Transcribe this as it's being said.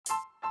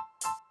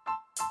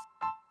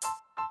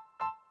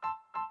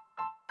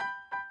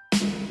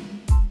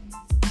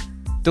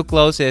Tu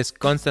klausies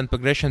Constant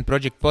Progression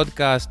Project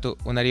podcastu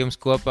un ar jums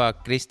kopā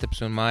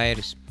Kristaps un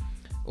Mairis.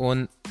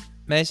 Un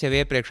mēs jau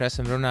iepriekš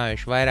esam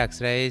runājuši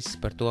vairākas reizes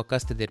par to,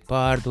 kas tad ir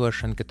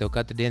pārdošana, ka tev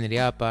katru dienu ir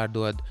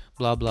jāpārdod,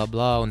 bla, bla,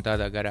 bla un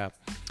tādā garā.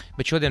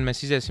 Bet šodien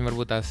mēs iziesim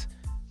varbūt tās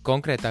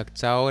konkrētāk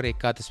cauri,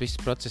 kā tas viss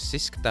process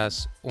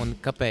izskatās un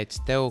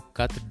kāpēc tev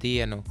katru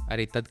dienu,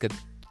 arī tad, kad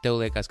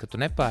tev liekas, ka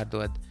tu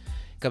nepārdod,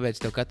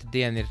 kāpēc tev katru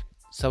dienu ir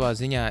savā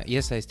ziņā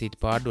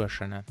iesaistīta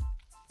pārdošanā.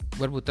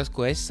 Varbūt tas,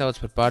 ko es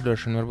saucu par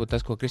pārdošanu, varbūt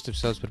tas, ko Kristaps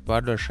sauc par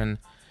pārdošanu,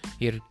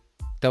 ir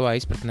tavā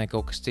izpratnē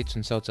kaut kas cits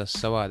un saucās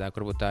savādāk.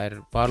 Varbūt tā ir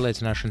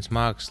pārliecināšanas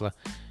māksla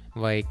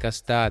vai kas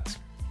tāds.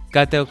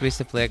 Kā tev,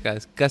 Kristap,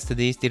 liekas, kas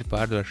tad īsti ir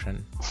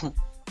pārdošana?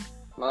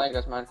 Man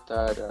liekas,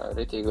 tā ir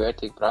ritīgi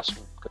vērtīga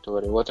prasme, ka tu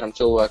vari otram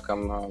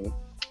cilvēkam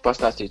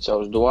pastāstīt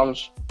savus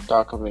domas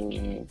tā, ka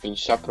viņi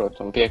saprot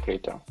un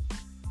piekrīt tev.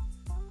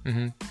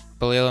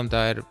 Pa lielam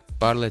tā ir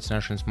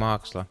pārliecināšanas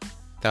māksla.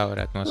 Tā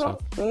varētu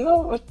nosaukt.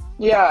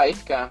 Jā,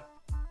 it kā.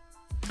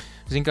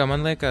 Zin kā,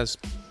 man liekas,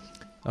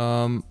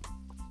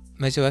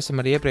 mēs jau esam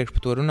arī iepriekš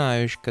par to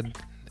runājuši, kad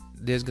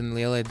diezgan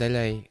lielai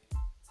daļai,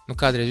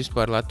 kādreiz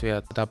vispār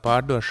Latvijā tā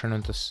pārdošana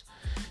un tas,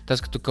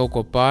 ka tu kaut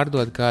ko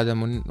pārdod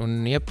kādam un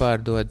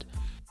iepārdod,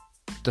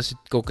 tas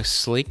ir kaut kas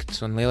slikts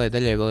un lielai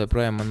daļai vēl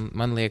joprojām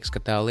man liekas, ka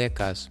tā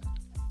liekas,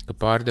 ka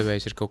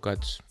pārdevējs ir kaut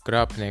kāds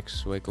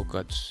krāpnieks vai kaut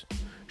kāds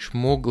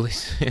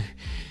šmuglis,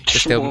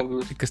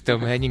 kas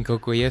tev mēģina kaut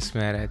ko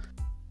iesmērēt.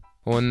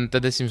 Un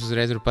tad es jums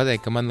uzreiz varu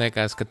pateikt, ka man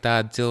liekas, ka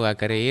tādi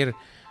cilvēki arī ir,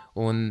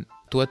 un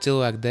to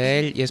cilvēku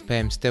dēļ,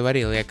 iespējams, tev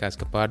arī liekas,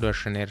 ka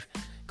pārdošana ir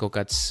kaut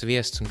kāds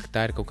sviests un ka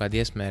tā ir kaut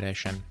kāda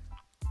iesmērēšana.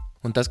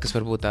 Un tas, kas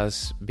varbūt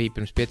tās bija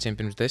pirms 5,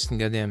 pirms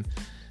 10 gadiem,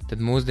 tad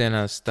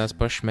mūsdienās tās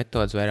pašas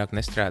metodas vairāk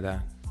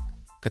nestrādā.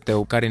 Kad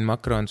tev karina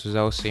makrons uz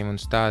ausīm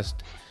un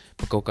stāst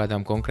par kaut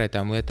kādām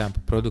konkrētām lietām,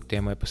 par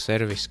produktiem vai par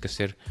servisu,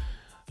 kas ir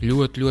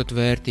ļoti, ļoti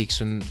vērtīgs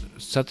un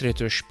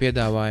satriecošs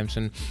piedāvājums.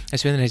 Un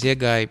es vienreiz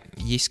iegāju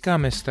Jiskā,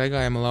 mēs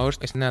staigājām Lauras,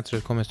 es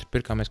neatceros, ko mēs tur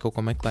pirkām, mēs kaut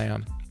ko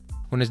meklējām.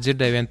 Un es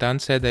dzirdēju vienu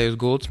tantu sēdēju uz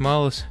gultas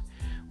malas,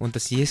 un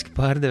tas Jiska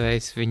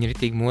pārdevējs, viņi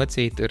ritīgi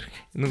mocīja tur,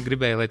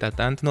 gribēja, lai tā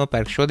tanta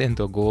nopērk šodien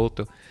to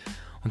gultu.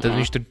 Un tad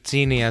viņš tur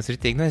cīnījās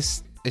ritīgi.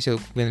 Es jau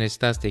vienreiz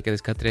stāstīju, ka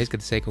es katru reizi,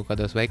 kad es eju kaut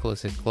kādos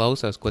veikalos, es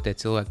klausos, ko tie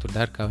cilvēki tur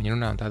dara, kā viņi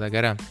runā un tādā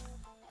garā.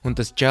 Un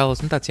tas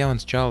čalis, tāds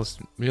jauns čalis,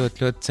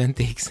 ļoti, ļoti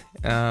centīgs,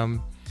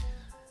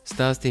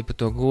 stāstīja par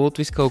to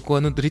gultu, visu kaut ko,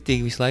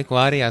 ritīgi visu laiku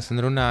vārījās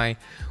un runāja.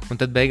 Un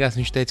tad beigās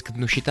viņš teica,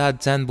 ka šī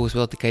tāda cena būs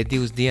vēl tikai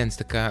 2 dienas,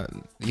 tā kā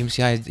jums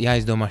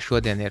jāizdomā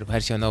šodien,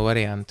 vairs jau nav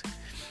variantu.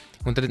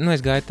 Un tad,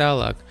 es gāju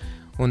tālāk.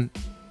 Un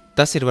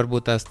tas ir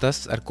varbūt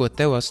tas, ar ko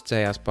tev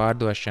asociējās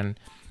pārdošana,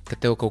 ka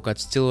tev kaut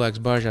kāds cilvēks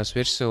bāžās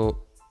virsū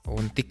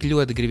un tik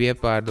ļoti grib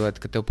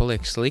iepārdot, ka tev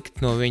paliek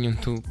slikti no viņu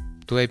un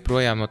tu ej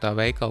projām no tā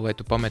veikala vai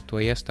tu pamet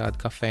to iestādi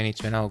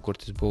kafejnīcu vienalga, kur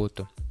tas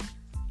būtu.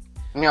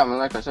 Jā, man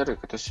liekas arī,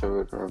 ka tas jau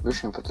ir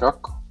bišķiņ pat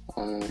roku.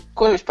 Un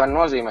ko vispār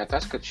nozīmē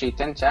tas, ka šī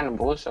cena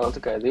būs vēl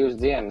tikai 2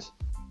 dienas?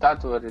 Tā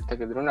tu vari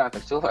tagad runāt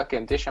ar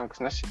cilvēkiem tiešām,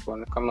 kas nesako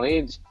nekam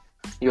līdzi,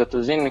 jo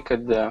tu zini, ka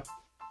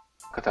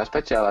tā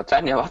speciālā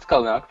cena jau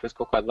atkal nāk pēc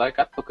kaut kādu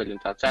laiku atpakaļ,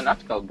 un tā cena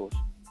atkal būs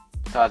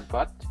tāda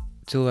pati.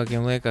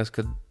 Cilvēkiem liekas,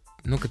 ka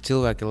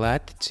cilvēki ir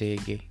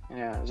lēticīgi.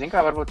 Jā, zin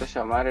kā, varbūt tas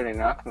jau arī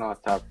nāk no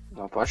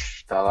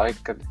paša tā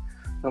laika,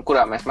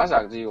 kurā mēs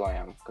mazāk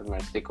dzīvojam, kad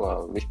mēs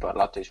tikko vispār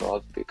Latvijas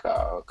valsts bija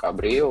kā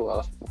brīva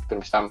valsts.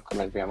 Pirms tam, kad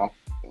mēs bijām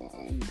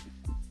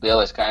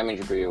lielais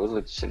kaimiņš bija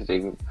uzlicis arī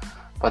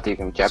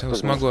patīkami ķepu. Savu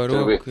smago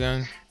roku, jā.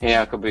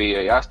 Jā, ka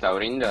bija jāstāv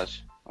rindās.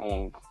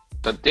 Un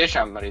tad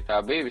tiešām arī tā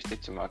bija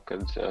visticamāk,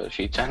 kad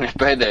šī cena ir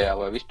pēdējā,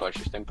 vai vispār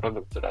šis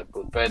produkts varētu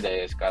būt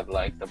pēdējais kādu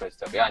laiku, tāpēc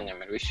tev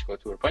jāņem ir viss, ko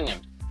tu var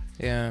paņemt.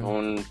 Jā.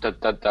 Un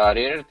tad tā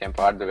arī ir ar tiem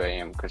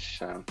pārdevējiem,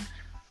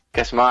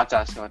 kas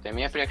mācās no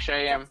tiem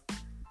iepriekšējiem,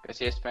 kas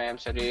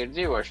iespējams arī ir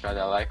dzīvojuši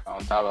tādā laikā,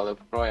 un tā vēl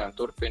joprojām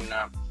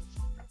turpina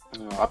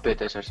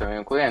apieties ar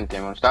saviem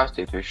klientiem un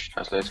stāstīt visu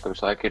tās lietas, ka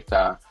visu laiku ir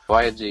tā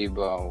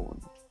vajadzība,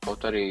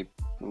 kaut arī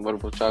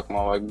varbūt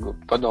sākumā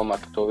vajag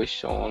padomāt par to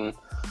visu un,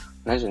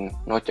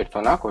 noķert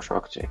to nākošo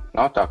akciju.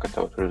 Nav tā, ka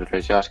tev tur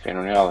uzreiz jāskrien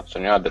un jālec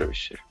un jādara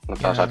viss ir.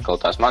 Tās atkal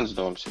tās manas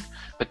domas ir.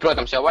 Bet,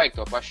 protams, jau vajag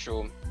to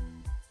pašu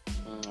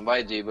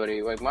vajadzību arī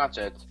vajag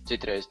mācēt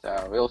citreiz tā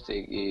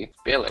viltīgi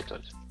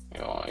pielietot.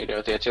 Jo ir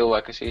jau tie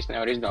cilvēki, kas īsti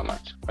nevar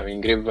izdomāt, vai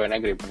viņi grib vai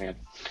negrib, un ja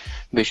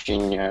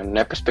bišķiņi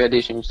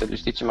nepaspiedīs viņus, tad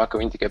visticamāk, ka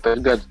viņi tikai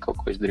pēc gada kaut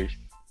ko izdarīs.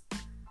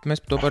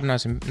 Mēs par to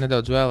parunāsim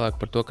nedaudz vēlāk,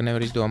 par to, ka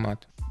nevar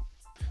izdomāt.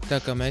 Tā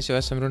kā mēs jau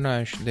esam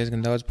runājuši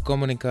diezgan daudz par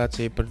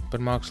komunikāciju,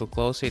 par mākslu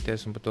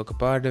klausīties un par to, ka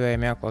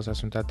pārdevējiem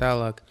jāklausās un tā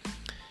tālāk,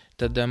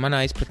 tad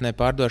manā izpratnē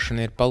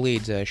pārdošana ir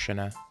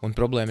palīdzēšana un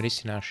problēma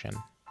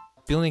risināšana.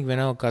 Pilnīgi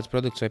vienalga, kāds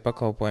produkts vai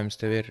pakalpojums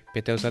tev ir,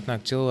 pie tevis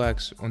atnāk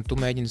cilvēks, un tu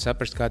mēģini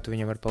saprast, kā tu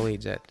viņam var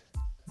palīdzēt.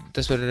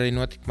 Tas var arī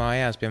notikt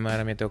mājās,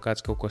 piemēram, ja tev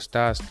kāds kaut ko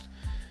stāst,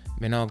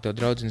 vienalga tev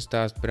draudzene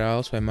stāst,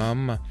 brālis vai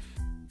mamma.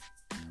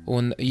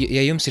 Un,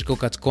 ja jums ir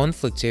kaut kāds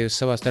konflikts, ja jūs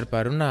savā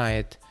starpā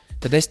runājat,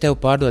 tad es tev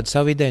pārdodu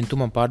savu ideju, un tu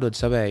man pārdod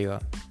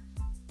savējo.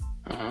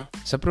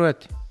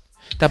 Saproti?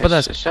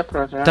 Tāpatās, Es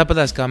saprotu, jā.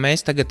 tāpatās kā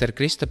mēs tagad ar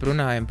Kristapu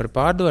runājam par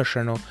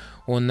pārdošanu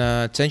un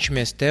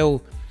cenšamies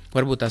tev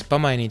varbūt tās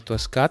pamainīt to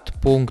skatu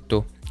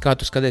punktu, kā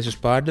tu skaties uz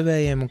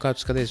pārdevējiem un kā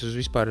tu skaties uz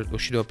vispār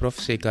uz šo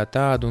profesiju kā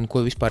tādu un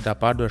ko vispār tā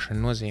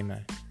pārdošana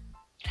nozīmē.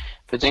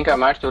 Bet, zin kā,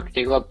 Mārķis tur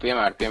tik labi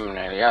piemēru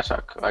pieminēja,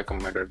 jāsāk, laikam,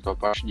 ar to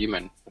pašu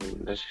ģimeni.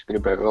 Es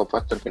gribēju vēl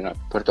paturpināt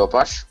par to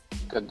pašu,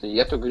 kad,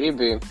 ja tu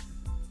gribi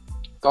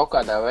kaut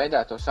kādā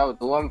veidā to savu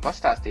domu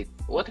pastāstīt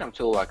otram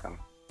cilvēkam,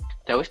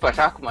 tev vispār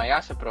sākumā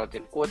jāsaprot,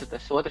 ko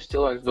tas otrs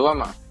cilvēks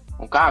domā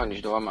un kā viņš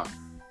domā.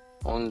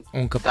 Un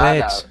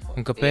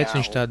kāpēc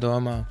viņš tā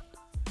domā?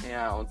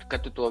 Jā, un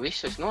kad tu to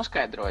visu esi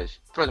noskaidrojis,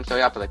 protams,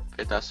 tev jāpaliek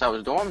pie tās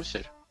savas domas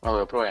ir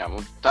vēl joprojām,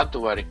 un tad tu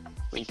vari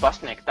viņu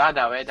pasniegt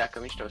tādā veidā, ka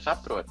viņš tev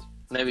saprot.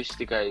 Nevis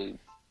tikai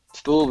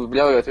stulbi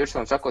bļaujot virsū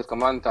un sakot, ka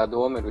man tā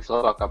doma ir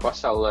vislabākā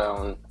pasaulē,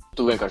 un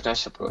tu vienkārši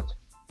nesaproti.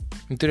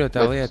 Un tur jau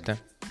tā lieta.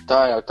 Tā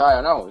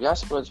jau nav.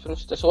 Jāsaprot,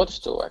 pirms tas otrs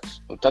cilvēks.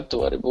 Un tad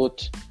tu vari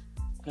būt,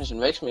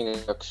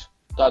 veiksmīgāks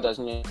tādā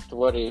ziņā, ka tu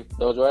vari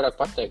daudz vairāk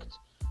pateikt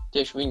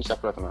tieši viņu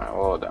saprotamajā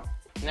valodā.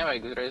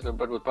 Nevajag uzreiz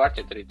varbūt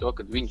pārķert arī to,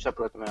 ka viņu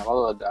saprotamajā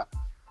valodā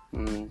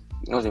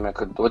nozīmē,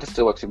 ka otrs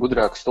cilvēks ir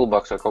gudrāks,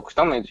 stulbāks vai kaut kas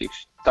tam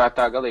līdzīgs. Tā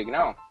galīgi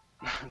nav.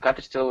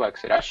 Katrs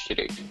cilvēks ir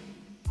atšķirīgs.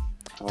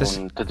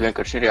 Un tad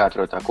vienkārši ir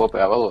jāatrod tā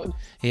kopējā valoda.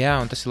 Jā,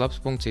 un tas ir labs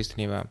punkts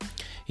īstenībā,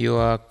 jo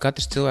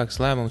katrs cilvēks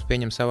lēmums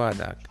pieņem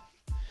savādāk.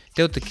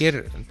 Tev tak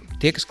ir,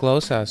 tie, kas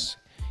klausās,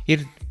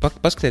 ir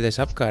paskatieties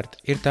apkārt,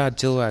 ir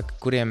tādi cilvēki,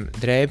 kuriem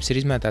drēbes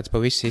ir izmētāts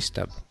pa visu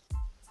istabu.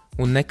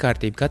 Un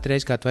nekārtība, katru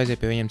reizi, kā tu aiziet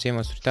pie viņiem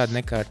ciemos, tur ir tāda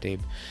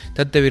nekārtība.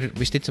 Tad tev ir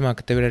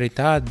visticamāk, ka tev ir arī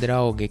tādi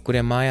draugi,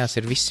 kuriem mājās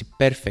ir visi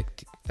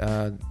perfekti,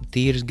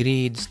 tīras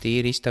grīdas,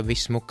 tīri istaba,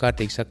 viss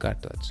kārtīgi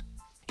sakārtots.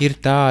 Ir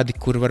tādi,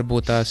 kur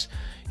varbūt tās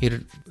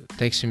ir,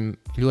 teiksim,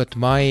 ļoti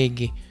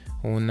maigi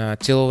un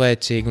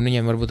cilvēcīgi, un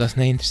viņiem varbūt tās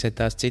neinteresē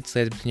tās citas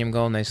lietas, bet viņiem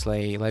galvenais,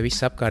 lai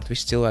viss apkārt,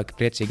 visi cilvēki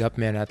priecīgi,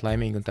 apmierināti,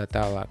 laimīgi un tā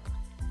tālāk.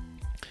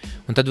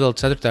 Un tad vēl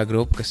 4.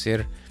 grupa, kas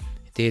ir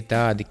tie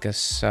tādi,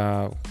 kas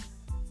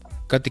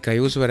kad tikai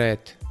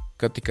uzvarēt,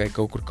 kad tikai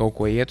kaut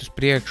ko iet uz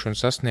priekšu un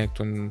sasniegt,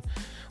 un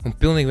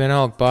pilnīgi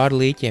vienalga pāri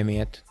līķiem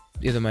iet.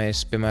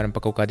 Iedomājies, piemēram,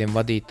 pa kaut kādiem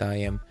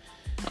vadītājiem,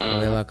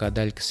 lielākā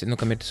daļa, kas,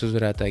 kam ir tas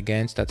uzvarētāja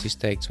gēns tāds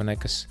izteikts, vai ne,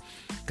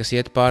 kas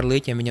iet pāri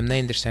līķiem, viņam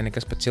neinteresē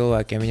nekas par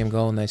cilvēkiem, viņam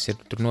galvenais ir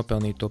tur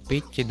nopelnīt to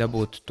piķi,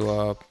 dabūt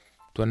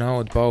to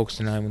naudu,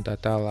 paaugstinājumu un tā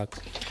tālāk.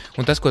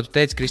 Un tas, ko tu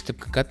teici, Kristap,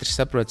 ka katrs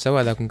saprot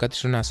savādāk un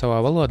katrs runā savā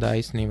valodā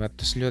īstenībā,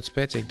 tas ir ļoti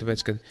spēcīgi,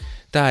 tāpēc, ka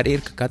tā arī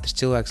ir, ka katrs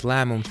cilvēks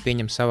lēmums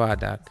pieņem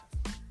savādāk.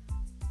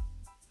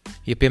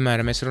 Ja,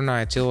 piemēram, es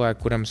runāju ar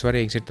cilvēku, kuram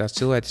svarīgs ir tās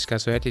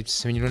cilvēciskās vērtības,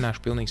 es viņu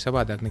runāšu pilnīgi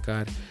savādāk nekā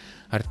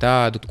ar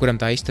tādu, kuram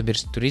tā istaba ir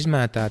tur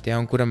izmētāta, ja,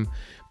 un kuram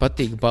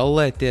patīk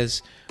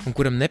ballēties, un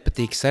kuram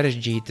nepatīk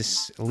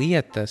sarežģītas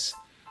lietas,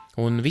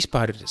 un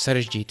vispār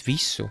sarežģīt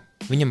visu.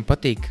 Viņam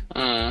patīk,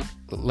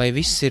 lai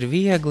viss ir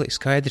viegli,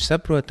 skaidri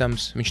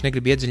saprotams, viņš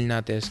negrib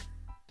iedziļināties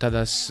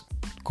tādās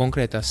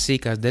konkrētās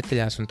sīkās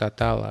detaļās un tā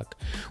tālāk.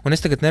 Un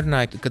es tagad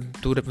nerunāju, kad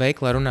tu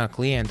veiklā runā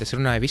klienti, es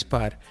runāju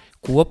vispār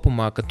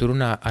kopumā, kad tu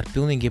runā ar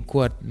pilnīgi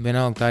jebko,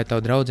 vienalga tā ir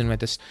tava draudzene, vai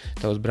tas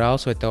tavs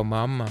brālis vai tava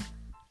mamma.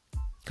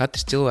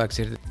 Katrs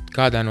cilvēks ir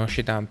kādā no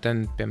šitām,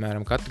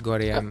 piemēram,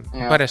 kategorijām.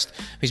 Parasti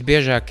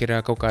visbiežāk ir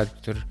kaut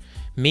kāda tur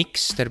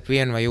miks starp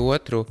vienu vai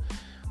otru.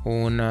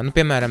 Un,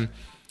 piemēram,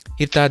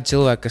 ir tādi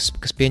cilvēki,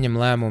 kas pieņem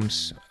lēmumus,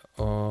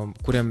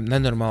 kuriem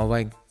nenormāli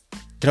vajag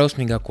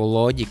trausmīgāko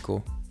loģiku,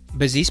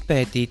 bez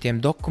izpētītiem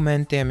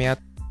dokumentiem, jā,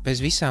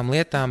 bez visām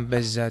lietām,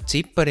 bez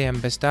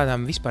cipariem, bez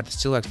tādām vispār tas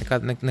cilvēks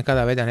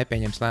nekādā veidā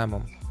nepieņems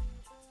lēmumu.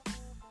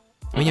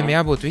 Viņam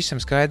jābūt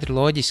visam skaidri,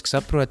 loģiski,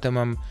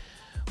 saprotamam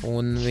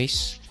un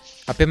viss.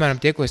 Piemēram,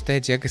 tie, ko es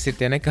teicu, ja, kas ir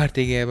tie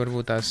nekārtīgie,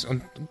 varbūt tās, un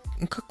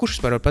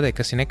kurš var pateikt,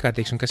 kas ir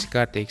nekārtīgs un kas ir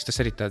kārtīgs,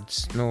 tas arī tāds,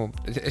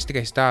 es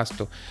tikai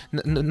stāstu,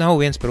 nav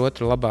viens par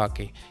otru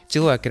labāki.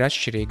 Cilvēki ir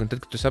atšķirīgi, un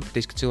tad, kad tu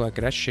sapratīsi, ka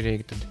cilvēki ir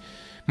atšķirīgi, tad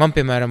man,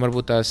 piemēram,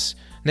 varbūt tās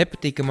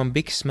nepatīk, ka man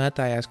bikses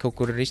mētājās kaut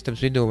kur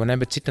istabas vidū, vai ne,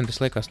 bet citam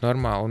tas liekas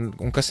normāli,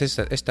 un kas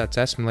es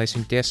tāds esmu, lai es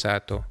viņu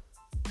tiesētu.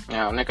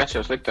 Jā, un nekas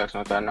jau sliktāks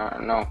no tā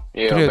nav.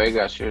 Ja jau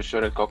beigās jūs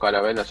varat kaut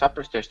kādā veidā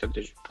saprasties, tad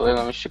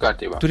palielam viss ir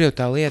kārtībā. Tur jau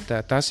tā lieta,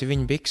 tās ir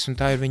viņa bikses un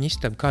tā ir viņa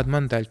istaba. Kāda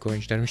man daļa, ko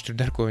viņš dara? Viņš tur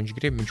dara, ko viņš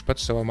grib. Viņš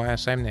pats savā mājā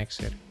saimnieks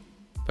ir.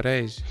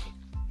 Pareizi.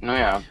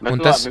 Jā, bet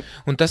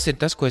un tas ir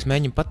tas, ko es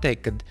mēģinu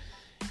pateikt,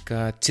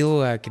 ka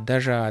cilvēki ir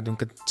dažādi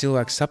un ka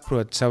cilvēki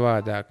saprot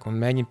savādāk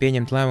un mēģina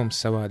pieņemt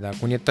lēmumus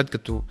savādāk. Un ja tad,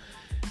 kad tu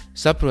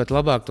saproti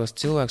labāk tos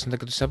cilvēkus un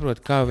tad, kad tu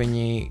saproti,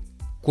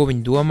 ko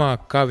viņi domā,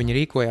 kā viņi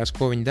rīkojās,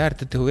 ko viņi dara,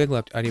 tad tev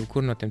vieglāk arī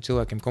kur no tiem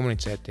cilvēkiem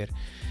komunicēt ir.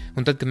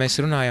 Un tad, kad mēs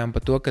runājām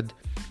par to, ka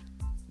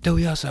tev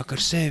jāsāk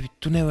ar sevi,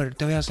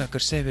 tev jāsāk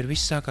ar sevi,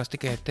 viss sākās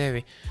tikai ar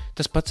tevi,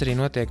 tas pats arī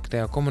notiek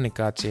tajā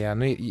komunikācijā.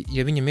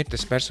 Ja viņam ir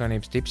tas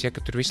personības tips, ja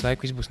ka tur visu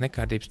laiku viss būs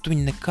nekārtības, tu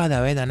viņu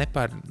nekādā veidā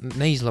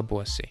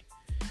neizlabosi.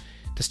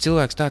 Tas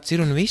cilvēks tāds ir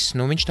un viss,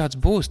 viņš tāds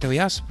būs, tev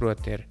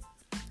jāsaprot ir.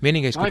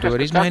 Vienīgais, ko tu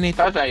var izmainīt...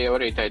 Tādā jau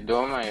arī tai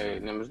domai,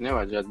 nemaz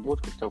nevajadzētu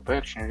būt, ka tev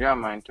pēkšņi ir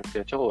jāmaina tur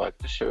tie cilvēki.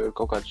 Tas jau ir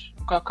kaut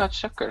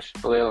kāds sakars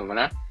pa lielumu,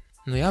 ne?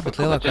 Nu jā, bet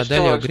lielākā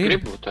daļa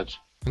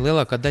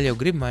jau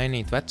grib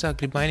mainīt. Vecāki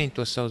grib mainīt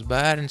tos savus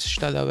bērnus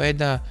tādā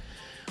veidā.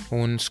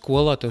 Un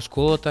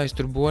skolotājs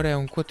tur borē.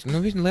 Un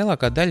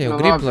lielākā daļa jau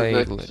grib,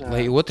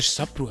 lai otrs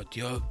saprot.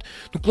 Jā,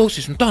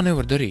 klausies, tā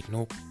nevar darīt.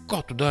 Kā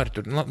tu dari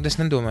tur? Es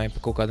nedomāju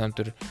par kaut kādām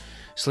tur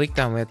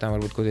sliktām lietām,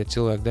 varbūt, ko tie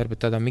cilvēki dara,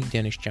 bet tādām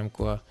ikdienišķām,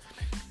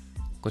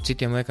 ko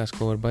citiem liekas,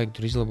 ko var baigi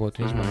tur izlabot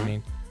un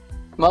izmainīt.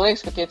 Man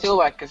liekas, ka tie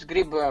cilvēki, kas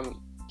grib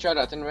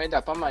šādā veidā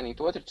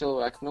pamainīt otru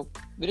cilvēku,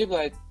 grib,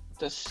 lai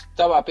tas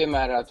tavā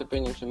piemērā, tu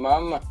pieņemsi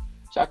mamma,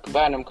 saka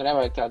bērnam, ka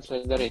nevajag tādas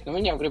lietas darīt.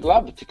 Viņam grib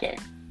labi tikai.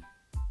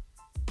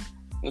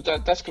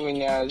 Tas, ka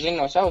viņa zina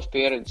no savas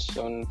pieredzes,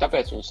 un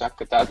tāpēc viņa saka,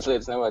 ka tādas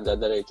lietas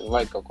nevajadzētu darīt un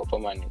vajag kaut ko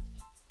pamainīt.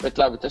 Bet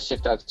labi, tas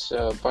ir tāds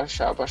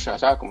pašā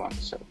sākumā.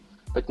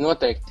 Bet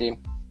noteikti...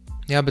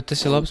 Jā, bet tas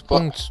ir labs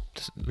punkts.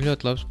 Tas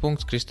ļoti labs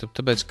punkts, Kristap,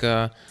 tāpēc,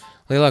 ka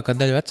lielākā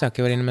daļa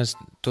vecāki arī nemaz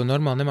to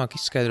normāli nemāk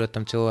izskaidrot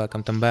tam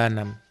cilvēkam, tam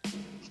bērnam.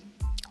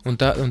 Un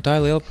tā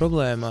ir liela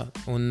problēma,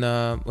 un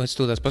es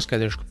tūlīt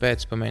paskaidrošu,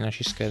 kāpēc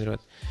pamēģināšu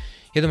izskaidrot.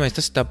 Iedomājies,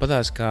 tas ir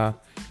tāpatās, kā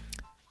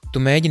tu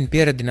mēģini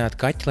pieradināt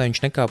kaķi, lai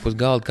viņš nekāp uz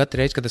galda. Katru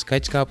reizi, kad tas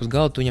kaķis kāp uz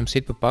galda, tu viņam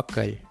sit pa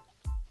pakaļ.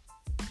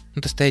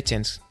 Tas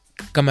teiciens,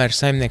 kamēr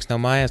saimnieks nav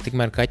mājās,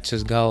 tikmēr kaķis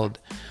uz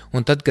galda.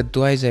 Un tad, kad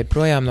tu aizēji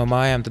projām no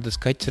mājām, tad tas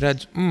kaķis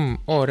redz,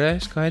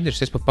 skaidrs,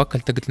 es pa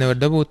pakaļ tagad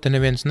nevaru dabūt, te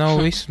neviens nav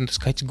viss, un tas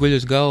kaķis guļ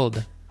uz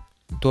galda.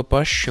 To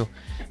pašu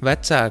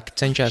vecāki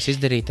cenšas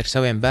izdarīt ar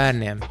saviem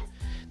bērniem.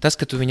 Tas,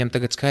 ka tu viņam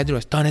tagad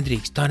skaidros, tā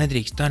nedrīkst.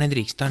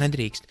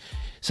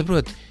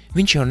 Saprot,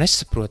 viņš jau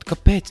nesaprot,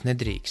 kāpēc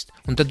nedrīkst.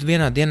 Un tad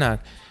vienā dienā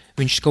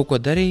viņš kaut ko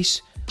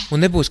darīs, un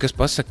nebūs, kas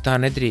pasaka, tā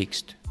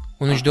nedrīkst.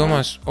 Un viņš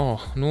domās,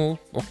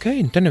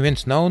 te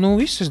neviens nav,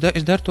 viss,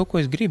 es daru to, ko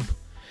es gribu.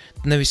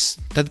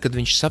 Nevis tad, kad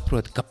viņš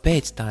saprot,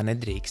 kāpēc tā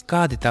nedrīkst,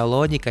 kāda ir tā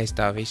loģika aiz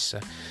tā visa.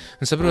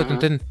 Un saprot, un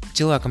tad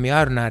cilvēkam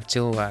jārunā ar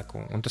cilvēku,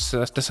 un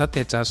tas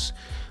attiecās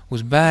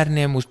uz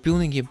bērniem, uz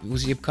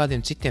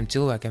jebkādiem citiem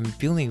cilvēkiem,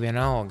 pilnīgi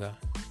vienalga.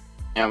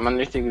 Jā, man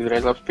ir tik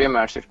labs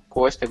piemērs,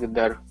 ko es tagad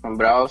daru. Man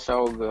brālis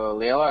aug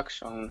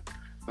lielāks, un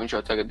viņš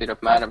jau tagad ir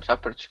apmēram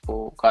sapratis,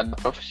 kādā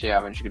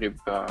profesijā viņš grib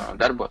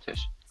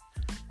darboties.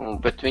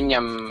 Bet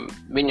viņam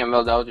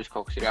vēl daudz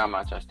kaut kas ir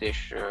jāmācās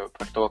tieši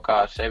par to, kā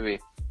sevi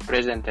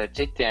prezentēt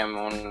citiem,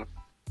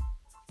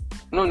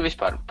 un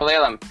vispār, pa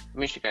lielam,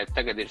 viņš tikai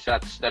tagad ir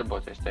sācis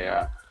darboties tajā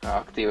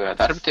aktīvajā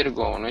darba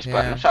tirgu, un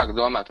vispār sāk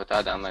domāt par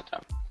tādām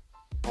lietām.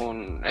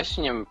 Un es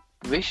viņam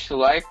visu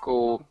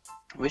laiku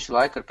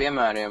ar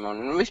piemēriem,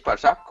 un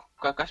vispār saku,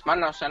 kas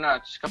man nav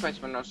sanācis,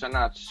 kāpēc man nav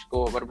sanācis,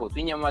 ko varbūt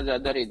viņam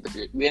vajadzētu darīt,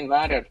 bet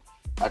vienmēr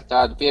ar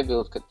tādu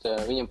piebildu, ka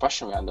viņam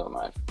pašam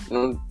jādomā ir.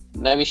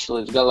 Ne visu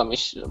līdz galam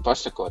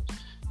pasakot.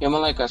 Jo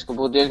man liekas, ka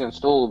būtu diezgan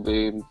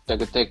stulbi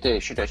tagad teikt,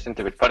 šitais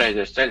tev ir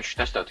pareizais ceļš,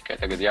 tas tev tikai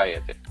tagad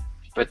jāiet ir.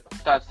 Bet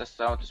tas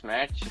nav tas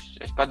mērķis.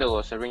 Es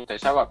padalos ar viņu tai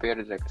savā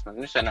pieredzē, kas man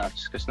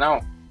nesanācis, kas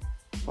nav.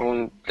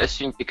 Un es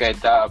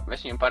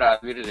viņam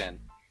parādu virzienu,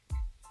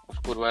 uz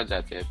kuru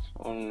vajadzētu iet.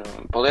 Un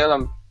pa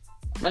lielam,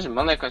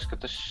 man liekas, ka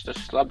tas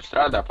labi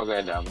strādā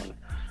pagaidām. Un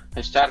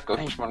es ceru, ka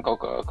viņš man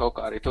kaut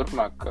kā arī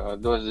turpmāk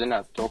dos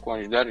zināt to, ko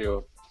viņš dara, jo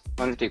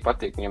man tik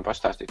patīk viņam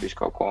pastāstīt visu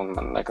kaut ko, un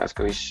man liekas,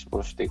 ka viss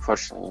būs tik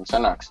forši viņam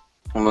sanāks.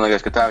 Un man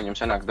liekas, ka tā viņam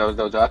sanāks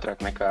daudz ātrāk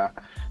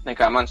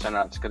nekā man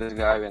sanāca, kad es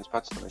gāju viens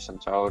pats tam visam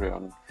cauri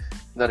un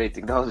darīju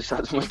tik daudz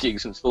visādas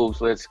muļķīgas un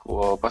stulbas lietas,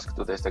 ko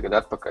paskatoties tagad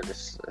atpakaļ,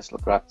 es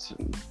labprāt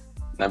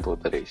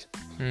nebūtu darījis.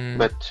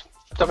 Bet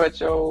tāpēc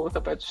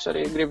es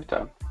arī gribu tā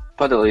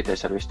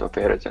padalīties ar visu to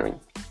pieredzi ar viņu.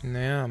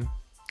 Jā,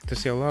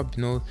 tas jau labi.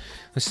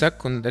 Es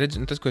saku, un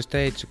tas, ko es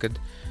teicu, kad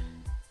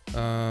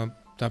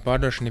tā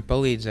pārdošana ir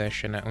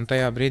palīdzēšana, un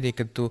tajā brīdī,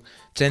 kad tu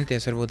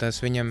centies varbūt tās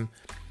viņam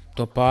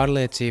to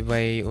pārliecību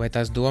vai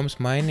tās domas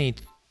mainīt,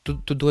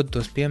 tu dod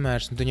tos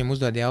piemērus, un tu viņam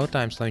uzdod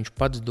jautājumus, lai viņš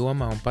pats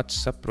domā un pats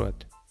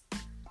saprot.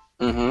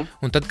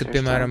 Un tad, kad,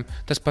 piemēram,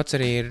 tas pats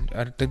arī ir,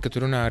 tad, kad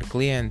tu runā ar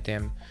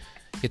klientiem,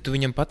 ja tu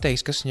viņam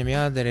pateiksi, kas viņam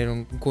jādara ir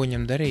un ko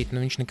viņam darīt,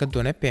 viņš nekad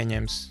to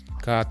nepieņems,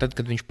 kā tad,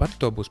 kad viņš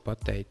pats to būs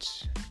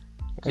pateicis.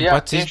 Un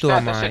pats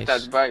izdomājis.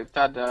 Tas ir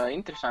tāda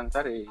interesanta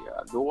arī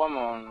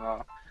doma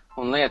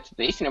un lieta.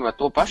 Īstenībā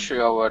to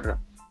pašu jau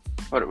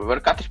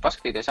var katrs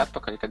paskatīties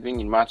atpakaļ, kad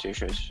viņi ir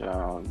mācījušies.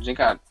 Zin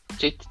kā,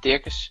 citi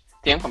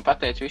tiem, kam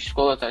pateica visu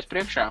skolotājs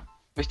priekšā,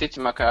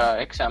 visticamāk,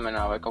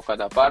 eksāmenā vai kaut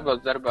kādā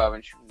pārbaudas darbā,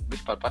 viņš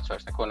vispār pats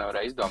vairs neko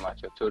nevarēja izdomāt,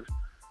 jo tur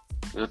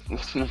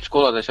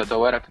skolotājs jau to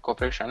vairāk neko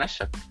priekšā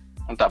nesaka.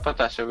 Un tāpat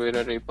tās jau ir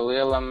arī pa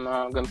lielam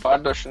gan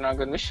pārdošanā,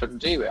 gan visur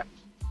dzīvē.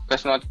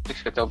 Kas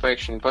notiks, ka tev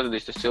pēkšņi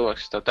pazudīs tas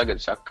cilvēks, kas tev tagad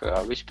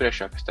saka visu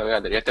priekšā, kas tev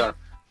jādara. Ja tev,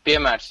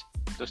 piemērs,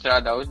 tu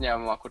strādā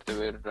uzņēmumā, kur tev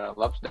ir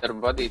labs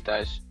darba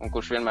vadītājs un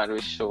kurš vienmēr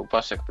visu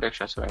pasaka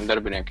priekšā saviem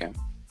darbiniekiem.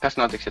 Kas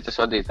notiks, ja tas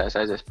vadītājs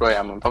aizies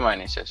projām un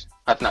pamainīsies?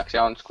 Atnāks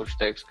jauns, kurš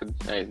teiks, ka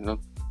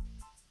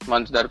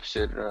mans darbs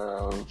ir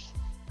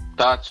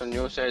tāds un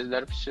jūsējais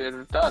darbs ir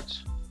tāds.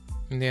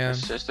 Jā.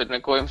 Es tur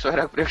neko jums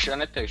vairāk priekšā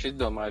neteikšu,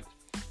 izdomājiet.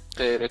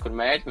 Te ir kur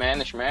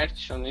mēneša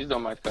mērķis un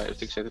izdomājiet, kā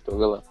jūs tiksiet ar to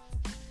galā.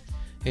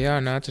 Jā,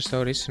 nāc ar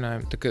savu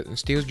risinājumu. Tā kā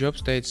Steve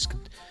Jobs teica, ka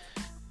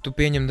tu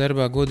pieņem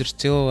darbā gudrus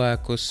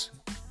cilvēkus,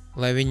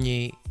 lai viņi,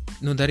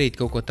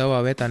 darītu kaut ko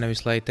tavā vietā,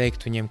 nevis lai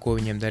teiktu viņiem, ko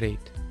viņiem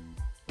darīt.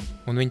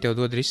 Un viņi tev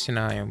dod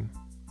risinājumu,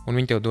 un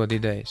viņi tev dod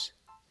idejas.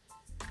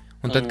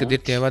 Un tad, kad ir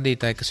tie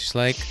vadītāji, kas visu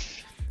laiku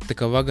tā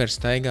kā vagar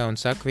staigā un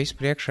saka visu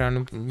priekšā,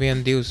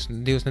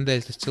 1-2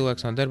 nedēļas tas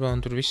cilvēks nav darbā,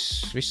 un tur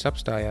viss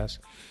apstājās.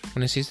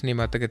 Un es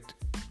īstenībā tagad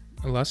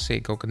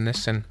lasīju kaut kad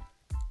nesen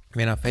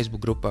vienā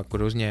Facebook grupā,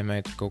 kur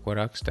uzņēmēji tur kaut ko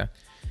raksta,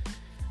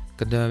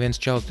 kad viens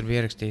čalis tur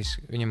bija ierakstījis,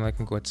 viņam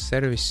laikam kaut kāds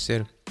serviss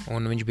ir,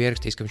 un viņš bija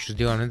ierakstījis, ka viņš uz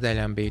 2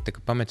 nedēļām bija tā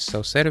kā pametis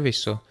savu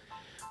servisu,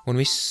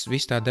 un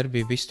viss tā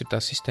darbība, viss tur tā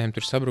sistēma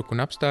tur sabruka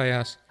un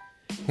apstājās.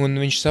 Un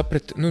viņš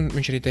saprata,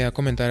 viņš arī tajā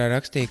komentārā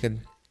rakstīja, ka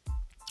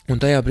un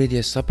tajā brīdī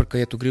es sapratu, ka,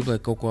 ja tu gribi, lai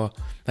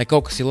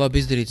kaut kas ir labi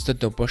izdarīts, tad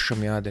tev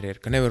pašam jādara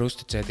ir, ka nevar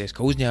uzticēties,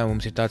 ka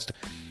uzņēmums ir tāds,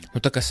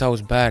 tā kā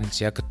savs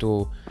bērns, ja, ka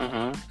tu,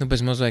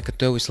 bez mazliet, ka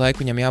tev visu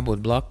laiku viņam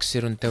jābūt blakus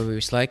ir, un tev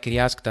visu laiku ir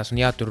jāskatās un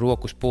jātur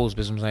roku uz puls,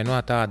 bez mazliet,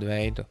 tādu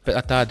veidu,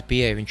 tādu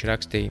pieeju viņš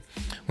rakstīja.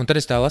 Un tad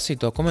es tā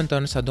lasīju to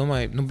komentāru, un es tā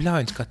domāju,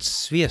 bļāviens, kāds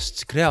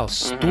sviests, cik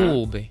reāls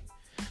stulbi.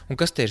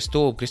 Un kas te ir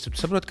stulbi, Kristap,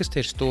 tu saproti, kas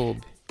te ir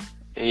stulbi?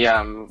 Jā,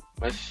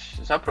 es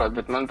saprotu,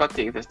 bet man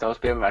patīk tas tavs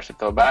piemērs ar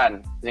to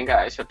bērnu. Zin kā,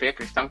 es varu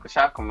piekrist tam, ka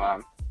sākumā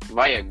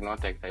vajag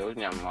noteikti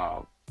uzņēmumā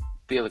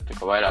pielikt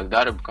vairāk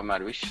darbu,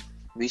 kamēr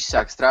viss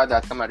sāk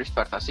strādāt, kamēr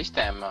vispār tā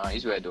sistēma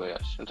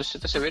izveidojās. Un tas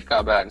jau ir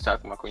kā bērni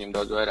sākumā, ka viņam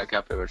daudz vairāk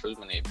jāpievērš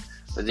uzmanību.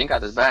 Tad, zin kā,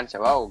 tas bērns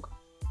jau aug,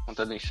 un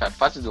tad viņš sāk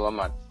pats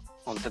domāt,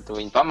 un tad tu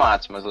viņu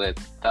pamāci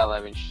mazliet tā,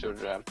 lai viņš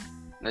tur,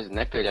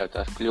 nepieļauj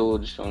tās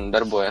kļūdas un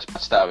darbojas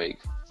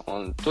patstāvīgi.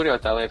 Un tur jau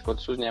tā lieta, ko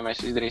tas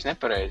uzņēmējs izdarījis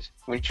nepareizi.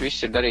 Viņš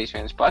viss ir darījis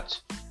viens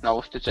pats,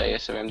 nav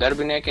uzticējies saviem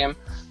darbiniekiem,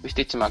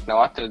 visticamāk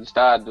nav atradis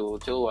tādu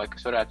cilvēku,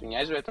 kas varētu viņu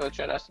aizvietot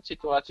šādās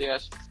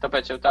situācijās.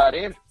 Tāpēc jau tā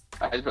arī ir.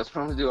 Aizbrauc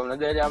prom uz 2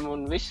 nedēļām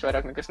un viss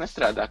vairāk nekas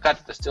nestrādā. Kā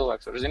tas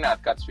cilvēks var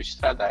zināt, kā tas viss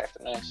strādā, ja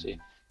tu neesi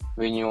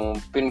viņu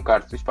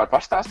pirmkārt vispār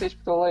pastāstīs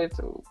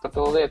par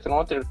to lietu,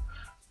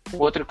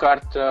 un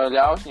otrkārt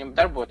ļaus viņam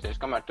darboties,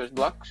 kamēr tu esi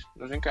blakus.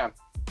 Zin kā?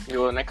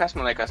 Jo nekas,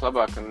 man liekas,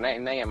 labāk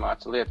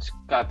neiemāca lietas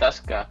kā tas,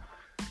 ka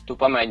tu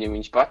pamēģini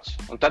viņus pats,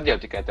 un tad jau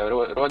tikai tev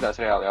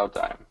rodās reāli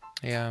jautājumi.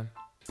 Jā,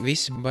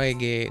 visi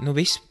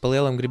visi pa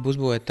lielam grib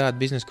uzbūvēt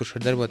tādu biznesu, kurš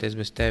var darboties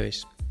bez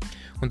tevis.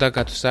 Un tā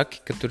kā tu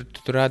saki, ka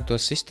tu rādi to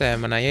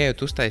sistēmu,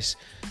 ejot uztais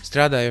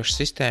strādājošu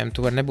sistēmu,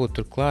 tu vari nebūt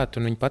tur klāt,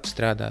 un viņi pats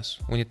strādās.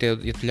 Un ja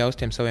tu ļaus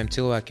tiem saviem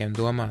cilvēkiem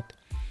domāt.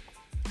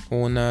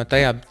 Un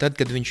tad,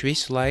 kad viņš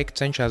visu laiku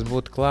cenšas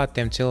būt klāt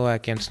tiem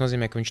cilvēkiem, tas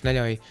nozīmē, ka viņš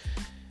neļauj.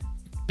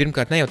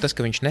 Pirmkārt, ne jau tas,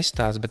 ka viņš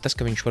nestāsta, bet tas,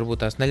 ka viņš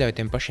varbūt tās neļauj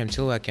tiem pašiem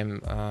cilvēkiem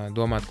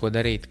domāt, ko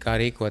darīt, kā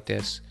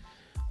rīkoties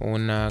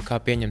un kā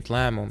pieņemt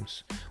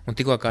lēmumus. Un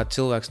tikko kā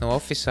cilvēks nav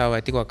ofisā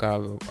vai tikko kā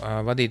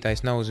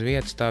vadītājs nav uz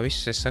vietas, tā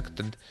viss, es saku,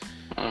 tad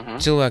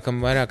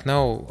cilvēkam vairāk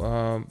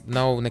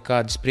nav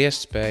nekādas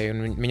spriestspēja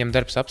un viņam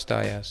darbs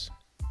apstājās.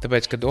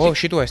 Tāpēc, kad,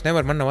 šito es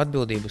nevaru, man nav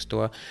atbildība uz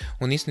to.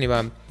 Un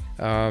īstenībā,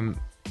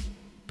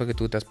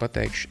 tās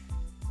pateikšu,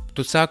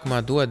 tu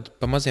sākumā dod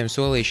pa maziem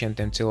solīšiem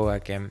tiem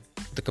cilvēkiem,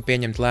 tā kā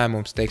pieņemt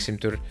lēmums, teiksim,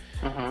 tur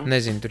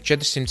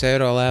 400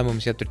 eiro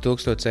lēmums, ja tur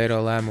 1000 eiro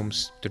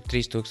lēmums, tur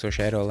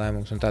 3000 eiro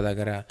lēmums un tādā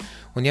garā.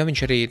 Un ja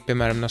viņš arī,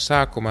 piemēram, no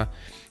sākuma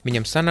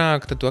viņam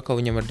sanāk, tad to, ka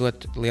viņam var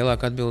dot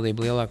lielāku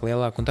atbildību,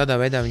 lielāku, un tādā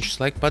veidā viņš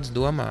visu laiku pats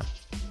domā.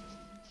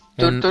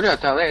 Tur jau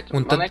tā lieta,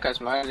 man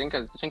liekas,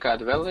 zin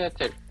kāda vēl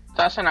lieta ir,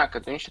 tā sanāk,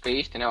 ka viņš tā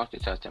īsti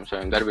neuzticās tiem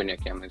saviem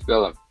darbiniekiem līdz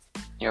galam,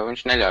 jo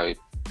viņš neļauj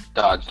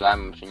tādus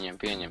lēmumus viņiem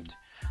pieņemt.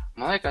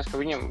 Man liekas, ka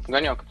viņam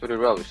gan jau, ka tur ir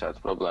vēl visādas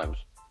problēmas.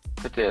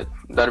 Ka tie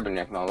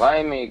darbinieki nav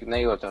laimīgi,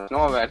 nejūtās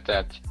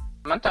novērtēti.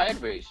 Man tā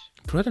ir bijis.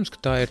 Protams, ka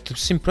tā ir.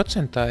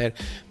 100% tā ir.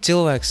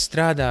 Cilvēks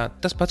strādā,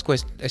 tas pats, ko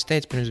es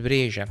teicu pirms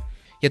brīža.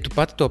 Ja tu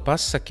pats to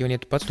pasaki, un ja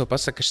tu pats to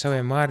pasaki ar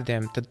saviem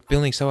vārdiem, tad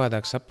pilnīgi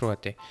savādāk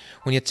saproti.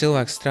 Un ja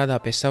cilvēks strādā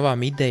pie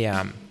savām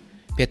idejām,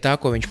 pie tā,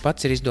 ko viņš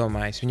pats ir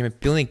izdomājis, viņam ir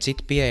pilnīgi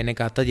cita pieeja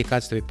nekā tad, ja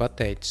kāds tev ir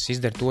pateicis.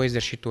 Izdar to,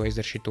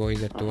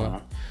 izdar to.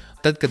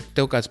 Tad, kad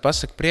tev kāds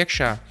pasaka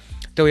priekšā,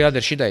 tev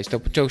jādara šitais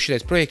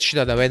projekts,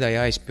 šitādā veidā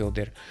jāizpild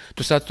ir.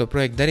 Tu sāc to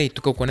projektu darīt,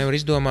 tu kaut ko nevar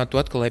izdomāt, tu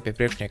atkal ej pie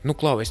priekšnieka.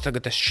 Klau, es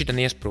tagad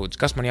šitan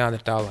iesprūdzu, kas man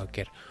jādara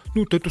tālāk ir?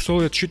 Tad tu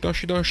saliec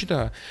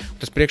šitā.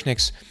 Tas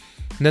priekšnieks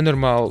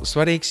nenormāli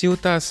svarīgs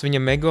jūtās,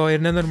 viņam ego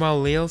ir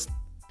nenormāli liels.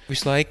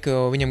 Visu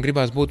laiku viņam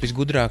gribās būt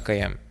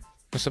visgudrākajam.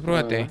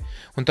 Saproti?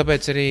 Un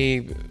tāpēc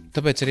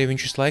arī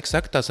viņš visu laiku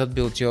saka tās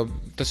atbildes, jo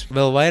tas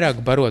vēl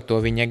vairāk baro to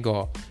viņa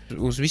ego.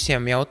 Uz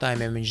visiem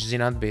jautājumiem viņš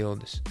zina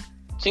atbildes.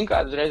 Cik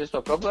kādas reizes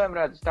to problēmu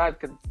redz tāda,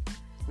 ka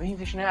viņi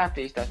taču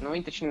neattīstās,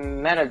 viņi taču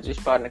neredz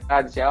vispār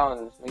nekādas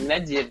jaunas, viņi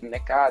nedzird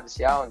nekādas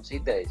jaunas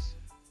idejas.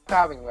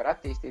 Kā viņi var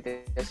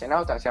attīstīties, ja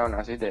nav tās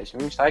jaunās idejas?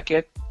 Viņi visu laiku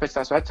iet pēc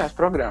tās vecās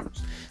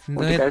programmas.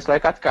 Un tikai visu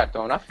laiku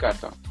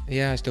atkārto.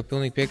 Jā, es tev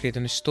pilnīgi piekrītu,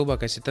 un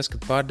stulbākais ir tas,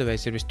 ka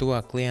pārdevējs ir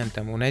vistuvāk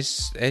klientam, un ja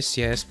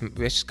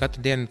es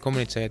katru dienu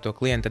komunicēju to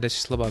klientu, tad es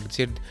vislabāk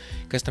dzirdu,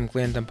 kas tam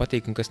klientam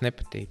patīk un kas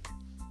nepatīk.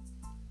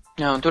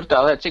 Jā, un tur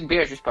tā lieta, cik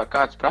bieži vispār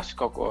kāds prasa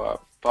kaut ko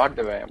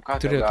pārdevējam, kā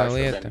tur jau tā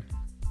lieta.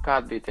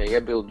 Kāda bija tie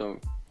iebildumi,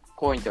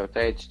 ko viņi tev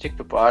teica, cik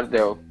tu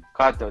pārdevi,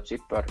 kā tev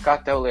cipari, kā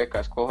tev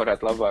liekas, ko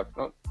varētu labāk.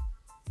 Nu,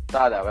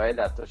 tādā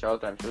veidā tos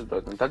jautājumus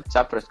uzdot. Un tad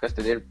saprast, kas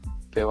tad ir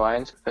pie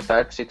vainas, kas tā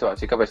ir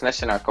situācija, kāpēc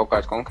nesanāk kaut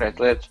kādas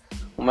konkrētas lietas.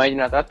 Un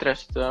mēģināt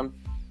atrast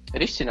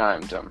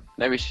risinājumu tam.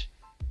 Nevis,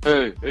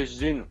 es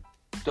zinu,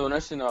 tev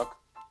nesanāk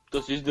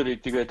tas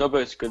izdarīt tikai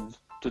tāpēc, ka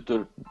tu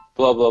tur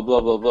blā, blā, blā,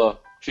 blā, blā.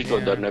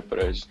 Šito dar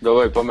nepareizi.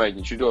 Davai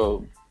pamēģini šito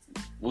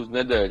uz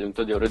nedēļu, un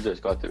tad jau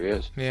redzēs, kā tev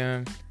ies. Jā.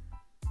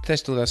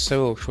 Es tu tās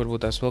savilkšu,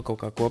 varbūt tās vēl kaut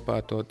kā kopā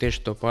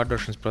tieši to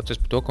pārdošanas procesu,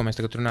 par to, ko mēs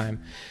tagad runājam.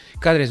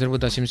 Kādreiz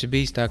varbūt tās jums ir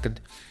bijis tā,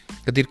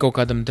 kad ir kaut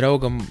kādam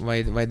draugam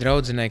vai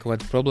draudzenei kaut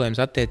kādas problēmas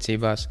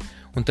attiecībās,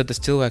 un tad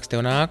tas cilvēks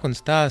tev nāk un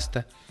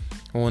stāsta,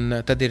 un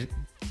tad ir,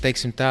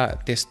 teiksim tā,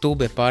 tie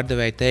stulbie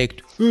pārdevēji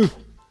teiktu,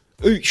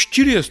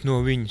 šķiries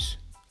no viņas.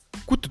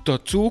 Ko tu tā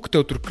cūka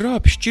tev tur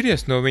krāpi,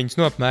 šķiries no viņas,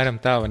 no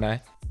apmēram tā, vai ne?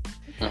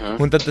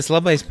 Un tad tas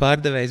labais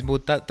pārdevējs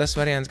būtu tas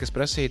variants, kas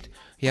prasītu,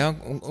 jā,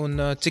 un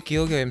cik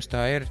ilgi jums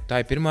tā ir?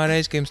 Tā ir pirmā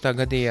reize, ka jums tā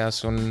gadījās,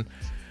 un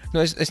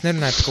es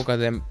nerunāju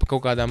par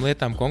kaut kādām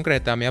lietām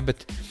konkrētām, jā,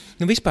 bet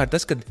vispār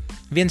tas, kad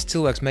viens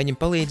cilvēks mēģina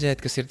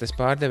palīdzēt, kas ir tas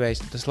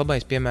pārdevējs, tas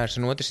labais piemērs,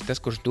 un otrs ir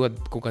tas, kurš dod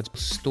kaut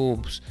kādus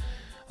stulbus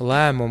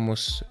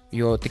lēmumus,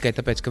 jo tikai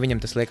tāpēc, ka viņam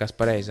tas liekas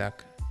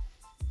pareizāk.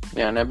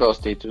 Jā,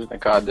 nebalstīt uz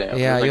nekādu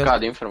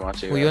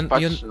informāciju,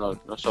 pats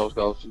no savas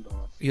galvas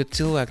domāt. Jo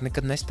cilvēki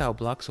nekad nestāv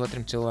blakus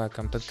otram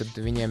cilvēkam, tad, kad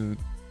viņiem,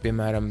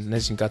 piemēram,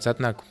 nezinu, kāds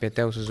atnāk pie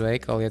tevis uz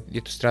veikalu,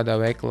 ja tu strādā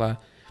veikalā,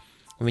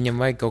 un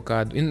viņam vajag kaut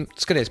kādu,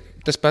 skaties,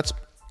 tas pats,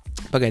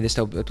 pagaidi, es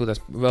tev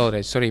tūdās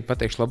vēlreiz,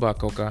 pateikšu labāk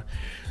kaut kā.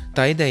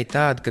 Tā ideja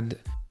tāda, kad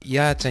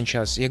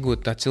jācenšas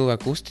iegūt tā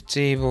cilvēku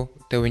uzticību,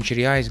 tev viņš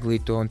ir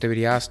jāizglīto, un tev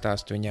ir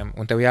jāstāst viņam,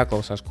 un tev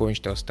jāklausās, ko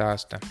viņš tev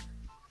stāsta.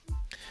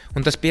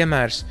 Un tas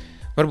piemērs,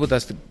 varbūt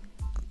tās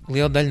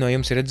liela daļa no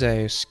jums ir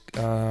redzējusi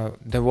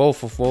The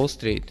Wolf of Wall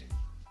Street.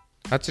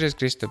 Atceries,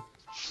 Kristap?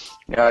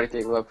 Jā, arī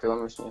tīk labi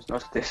filmu, es viņus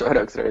noskaties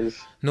vairākas reizes.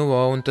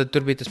 Un tad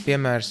tur bija tas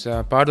piemērs,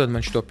 pārdod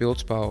man šito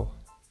pildspalvu.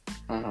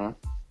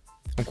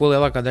 Un ko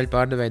lielākā daļa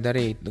pārdevēja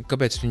darīja?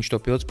 Kāpēc viņš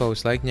to pildspalvu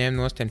visu laiku ņēma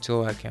no tiem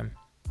cilvēkiem?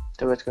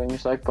 Tāpēc, ka viņi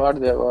visu laiku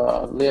pārdeva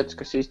lietas,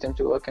 kas īstiem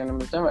cilvēkiem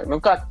nemaz nevajag.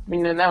 Kā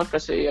viņi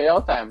neuzprasīja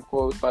jautājumu,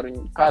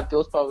 kādu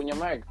pildspalvu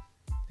viņam vajag?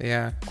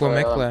 Jā, ko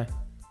meklē?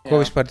 Ko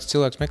vispār tas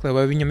cilvēks meklē,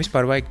 vai viņam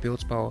vispār vajag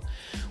pildspalvu?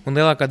 Un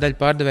lielākā daļa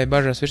pārdevēja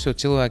bažās virsū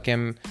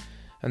cilvēkiem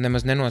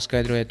nemaz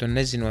nenoskaidrojot un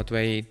nezinot,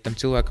 vai tam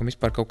cilvēkam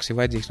vispār kaut kas ir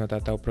vajadzīgs no tā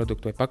tavu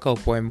produktu vai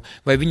pakalpojumu,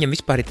 vai viņam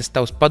vispār ir tas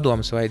tavs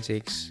padoms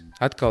vajadzīgs.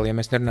 Atkal, ja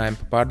mēs nerunājam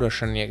par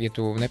pārdošanu, ja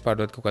tu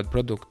nepārdod kaut kādu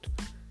produktu,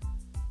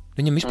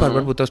 viņam vispār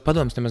varbūt tavs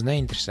padoms nemaz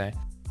neinteresē.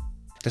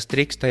 Tas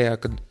triks tajā,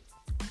 kad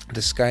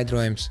tas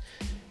skaidrojums,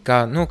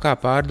 kā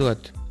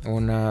pārdot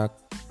un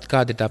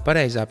kāda ir tā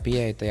pareizā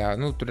pieeja tajā,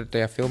 tur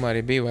tajā filmā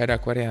arī bija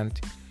vairāk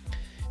varianti.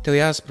 Tev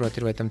jāsaprot,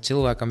 vai tam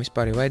cilvēkam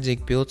vispār ir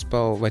vajadzīga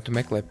pildspalva, vai tu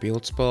meklē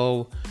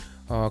pildspalvu,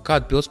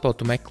 kādu pildspalvu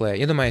tu meklē.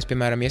 Iedomājies,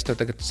 piemēram, ja es tev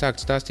tagad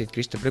sāktu stāstīt,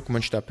 Kristap, reku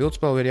man šitā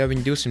pildspalva ir,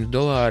 viņa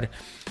 $200,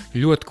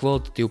 ļoti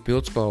kvalitatīva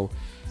pildspalva.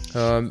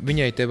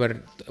 Viņai te var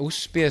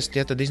uzspiest,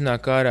 ja tad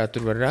iznāk ārā,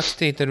 tur var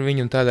rakstīt ar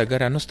viņu un tādā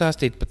garā,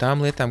 stāstīt par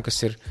tām lietām,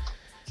 kas ir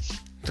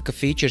tā kā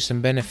features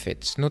and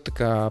benefits, tā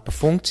kā pa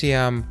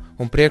funkcijām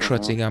un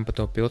priekšrocīgām pa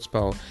to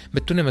pildspalvu.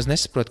 Bet tu nemaz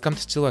nesaproti, kam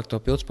tas cilvēks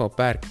to pildspalvu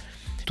pērk.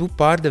 Tu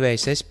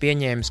pārdevējs esi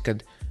pieņēmis,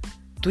 kad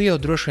tu jau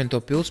droši vien to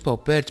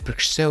pildspalvu pērc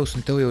priekš sevs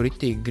un tev jau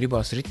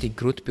gribās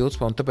krūti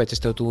pildspalvu, un tāpēc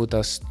es tev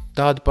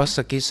tādu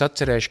pasaku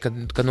atcerēšu,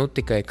 ka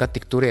tikai, kad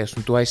tik turies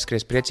un tu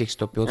aizskries priecīgs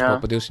to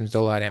pildspalvu pa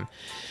 $200.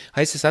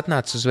 Es esmu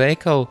atnācis uz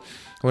veikalu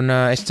un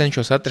es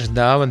cenšos atrast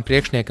dāvanu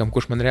priekšniekam,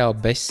 kurš man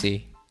reāli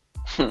besī.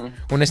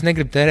 Un es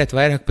negribu tērēt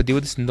vairāk pa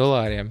 $20.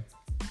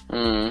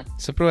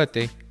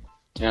 Saproti?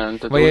 Jā, un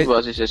tad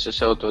uzbāzīsies ar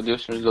sev to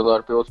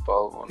 $200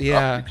 pildspalvu.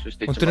 Jā,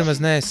 un tu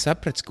nemaz neesi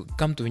sapratis,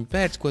 kam tu viņu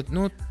pērc,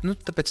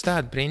 tāpēc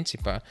tāda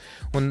principā.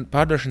 Un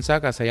pārdošana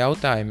sākās ar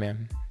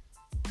jautājumiem.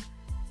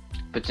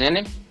 Bet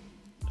zini,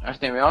 ar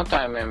tiem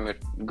jautājumiem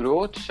ir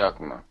grūti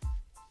sākumā.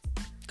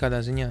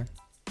 Kādā ziņā?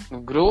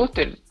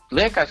 Grūti ir,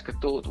 liekas, ka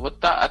tu,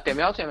 ar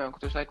tiem jautājumiem,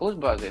 ka tu visu laiku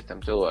uzbāzies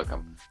tam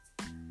cilvēkam.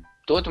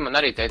 To tu man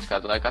arī teici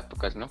kādu laiku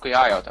atpakaļ, ka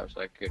jājautā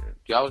visu laiku, ir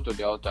jāuzdod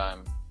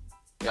jautājumu.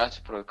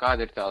 Jāsaprot,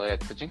 kāda ir tā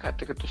lieta,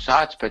 kad tu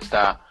sāc pēc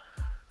tā,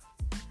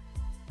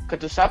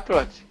 kad tu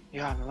saproti,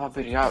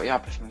 labi, ir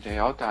jāprasa man tie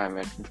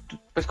jautājumi,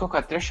 pēc kaut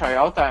kā trešā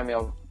jautājuma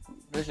jau,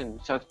 nezinu,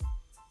 sāc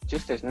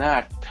justies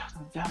nērti,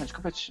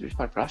 kāpēc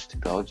vispār prasa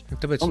tik daudz?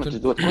 Ko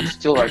tas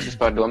cilvēks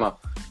vispār domā?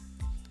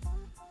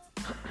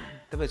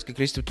 Tāpēc, ka,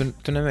 Kristap,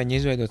 tu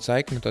nevēģi izveidot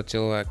saikni to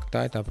cilvēku,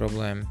 tā ir tā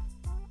problēma.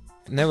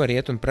 Nevar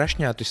iet un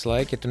prašņāt visu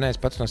laiku, ja tu neesi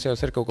pats no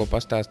sevis ar kaut ko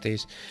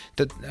pastāstījis.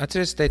 Tad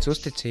atceries, teicu,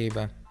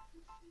 uzticība.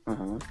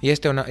 Ja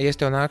es tev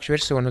nākšu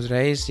virsū un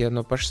uzreiz, ja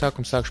no paša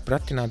sākuma sākšu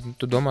pratināt,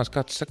 tu domās,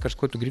 kā tu sakars,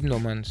 ko tu gribi no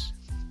manis.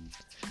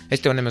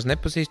 Es tev nemaz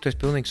nepazīstu, tu esi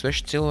pilnīgi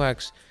svešs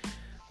cilvēks,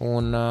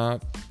 un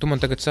tu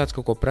man tagad sāc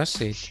kaut ko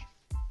prasīt.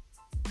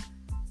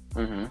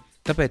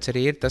 Tāpēc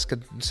arī ir tas, ka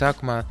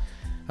sākumā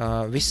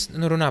viss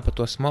runā par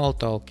to small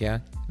talk,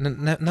 ja?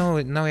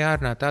 Nav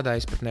jārunā tādā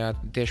izpratnē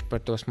tieši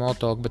par to small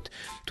talk, bet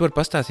tu vari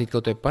pastāstīt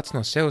kaut ko pats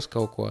no sevis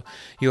kaut ko.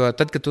 Jo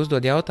tad, kad tu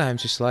uzdod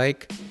jautājumus visu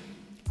laiku,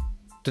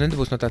 tu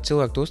nedabūsi no tā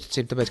cilvēka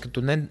uzticību, tāpēc, ka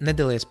tu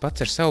nedalies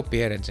pats ar savu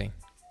pieredzi.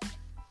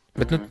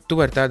 Bet tu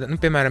vari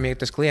piemēram, ja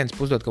tas klients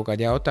uzdod kaut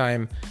kādu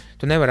jautājumu,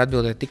 tu nevari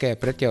atbildēt tikai ar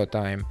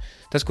pretjautājumu.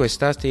 Tas, ko es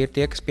stāstīju, ir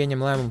tie, kas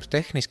pieņem lēmumus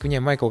tehniski,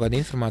 viņiem vajag kaut kādu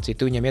informāciju,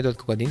 tu viņiem iedod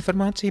kaut kādu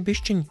informāciju,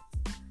 bišķiņu,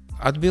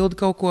 atbildi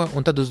kaut ko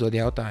un tad uzdod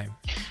jautājumu.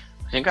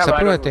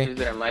 Saproti?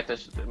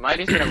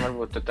 Izdarām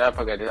varbūt tā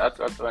pagaidi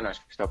atvainojos,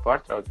 ka es tev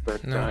pārtraucu,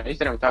 bet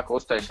izdarām tā, ka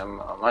uztaisam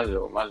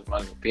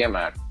mazu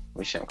piemēru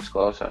visiem, kas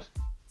klausās.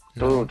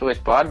 Tu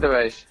esi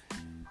pārdevējs,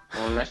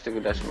 un es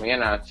tagad esmu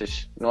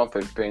ienācis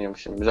nopirkt,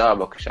 pieņemsim,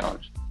 zābakus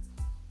jaunus.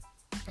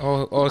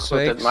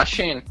 Sveiks. Tad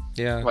mašīna?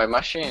 Jā. Vai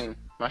mašīna?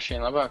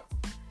 Mašīna labāk?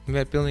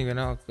 Vai pilnīgi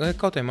vienalga?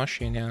 Kaut vai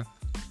mašīna, jā.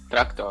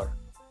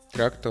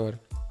 Traktoru.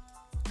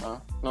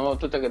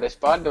 Tu tagad esi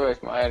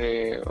pārdevējs,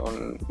 un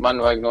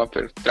man vajag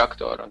nopirkt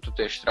traktoru, un tu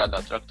tieši strādā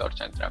traktoru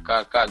centrā.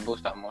 Kāda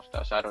būs tā mūsu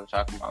tā saruna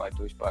sākumā, lai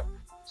tu vispār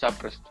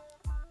saprastu?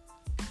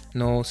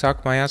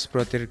 Sākumā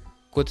jāsaprot ir,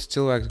 ko tas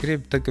cilvēks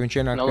grib, tad, kad viņš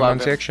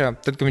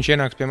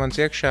ienāks pie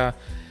manis iekšā.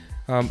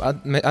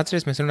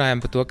 Atceries, mēs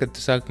runājam par to, ka tu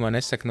sākumā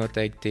nesaki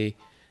noteikti,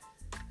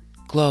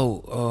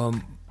 Klau,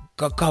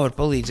 kā var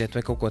palīdzēt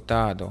vai kaut ko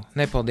tādu?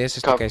 Nepaldies,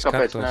 es tikai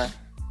skatos.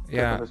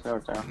 Jā,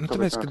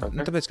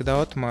 tāpēc, kad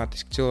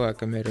automātiski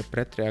cilvēkam ir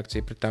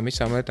pretreakcija pret tām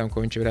visām lietām,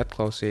 ko viņš ir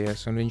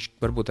atklausījies, un viņš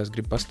varbūt tās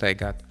grib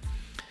pastaigāt.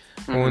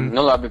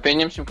 Labi,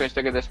 pieņemsim, ka es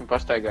tagad esmu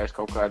pastaigājis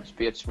kaut kādas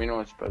 5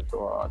 minūtes par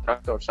to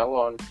traktoru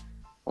salonu,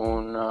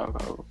 un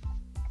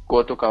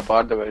ko tu kā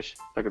pārdevējs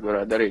tagad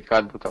varētu darīt,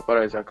 kāda būtu tā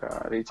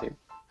pareizākā rīcība?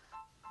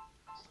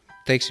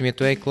 Teiksim, ja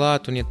tu ej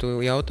klāt un ja tu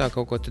jautā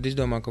kaut ko, tad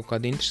izdomā kaut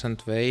kādu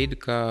interesantu veidu,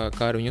 kā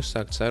ar viņu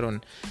uzsākt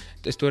sarunu.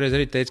 Es toreiz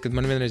arī teicu, kad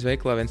man vienreiz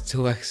veiklā viens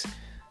cilvēks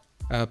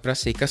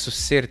prasīja, kas uz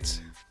sirds.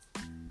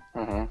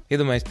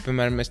 Iedomājies,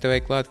 piemēram, mēs tev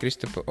ej klāt,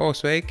 Kristapa,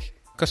 sveiki,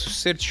 kas uz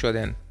sirds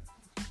šodien?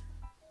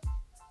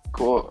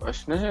 Ko?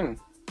 Es nezinu.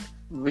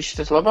 Viss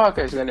tas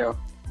labākais gan jau.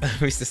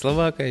 Viss tas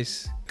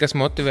labākais? Kas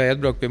motivēja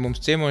atbraukt pie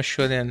mums ciemos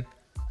šodien?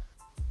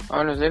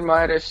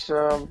 Zirmāri, es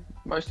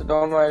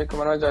domāju, ka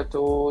man vajadzētu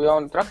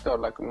jaunu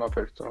traktoru laikam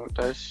nopirkt, un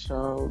es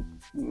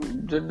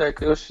dzirdēju,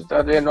 ka jūs esat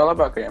tādi vieni no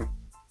labākajiem.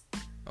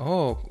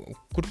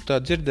 Kur tu tā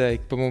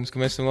dzirdēji pa mums,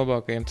 ka mēs esam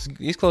labākajiem? Tas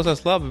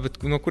izklausās labi, bet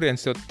no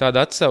kurienes tev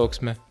tāda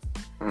atsauksme?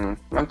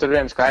 Man tur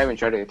viens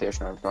kaimiņš arī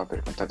tieši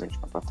nopirkt, un tad viņš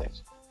man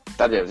pateica.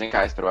 Tad jau,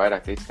 kā es tur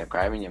vairāk ticu tiem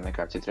kaimiņiem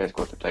nekā citreiz,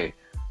 ko tu tai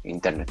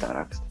internetā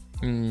raksti.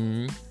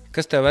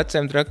 Kas tev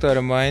veciem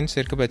traktoram vainas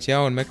ir, kāpēc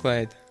jaunu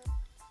meklējat?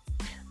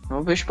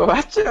 Bišķi pa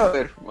veci jau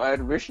ir. Vai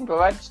ir bišķi pa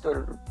veci,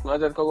 tur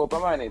vajadzētu kaut ko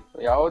pamainīt.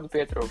 Jaudu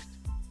pietrūkst.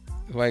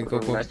 Vai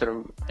kaut ko? Mēs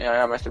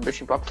tur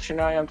bišķi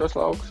paplašinājām tos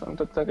laukus, un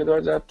tad tagad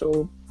vajadzētu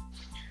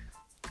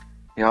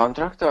jaunu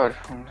traktoru.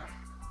 Un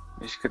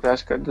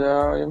izskatās, ka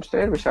jums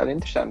te ir visādi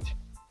interesanti.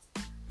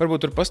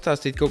 Varbūt tur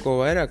pastāstīt kaut ko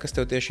vairāk, kas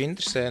tev tieši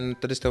interesē, un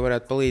tad es tev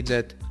varētu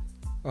palīdzēt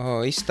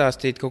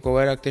izstāstīt kaut ko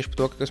vairāk tieši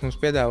par to, kas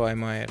mums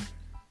piedāvājumā ir.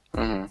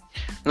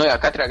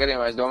 Katrā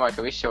gadījumā es domāju,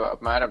 ka visi jau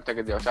apmēram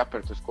tagad jau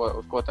saprat, uz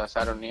ko tā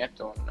saruna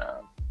iet un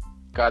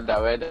kādā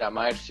veidā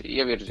Mairis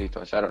ievirzīja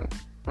to sarunu.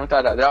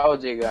 Tādā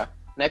draudzīgā,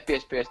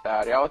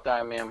 nepiespiestā ar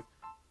jautājumiem,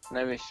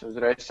 nevis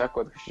uzreiz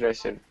sakot, ka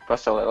šis ir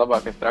pasaulē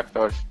labākais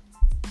traktors,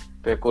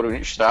 pie kuru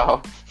viņš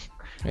stāv.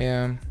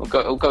 Jā. Un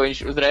ka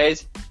viņš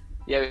uzreiz,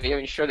 ja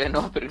viņš šodien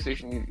nopirks,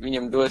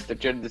 viņam dos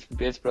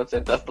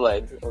 45%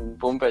 atlaidi un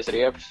pumpēs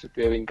riepas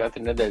pie viņa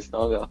katru nedēļas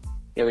nogali,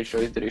 ja viņš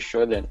to izdarīs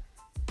šodien.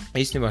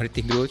 Īstenībā arī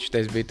tik grūti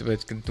šitais bija,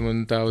 tāpēc, ka tu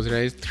man tā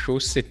uzreiz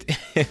šusiti.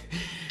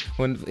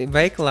 Un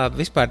veikalā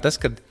vispār tas,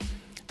 kad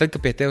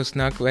pie tevis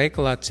nāk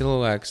veikalā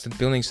cilvēks, tad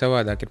pilnīgi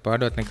savādāk ir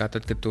pārdot nekā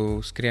tad, kad tu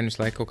skrien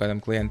visu laiku kaut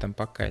kādam klientam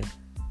pakaļ.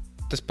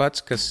 Tas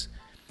pats, kas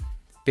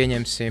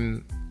pieņemsim,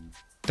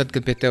 tad,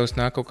 kad pie tevis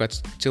nāk kaut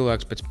kāds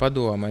cilvēks pēc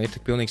padoma, ir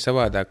tik pilnīgi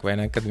savādāk, vai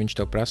ne, kad viņš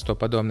tev prasa to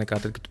padomu nekā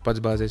tad, kad tu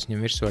pats bāzies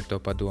viņam virsū ar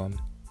to padomu.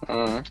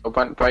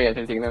 Paiet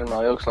ir tik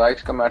nenormāli ilgs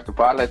laiks, kamēr tu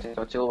pārliecini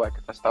to cilvēku,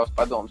 ka tas tavs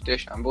padoms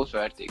tiešām būs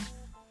vērtīgs.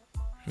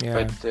 Jā.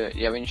 Bet,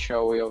 ja viņš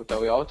jau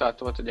tev jautā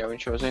to, tad jau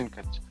viņš jau zina,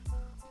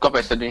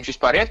 kāpēc tad viņš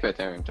vispār iet pie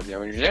tevim, tad jau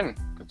viņš zina,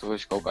 ka tu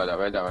esi kaut kādā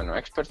veidā vai no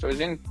eksperts vai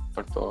zini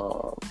par to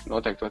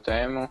noteikto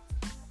tēmu,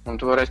 un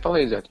tu varēsi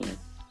palīdzēt viņam.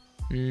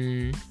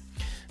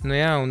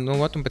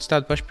 Un pēc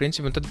tādu pašu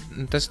principu, un tad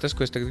tas,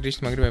 ko es tagad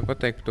īstenībā gribēju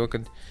pateikt par to,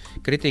 ka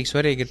kritīgi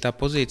svarīgi ir tā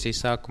pozīcija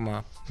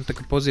sākumā, tā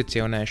kā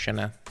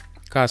pozicionēšana.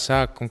 Kā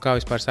sāk un kā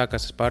vispār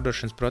sākās tas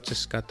pārdošanas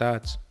process kā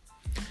tāds.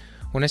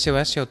 Un es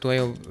jau to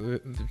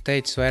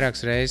teicu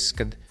vairākas reizes,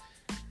 kad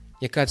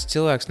ja kāds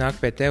cilvēks nāk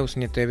pie tevis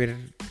un ja tev ir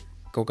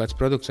kaut kāds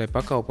produkts vai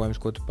pakalpojums,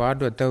 ko tu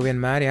pārdod, tev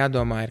vienmēr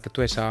jādomā ir, ka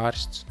tu esi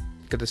ārsts.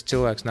 Kad tas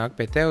cilvēks nāk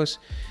pie tevis,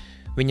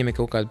 viņam ir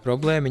kaut kāda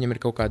problēma, viņam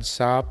ir kaut kāda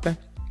sāpe,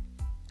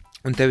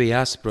 un tev ir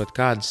jāsaprot,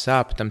 kāda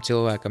sāpe tam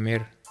cilvēkam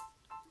ir.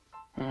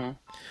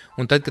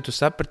 Un tad, kad tu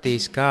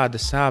sapratīsi,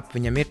 kāda sāpe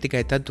viņam ir,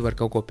 tikai tad tu vari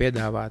kaut ko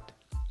piedāvāt.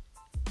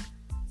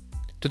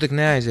 Tu tak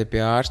neaiziet pie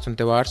ārsta, un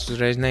tev ārsts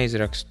uzreiz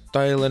neizraksta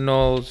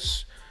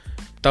Tylenols,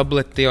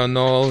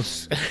 tabletionols,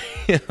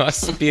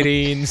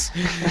 aspirīns,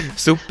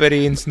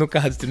 superīns, nu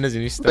kāds tur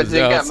nezinu, viss tās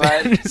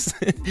zāles.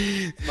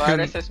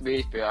 Man es esmu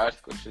bijis pie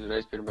ārsta, kurš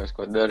uzreiz pirmais,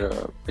 ko dara,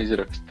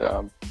 izrakstā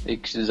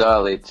X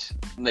zālītes.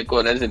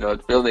 Neko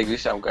nezinot, pilnīgi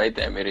visām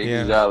kaitēm ir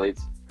X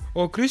zālītes.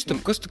 O, Kristap,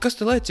 kas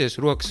tu lēcies?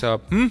 Rokas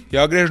sāp.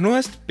 Jāgriež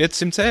nost,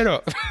 500 eiro.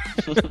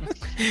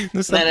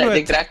 Nu, Nē,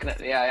 tik traki,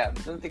 jā,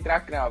 tik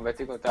traki nav, bet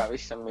tikko tā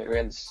visam ir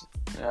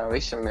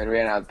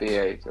vienāda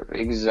pieeja. Tur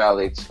X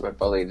zālītes var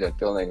palīdzēt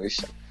pilnīgi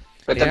visam.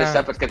 Bet tad es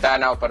sapratu, ka tā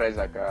nav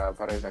pareizākā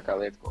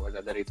lieta, ko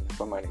vajadzētu darīt un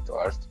pamainīt to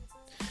ārstu.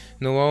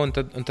 Nu, un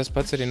tas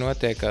pats arī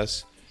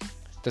notiekās.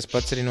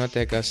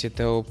 Ja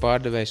tev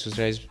pārdevējs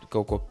uzreiz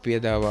kaut ko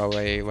piedāvā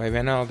vai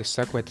vienalga, es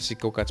saku, vai tas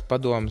ir kaut kāds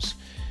padoms,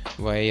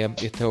 vai ja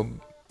tev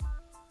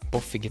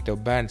pofīgi, ja tev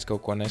bērns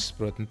kaut ko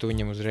nesaprot, un tu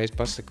viņam uzreiz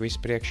pasaki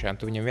visu priekšā, un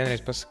tu viņam vienreiz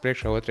pasaki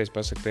priekšā, otrais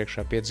pasaki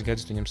priekšā, 5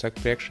 gadus tu viņam saki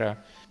priekšā,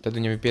 tad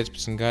viņam ir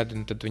 15 gadi,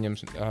 un tad viņam,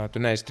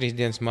 tu neesi 3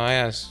 dienas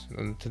mājās,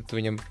 un tad tu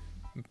viņam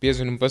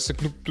piezvani un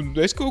pasaki, nu, tu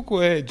esi kaut ko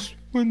ēdis,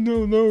 man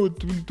nav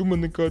naudu, tu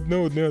man nekādu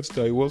naudu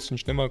neatstāji, olas,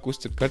 viņš nemāk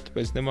uzcert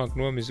kartupēs, nemāk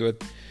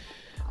nomizot,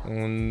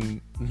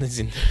 un,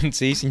 nezinu,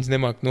 cīsiņas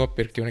nemāk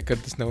nopirkt, jo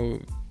nekad tas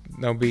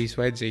nav bijis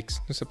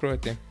vajadzīgs, nu,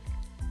 saproti?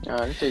 Jā,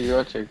 tik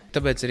jocīgi.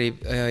 Tāpēc arī,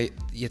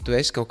 ja tu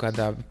esi kaut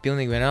kādā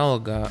pilnīgi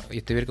vienalgā,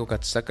 ja tev ir kaut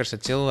kāds sakars ar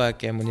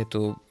cilvēkiem, un ja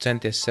tu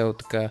centies sev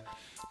tā kā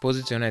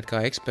pozicionēt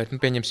kā eksperti, nu,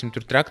 pieņemsim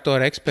tur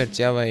traktora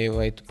eksperts, jā,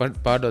 vai tu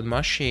pārdod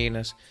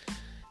mašīnas,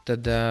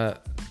 tad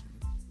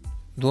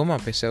domā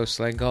pie sev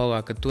slaik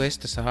galvā, ka tu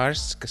esi tas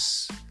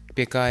ārsts,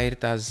 pie kā ir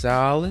tās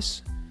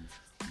zāles,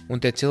 un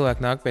tie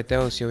cilvēki nāk pie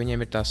tevis, jo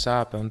viņiem ir tā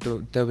sāpe, un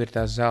tev ir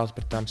tās zāles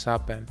par tām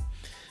sāpēm.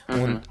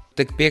 Un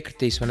tad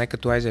piekritīs, vai ne, ka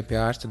tu aizies pie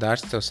ārsta, tad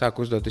ārsts tev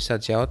sāk uzdot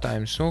visādus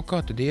jautājumus,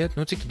 kā tu iet,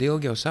 cik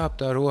ilgi jau sāp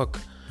tā roka,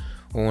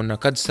 un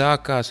kad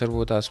sākās,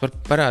 varbūt tās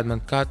parāda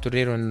man, kā tur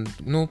ir,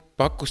 un,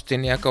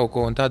 pakustini, ja kaut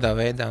ko, un tādā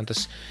veidā, un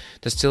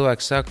tas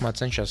cilvēks sākumā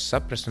cenšas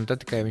saprast, un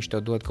tad tikai viņš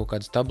tev dod kaut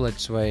kādas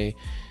tabletes, vai,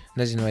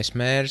 nezinu, vai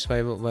smērs,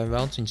 vai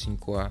velciņas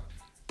ko.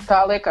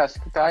 Tā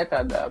liekas, ka tā ir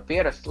tāda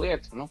pierasta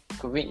lieta,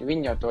 ka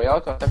viņi jau to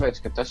jautā,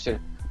 tāpēc, ka tas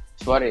ir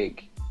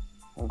svarīgi.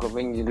 Un ka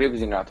viņi grib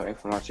zināt to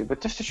informāciju,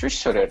 bet tas taču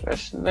visur ir.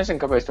 Es nezinu,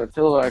 kāpēc to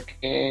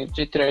cilvēki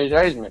citreiz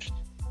aizmirst.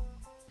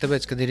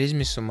 Tāpēc, kad ir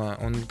izmisumā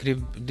un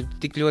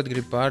tik ļoti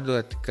grib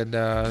pārdot, kad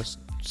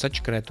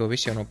sačakarē to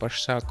visu jau no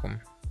paša sākuma.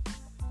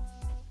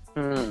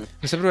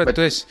 Es saprotu,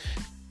 tu esi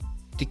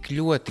tik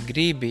ļoti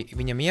gribi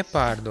viņam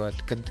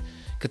iepārdot,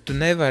 kad tu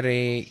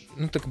nevari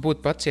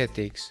būt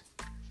pacietīgs.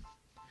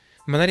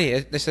 Man arī,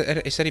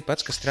 es arī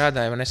pats, kas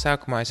strādāju, un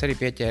sākumā es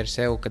arī pieķēru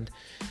sev, kad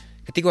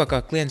tikko kā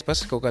klients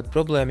pasaka kaut kādu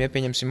problēmu, ja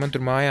pieņemsim, man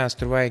tur mājās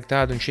tur vajag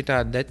tādu un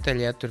šitādu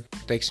detaļu, ja tur,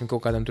 teiksim,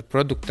 kaut kādam tur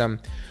produktam,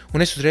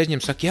 un es uzreiz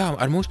viņam saku, jā,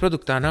 ar mums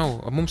produktā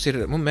nav,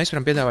 mēs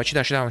varam piedāvāt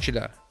šitā un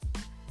šitā.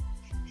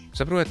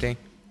 Saproti?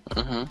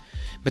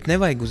 Bet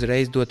nevajag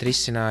uzreiz dot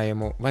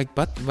risinājumu,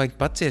 vajag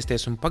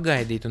paciesties un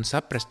pagaidīt un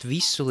saprast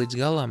visu līdz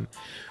galam,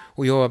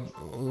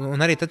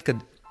 un arī tad,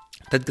 kad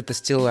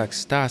tas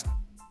cilvēks stāst,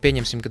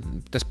 pieņemsim, ka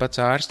tas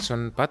pats ārsts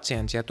un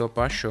pacients, ja to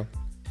pašu,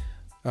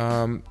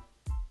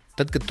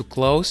 tad, kad tu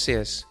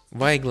klausies,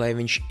 vajag, lai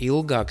viņš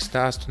ilgāk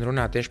stāst un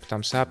runā tieši par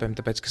tām sāpēm,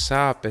 tāpēc, ka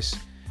sāpes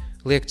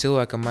liek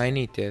cilvēkam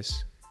mainīties.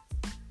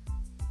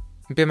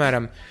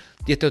 Piemēram,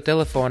 ja tev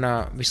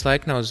telefonā visu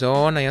laiku nav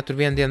zona, ja tur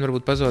vienu dienu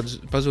varbūt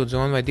pazūd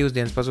zona vai 2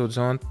 dienas pazūd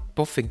zona,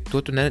 pofīgi,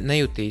 to tu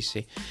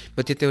nejutīsi.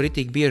 Bet ja tev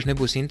ritīgi bieži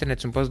nebūs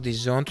internets un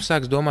pazudīs zona, tu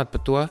sāks domāt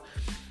par to,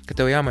 ka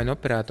tev jāmaina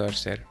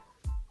operators ir.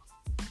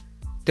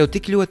 Tev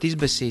tik ļoti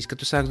izbesīs, ka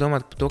tu sāks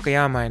domāt par to, ka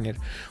jāmaina ir.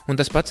 Un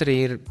tas pats arī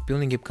ir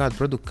pilnīgi kādu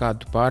produktu,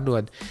 kādu tu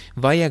pārdod.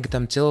 Vajag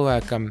tam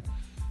cilvēkam,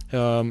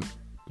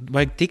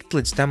 vajag tikt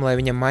līdz tam, lai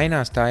viņam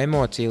mainās tā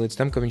emocija, līdz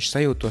tam, ka viņš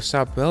sajūt to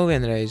sāpu vēl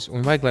vienreiz,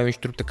 un vajag, lai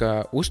viņš tur tā kā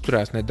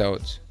uzturās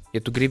nedaudz.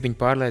 Ja tu gribi viņu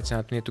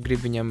pārliecināt, un ja tu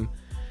gribi viņam,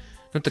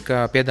 tā kā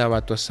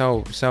piedāvāt to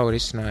savu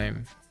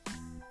risinājumu.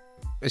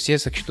 Es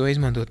iesaku to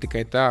izmantot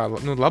tikai tā,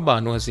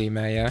 labā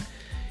nozīmē, jā.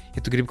 Ja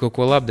tu gribi kaut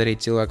ko labi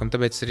darīt cilvēkam,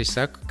 tāpēc es arī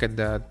saku,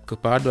 ka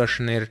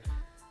pārdošana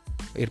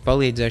ir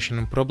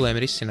palīdzēšana un problēma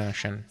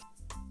risināšana.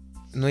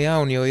 Jā,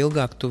 un jo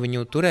ilgāk tu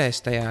viņu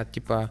turēsi tajā,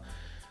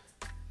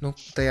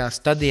 tajā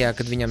stadijā,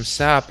 kad viņam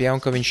sāp, ja,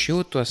 un ka viņš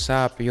jūt to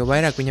sāpi, jo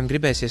vairāk viņam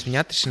gribēsies viņu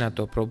atrisināt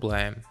to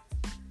problēmu.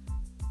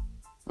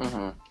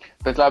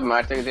 Bet labi,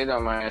 Māri, tagad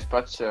iedomājies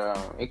pats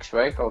X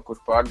veikalu,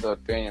 kurš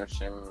pārdod,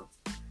 pieņemsim,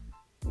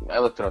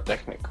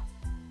 elektrotehniku.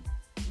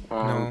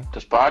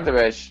 Tas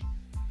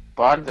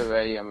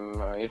pārdevējiem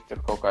ir tur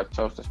kaut kāds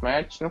savs tas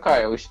mērķis, kā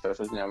jau visi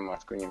tos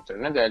uzņēmumos, ka viņiem tur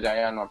nedēļā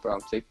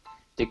jānopelna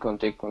tik un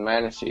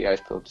mēnesī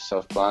jāizpild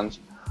savus plānus.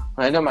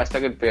 Un iedomājies,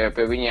 tagad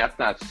pie viņa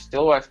atnācis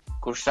cilvēks,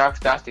 kurš sāk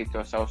stāstīt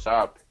to savu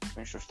sāpi.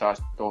 Viņš tur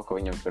stāsta to, ka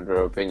viņam tur,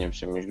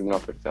 pieņemsim, viņš grib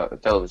nopirkt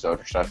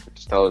televizoru, viņš stāsta, ka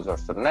tas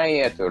televizors tur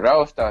neiet, tur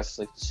raustās,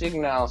 slikts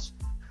signāls,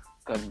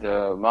 kad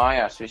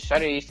mājās viss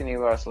arī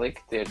īstenībā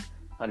slikti ir,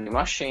 arī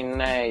mašīna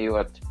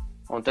neejot,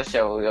 un tas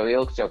jau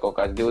ilgts jau kaut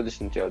kāds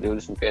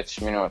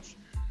 25 minūtes.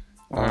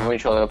 Un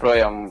viņš vēl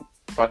joprojām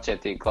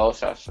pacietīgi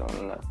klausās,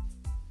 un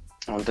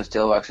Un tas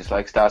cilvēks visu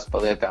laiku stāsta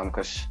par lietām,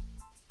 kas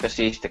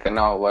īsti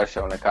nav vairs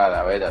jau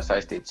nekādā veidā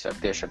saistīts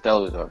tieši ar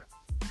televizoru.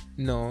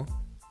 No.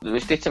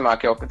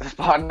 Visticamāk jau, ka tas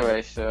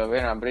pārdevējs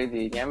vienā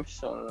brīdī ņems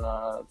un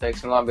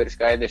teiksim, labi, ir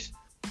skaidrs.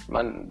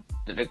 Man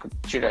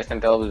šitais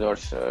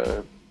televizors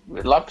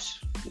ir labs,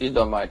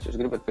 izdomājot,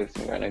 jūs gribat pirkt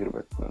vai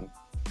negribat.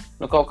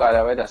 Nu, kaut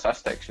kādā veidā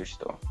sasteigs visu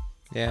to.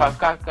 Yeah.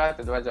 Kā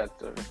tad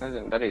vajadzētu,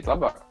 darīt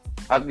labāk?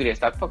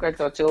 Atgriezt atpakaļ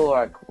to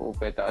cilvēku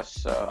pie tās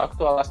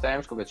aktuālās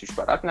tēmas, kāpēc viņš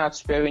pār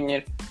atnācis pie viņa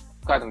ir.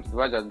 Kādam tad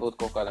vajadzētu būt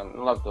kaut kādam,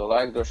 labi, to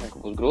laiku droši vien,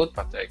 ka būs grūti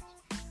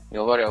pateikt.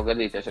 Jo var jau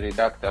gadīties arī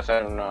tā, ka tā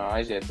saruna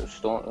aiziet uz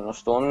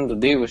stundu,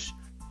 divas,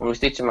 un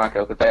visticamāk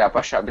jau, ka tajā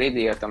pašā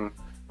brīdī jau tam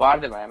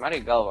pārdevējiem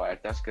arī galvā ir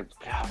tas, ka,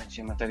 viņš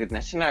man tagad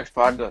nesanāks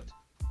pārdot,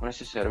 un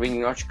es esmu ar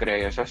viņu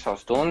nočakarējos veselu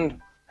stundu,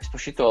 es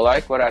pa šito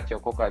laiku varētu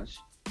jau kaut kādus,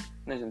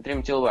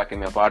 3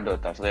 cilvēkiem jau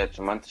pārdot tās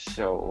lietas, un man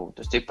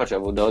tas cipars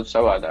jau būtu daudz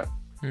savādāk.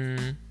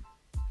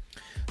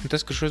 Un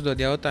tas, kurš uzdod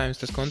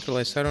jautājumus, tas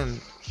kontrolē sarunu.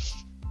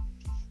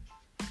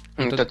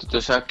 Un tad tu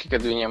saki,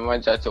 kad viņiem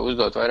vajadzētu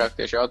uzdot vairāk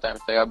tieši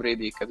jautājumus tajā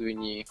brīdī, kad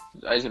viņi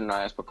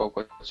aizrunājās par kaut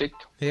ko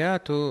citu. Jā,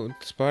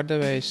 tas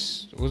pārdevējs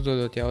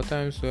uzdodot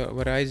jautājumus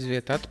var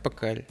aiziet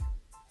atpakaļ.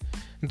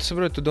 Un tu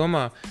saproti,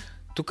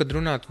 tu kad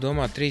runā, tu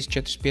domā 3,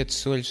 4, 5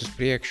 soļus uz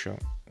priekšu.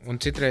 Un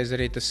citreiz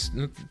arī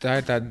tā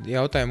ir tāda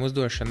jautājuma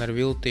uzdošana ar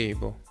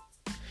viltību.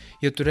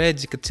 Jo tu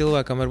redzi, ka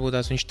cilvēkam varbūt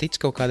viņš tic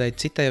kaut kādai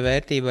citai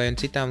vērtībai un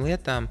citām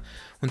lietām,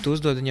 un tu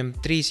uzdod viņam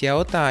 3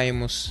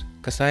 jautājumus,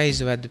 kas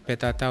aizved pie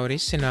tā tava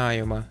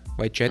risinājuma,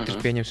 vai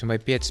 4, pieņemsim, vai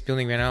 5,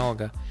 pilnīgi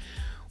vienalga.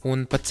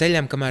 Un pa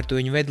ceļam, kamēr tu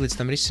viņu ved līdz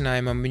tam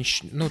risinājumam,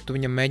 tu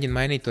viņam mēģini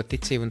mainīt to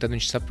ticību, un tad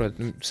viņš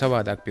saprot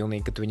savādāk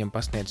pilnīgi, ka tu viņam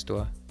pasniedz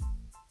to.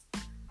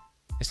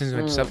 Es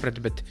nezinu, vai tu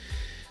saprati, bet,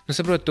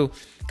 saprotu,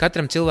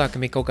 katram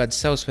cilvēkam ir kaut kādas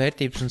savas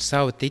vērtības un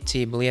sava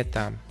ticība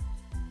lietām.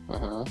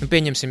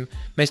 Pieņemsim,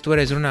 mēs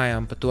toreiz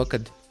runājām par to,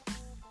 kad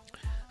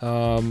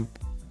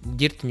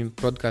ģirtiņu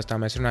podkāstā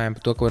mēs runājām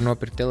par to, ka var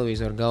nopirkt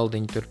televizoru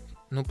galdiņu tur,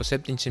 pa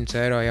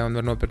 700 eiro, ja, un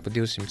var nopirkt par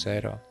 200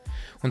 eiro.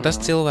 Un tas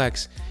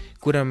cilvēks,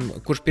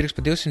 kurš pirks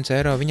par 200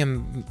 eiro,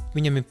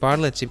 viņam ir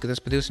pārliecība, ka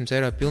tas par 200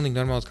 eiro ir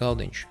pilnīgi normāls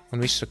galdiņš,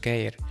 un viss ok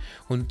ir.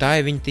 Un tā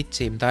ir viņa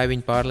ticība, tā ir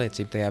viņa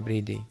pārliecība tajā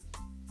brīdī.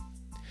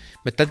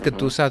 Bet tad, kad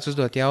tu sāc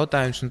uzdot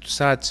jautājumus, un tu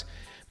sāc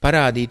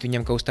parādīt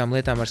viņam, ka uz tām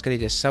lietām var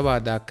skatīties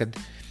savādāk, kad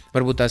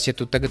varbūt tās, ja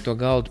tu tagad to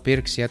galdu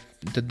pirksi,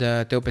 tad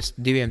tev pēc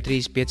 2,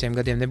 3, 5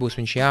 gadiem nebūs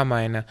viņš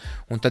jāmaina,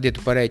 un tad, ja tu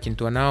parēķini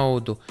to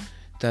naudu,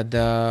 tad,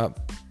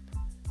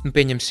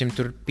 pieņemsim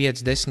tur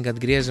 5, 10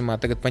 gadu griezumā,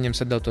 tagad paņem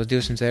sadalt tos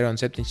 200 eiro un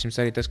 700,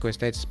 arī tas, ko es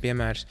teicu,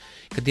 piemērs,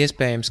 kad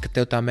iespējams, ka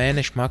tev tā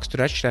mēneša maksa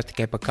tur atšķirās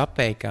tikai pa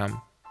kapeikām,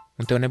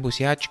 un tev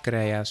nebūs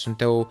jāatšakarējās, un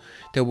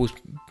tev būs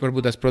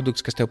varbūt tās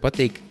produkts, kas tev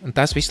patīk, un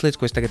tās visas lietas,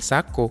 ko es tagad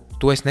saku,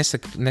 to es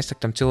nesaku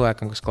tam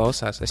cilvēkam, kas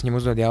klausās, es viņam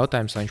uzdodu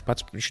jautājumus, lai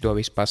viņš to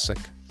visu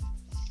pasaka.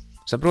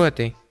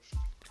 Saproti?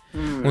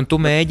 Un tu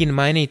mēģini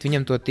mainīt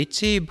viņam to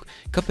ticību,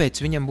 kāpēc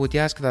viņam būtu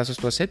jāskatās uz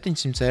to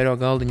 700 eiro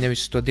galdiņu,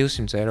 nevis uz to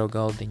 200 eiro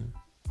galdiņu.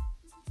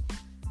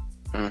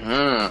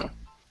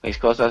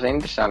 Izklausās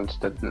interesanti.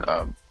 Tad,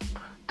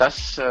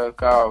 tas,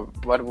 kā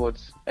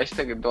varbūt es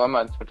tagad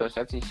domātu par to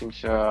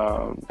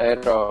 700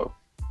 eiro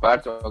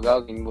vērto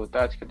galdiņu, būtu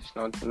tāds, ka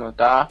es no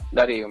tā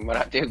darījuma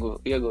varētu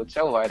iegūt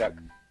sev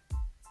vairāk.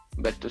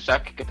 Bet tu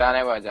saki, ka tā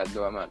nevajadzētu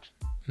domāt.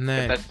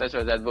 Nē. Tas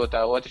vajadzētu būt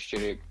tā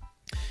otršķirīgi.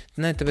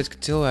 Nē, tāpēc, ka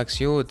cilvēks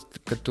jūt,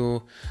 ka tu...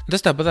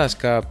 Tas tāpatās,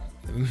 kā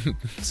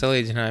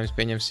salīdzinājums,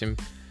 pieņemsim.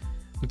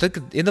 Tad,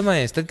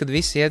 kad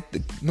visi iet,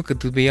 kad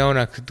tu biji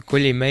jaunāk, kad tu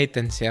koļīji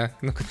meitenes, jā,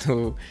 kad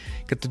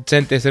tu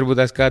centies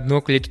varbūt tās kādu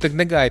nokuļīt, tu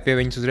tagad negāji pie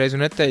viņas uzreiz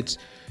un neteici,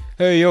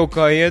 jau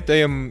kā iet,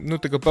 ejam,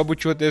 tā kā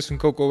pabučoties un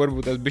kaut ko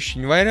varbūt tās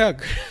bišķiņu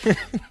vairāk.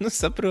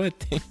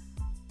 Saproti.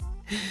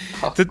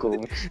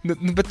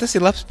 Bet tas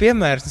ir labs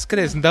piemērs.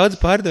 Skaties, daudz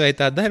pārdevēji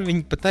tā dara,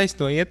 viņi pa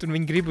taisno iet un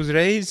viņi grib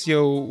uzreiz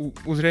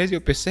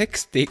jau pie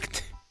seksa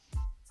tikt.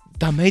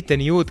 Tā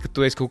meitene jūt, ka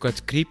tu esi kaut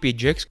kāds creepy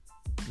džeks,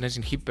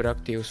 nezinu,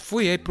 hiperaktīvs.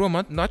 Fuj, ej prom,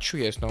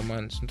 atšujies no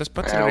manis. Un tas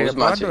pats ir arī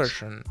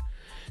pārdošana.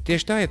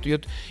 Tieši tā,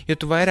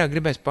 ja tu vairāk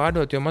gribēsi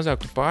pārdot, jo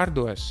mazāk tu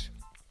pārdosi.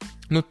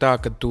 Tā,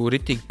 kad tu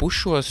ritīgi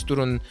pušos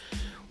tur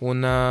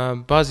un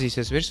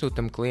bāzīsies virsū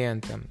tam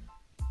klientam.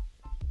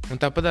 Un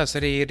tāpatās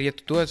arī ir, ja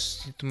tu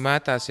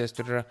mētāsies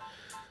tur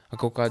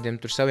kaut kādiem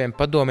tur saviem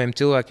padomiem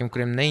cilvēkiem,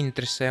 kuriem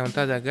neinteresē un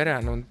tādā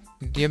garā,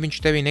 ja viņš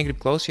tevī negrib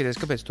klausīties,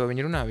 kāpēc to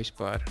viņi runā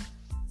vispār?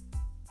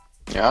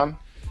 Jā.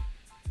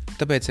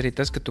 Tāpēc arī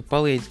tas, ka tu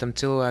palīdzi tam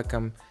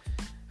cilvēkam,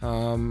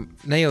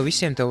 ne jau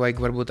visiem tev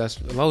vajag varbūt tās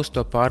laust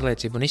to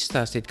pārliecību un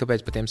izstāstīt,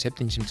 kāpēc par tiem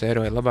 700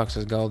 eiro ir labāks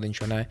tas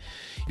galdiņš, vai ne?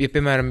 Ja,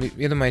 piemēram,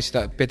 iedomājies,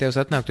 pie tevis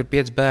atnāk tur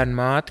 5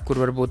 bērnu māti, kur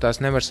varbūt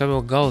tās nevar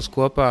savilkt galus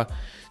kopā,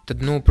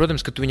 tad,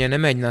 protams, ka tu viņai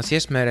nemēģinās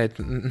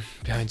iesmērēt,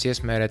 viņas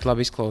iesmērēt,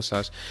 labi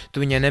izklausās,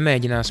 tu viņai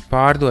nemēģinās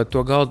pārdot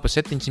to galdu par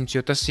 700,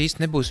 jo tas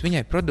īsti nebūs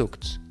viņai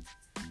produkts.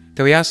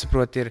 Tev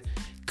jāsaprot ir,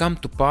 kam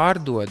tu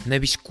pārdod,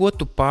 nevis ko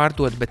tu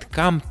pārdod, bet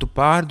kam tu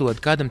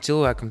pārdod, kādam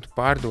cilvēkam tu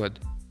pārdod.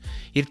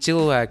 Ir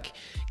cilvēki,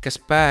 kas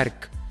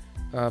pērk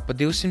Pa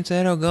 200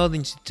 eiro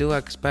galdiņas ir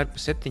cilvēki, kas pērk pa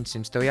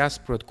 700. Tev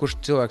jāsaprot, kurš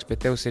cilvēks pie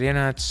tevis ir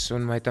ienācis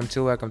un vai tam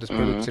cilvēkam tas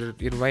produkts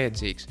ir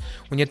vajadzīgs.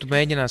 Un ja tu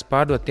mēģinās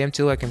pārdot tiem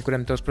cilvēkiem,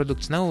 kuriem tavs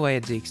produkts nav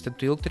vajadzīgs, tad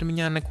tu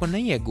ilgtermiņā neko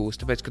neiegūsi,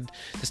 tāpēc, ka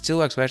tas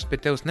cilvēks vairs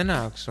pie tevis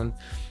nenāks. Un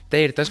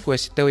te ir tas, ko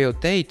es tev jau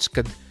teicu,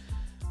 kad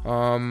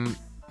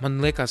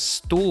man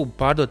liekas stulbi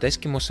pārdot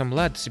eskimosam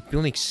ledu, tas ir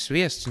pilnīgs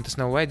sviests un tas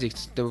nav vajadzīgs,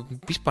 tas tev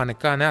vispār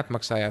nekā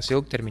neatmaksājās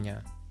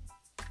ilgtermiņā.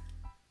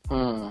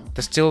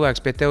 Tas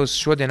cilvēks pie tevis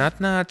šodien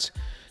atnāca,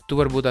 tu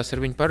varbūt tās ar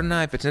viņu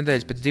parunāji, pēc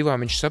nedēļas, pēc 2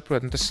 viņš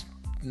saprot,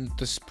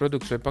 tas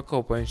produkts vai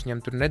pakalpojums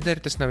viņam tur neder,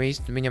 tas nav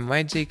īsti viņam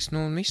vajadzīgs,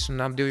 un viss,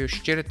 un ap 2 jūs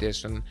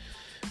šķiraties, un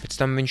pēc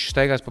tam viņš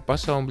staigās pa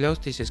pasauli un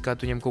bļaustīsies, kā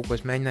tu viņam kaut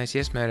ko mēģinājis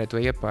iesmērēt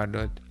vai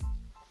iepārdot.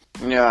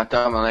 Jā,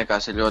 tā man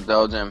liekas ir ļoti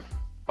daudziem.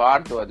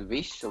 Pārdod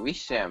visu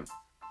visiem,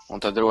 un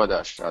tad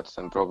rodās šāds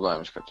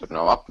problēmas, ka tur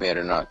nav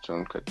apmierināts,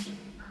 un kad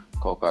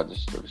kaut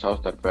kādas tur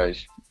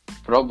savstarpējas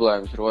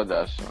problēmas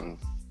rodās, un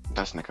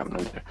tas nekam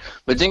nedara.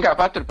 Bet, zin kā,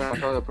 paturpināt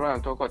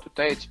joprojām to, ko tu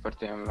teici par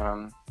tiem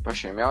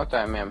pašiem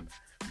jautājumiem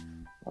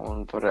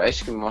un par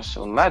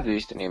eskimosu un ledu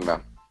īstenībā.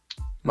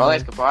 Man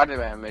liekas, ka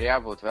pārdevējiem ir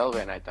jābūt vēl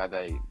vienai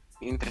tādai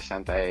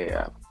interesantai,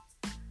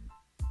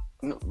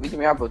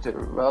 viņam jābūt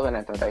vēl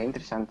vienai tādai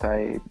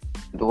interesantai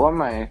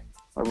domai,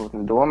 varbūt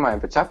ne domai,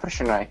 bet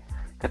saprašanai,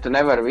 ka tu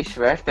nevari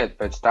visu vērtēt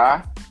pēc tā,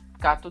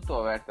 kā tu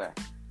to vērtē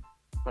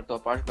par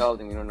to pašu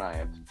galdiņu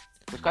runājot.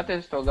 Tu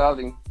skaties to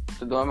galdiņu,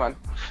 tu domā,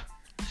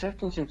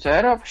 700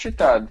 eiro par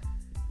šitādu.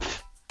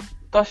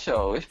 Tas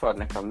jau vispār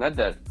nekam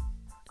neder.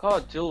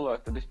 Kādu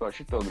cilvēku tad vispār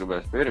šito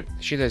gribēs pirkt?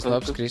 Šitais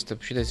labs,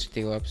 Kristap, šitais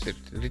ritīgi labs. Ir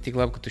ritīgi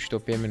labi, ka tu šito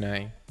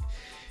pieminēji.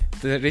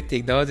 Tu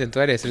ritīgi daudziem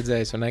tu arī esi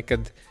redzējis, un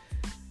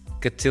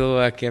kad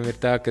cilvēkiem ir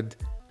tā, ka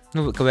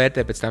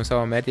vērtē pēc tām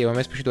savām vērtībām.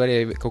 Mēs par šito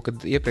arī kaut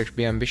kad iepriekš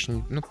bijām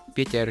bišķiņ,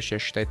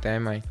 pieķērušies šitai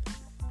tēmai.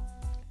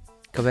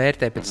 Ka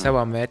vērtē pēc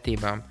savām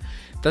vērtībām.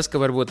 Tas,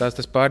 ka varbūt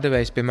tas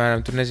pārdevējs,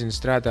 piemēram, tur nezinu,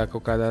 strādā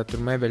kaut kādā tur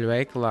mebeļu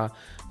veikalā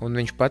un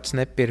viņš pats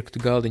nepirktu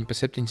galdiņu pa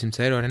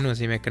 700 eiro,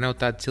 nenozīmē, ka nav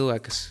tādi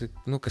cilvēki,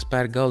 kas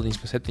pērk galdiņus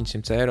pa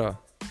 700 eiro.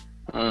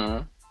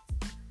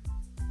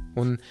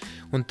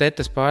 Un te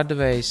tas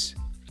pārdevējs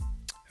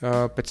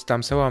pēc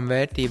tām savām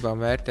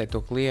vērtībām vērtē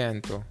to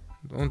klientu.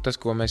 Un tas,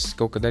 ko mēs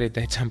kaut kad arī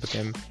teicām par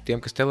tiem,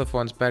 kas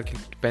telefonus pērk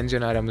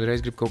pensionāriem,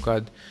 uzreiz grib kaut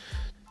kādu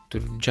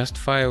tur Just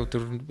Five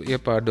tur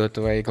iepārdot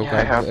vai kaut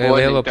kādu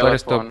lielo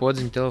parasto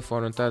podziņu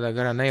telefonu un tādā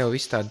garā ne jau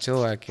visi tādi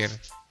cilvēki ir.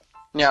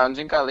 Jā, un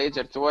zin kā līdz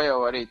ar to jau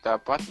arī tā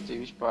pati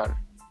vispār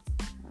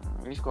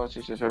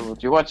izklausīsies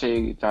varbūt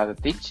jocīgi tāda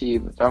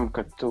ticība tam,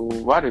 ka tu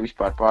vari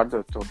vispār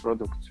pārdot to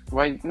produktu.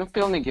 Vai,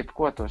 pilnīgi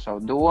jebko to savu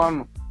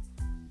domu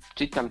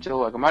citam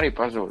cilvēkam arī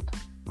pazūd.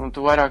 Un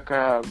tu vairāk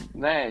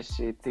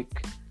neesi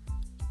tik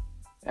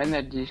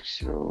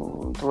enerģisks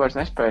un tu vairs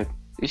nespēji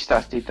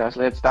izstāstīt tās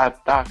lietas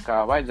tā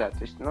kā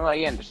vajadzētu, lai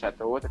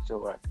ieinteresētu otru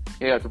cilvēku.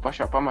 Ja jau tu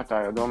pašā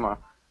pamatā jau domā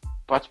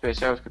pats pie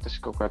sevis, ka tas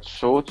ir kaut kāds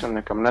sūds un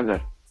nekam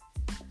neder.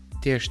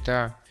 Tieši tā.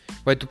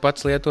 Vai tu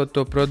pats lietot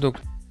to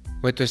produktu,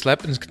 vai tu esi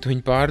lepns, ka tu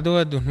viņu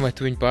pārdod, un vai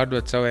tu viņu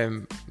pārdod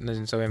saviem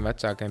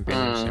vecākiem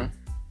pieņemsim,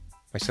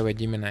 vai savai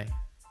ģimenei,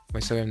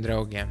 vai saviem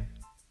draugiem.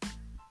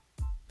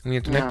 Un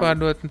ja tu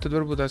nepārdod, tad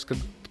varbūt tās,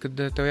 kad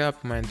tev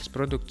jāpamaina tas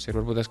produkts ir,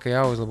 varbūt tās, ka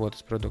jāuzlabo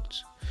tas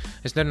produkts.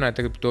 Es nerunāju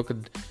tagad par to,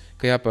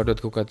 ka jāpārdod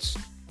kaut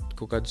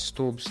kādas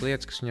stulbas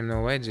lietas, kas viņam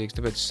nav vajadzīgas,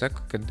 tāpēc es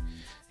saku, ka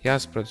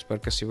jāsaprotas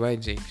par kas ir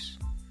vajadzīgs.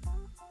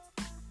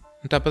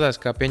 Un tāpatās,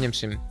 kā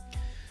pieņemsim,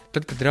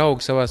 tad, kad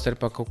draugi savā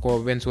starpā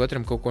viens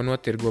otram kaut ko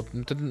notirgo,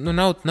 tad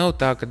nav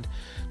tā, ka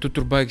tu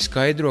tur baigi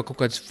skaidro kaut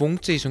kādas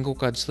funkcijas un kaut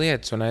kādas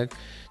lietas, un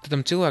tad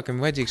tam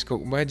cilvēkam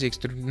vajadzīgs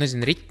tur,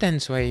 nezinu,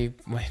 ritens vai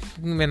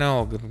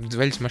vienalga,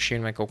 zveļas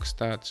mašīna vai kaut kas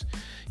tāds.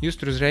 Jūs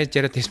tur uzreiz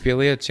ķeraties pie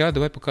lietas,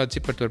 vai pa kādu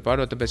ciparu tur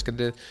pārdot, tāpēc,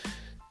 kad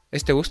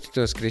es tev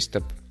uzticos,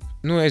 Kristap.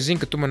 Es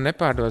zinu, ka tu man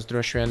nepārdos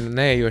droši vien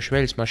neejošu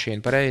veļas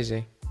mašīnu,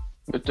 pareizi.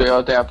 Bet tu jau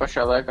tajā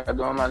pašā laikā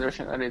domā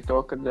droši vien arī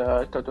to, kad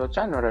to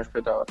cenu varēšu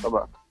piedāvāt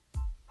labāk.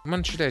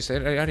 Man šitais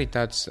ir arī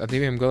tāds ar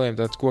diviem galiem,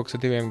 tāds koks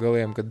ar diviem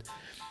galiem, kad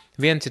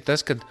viens ir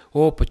tas, kad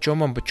pa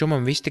čomam,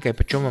 viss tikai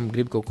pa čomam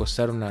grib kaut ko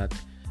sarunāt.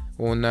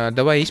 Un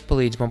davai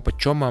izpalīdz man pa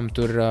čomam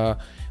tur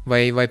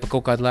vai pa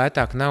kaut kādu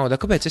lētāku naudu.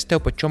 Kāpēc es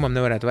tev pa čomam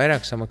nevarētu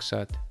vairāk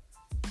samaksāt?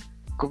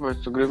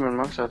 Kāpēc tu gribi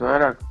man maksāt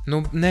vairāk?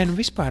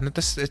 Vispār,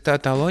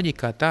 tā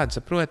loģikā tāda,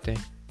 saproti?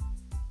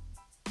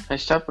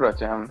 Es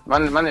saprotu, jā.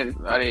 Man ir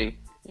arī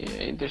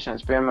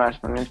interesants piemērs,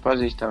 man viens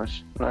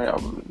pazīstams,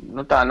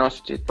 tā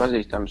nosacīt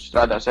pazīstams,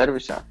 strādā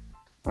servisā.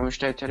 Un viņš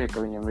teica arī,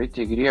 ka viņam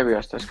ritīgi ir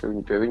ievijās tas, ka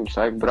viņi pie viņus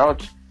laiku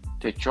brauc,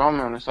 tie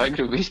čomi, un es laiku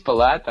gribu vispār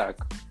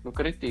lētāk.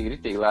 Ka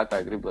ritīgi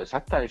lētāk gribu, lai es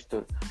attaisu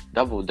tur,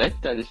 dabū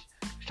detaļas.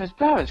 Viņš teica,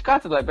 prāvēs, kā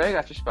tad, lai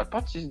beigās vispār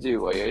pats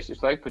izdzīvoju, ja es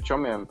visu laiku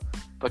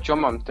pa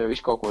čomam te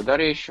visu kaut ko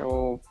darīšu,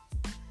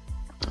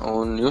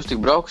 un jūs tik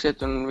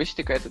brauksiet, un viss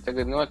tikai tad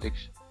tagad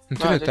notiks.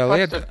 Tur ir tā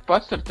lieta.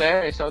 Pats tur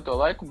tērēja savu to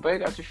laiku,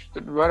 beigās viņš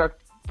tur vairāk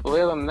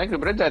lielam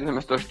negrib redzēt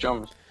nemaz tos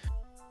čomus.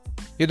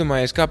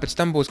 Iedomājies, kāpēc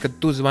tam būs, kad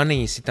tu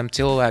zvanīsi tam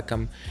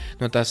cilvēkam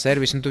no tā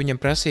servisa, un tu viņam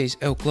prasīsi,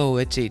 klau,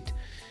 vecīt,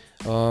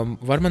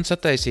 Var man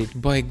sataisīt,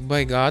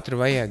 baigi ātri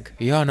vajag.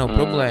 Jā, nav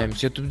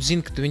problēmas, jo tu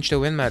zini, ka viņš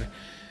tev vienmēr,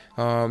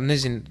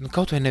 nezinu,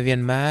 kaut vai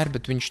nevienmēr,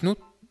 bet viņš,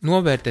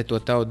 novērtē to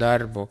tavu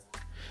darbu.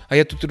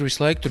 Ja tu tur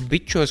visu laiku tur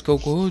bičos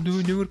kaut ko,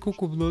 nevar kaut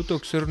ko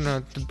lētāk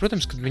sarunāt, tad,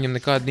 protams, ka viņam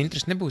nekāda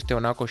interesi nebūs tev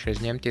nākošais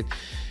ņemt,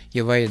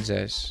 ja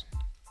vajadzēs.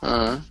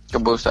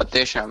 Ka būs tā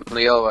tiešām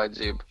liela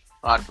vajadzība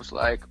ārpus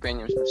laika,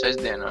 pieņemsim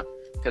sestdienā,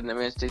 kad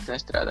neviens cits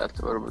nestrādā,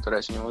 tu varbūt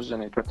varēs viņam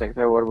uzzvanīt, pateikt,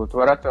 tev varbūt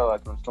var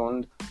atvēlēt man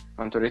stundu,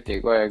 man tur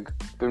ritīgi vajag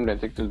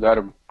pirmdien tikt uz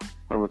darbu,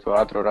 varbūt vēl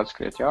ātri var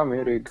atskriet, jā,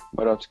 mierīgi,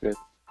 var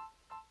atskriet.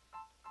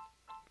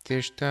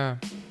 Tieši tā.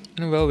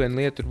 Vēl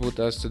viena lieta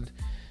varbūt tās,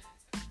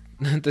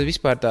 tad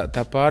vispār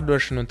tā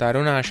pārdošana un tā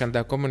runāšana,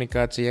 tā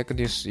komunikācija,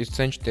 kad jūs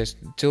cenšaties,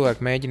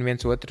 cilvēki mēģina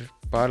viens otru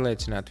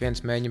pārliecināt,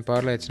 viens mēģina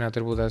pārliecināt,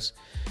 varbūt tās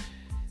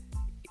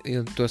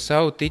to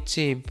savu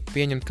ticību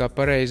pieņemt kā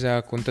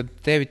pareizāku, un tad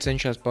tevi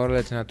cenšas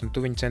pārliecināt, un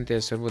tu viņu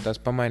centies varbūt tās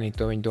pamainīt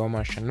to viņu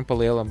domāšanu. Pa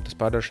lielam tas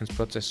pārdošanas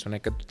process, un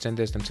kad tu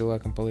centies tam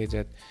cilvēkam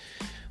palīdzēt.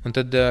 Un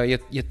tad,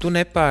 ja tu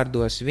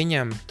nepārdos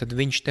viņam, tad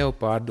viņš tev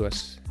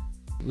pārdos.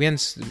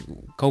 Viens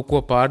kaut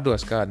ko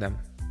pārdos kādam.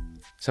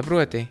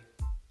 Saproti?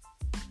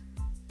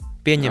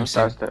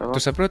 Pieņemsim. Tu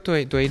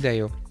saproti to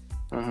ideju?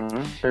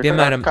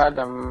 Piemēram,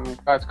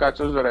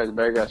 kāds uzvarēs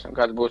beigās un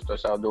kāds būs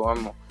to savu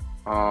domu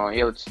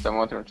ielicis tam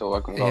otram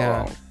cilvēkam galvā.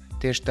 Jā,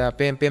 tieši tā.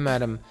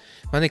 Piemēram,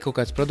 man ir kaut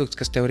kāds produkts,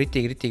 kas tev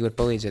ritīgi var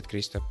palīdzēt,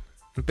 Kristap.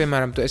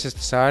 Piemēram, es esmu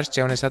tas ārsts,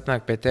 un es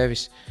atnāku pie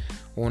tevis,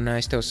 un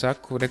es tev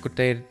saku, kur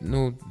te ir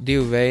 2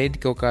 veidi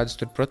kaut kādas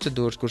tur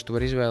procedūras, kuras tu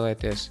vari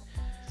izvēlēties.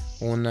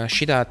 Un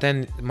šitā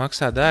ten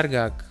maksā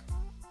dārgāk,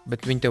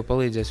 bet viņi tev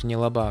palīdzēs,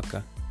 viņa labākā.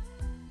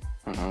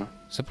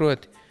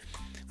 Saproti?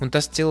 Un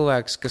tas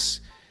cilvēks,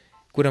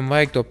 kuram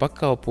vajag to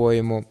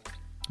pakalpojumu,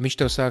 viņš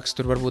tev sāks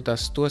tur varbūt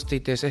tās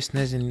stostīties, es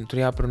nezinu,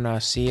 tur jāparunā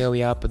sievu,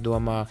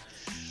 jāpadomā,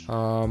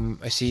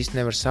 es īsti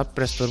nevaru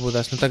saprast, varbūt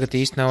tās, tagad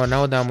īsti nav ar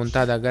naudām un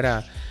tādā garā.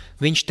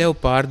 Viņš tev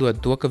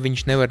pārdod to, ka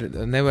viņš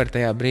nevar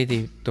tajā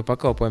brīdī to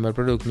pakalpojumu ar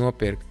produktu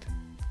nopirkt.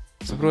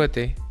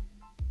 Saproti?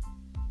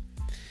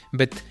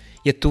 Bet,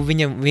 ja tu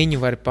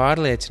viņu vari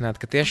pārliecināt,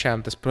 ka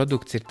tiešām tas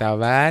produkts ir tā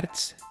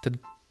vērts, tad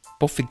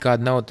pofīgi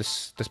kāda nauda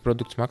tas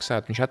produkts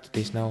maksāt, viņš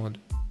attatīs naudu.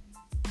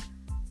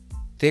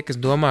 Tie, kas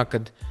domā,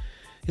 ka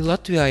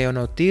Latvijā jau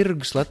nav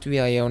tirgus,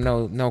 Latvijā jau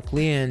nav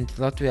klienti,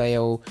 Latvijā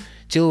jau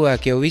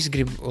cilvēki jau viss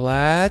grib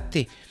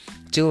lēti,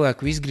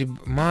 cilvēki viss grib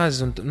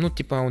maz un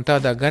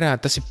tādā garā.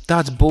 Tas ir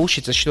tāds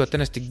bullshit, es šo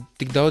tenes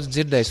tik daudz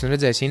dzirdējis un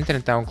redzējis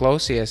internetā un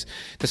klausies.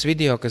 Tas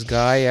video, kas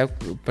gāja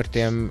par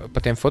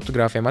tiem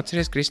fotogrāfiem,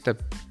 atceries,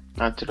 Kristap?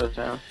 Atceros,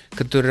 jā.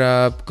 Kad tur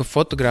ka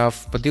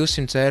fotogrāfi pa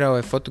 200 eiro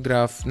vai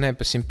fotogrāfi,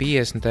 pa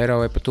 150 eiro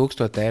vai pa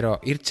 1000 eiro.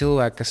 Ir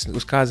cilvēki, kas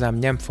uz kāzām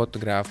ņem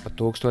fotogrāfi pa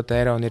 1000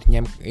 eiro un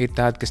ir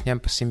tādi, kas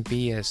ņem pa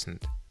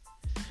 150.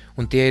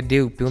 Un tie ir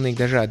 2 pilnīgi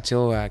dažādi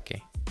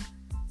cilvēki.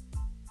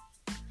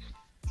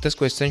 Tas,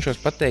 ko es cenšos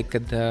pateikt,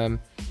 kad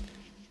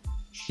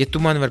ja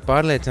tu man vari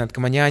pārliecināt,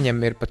 ka man jāņem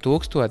ir pa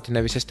 1000,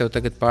 nevis es tev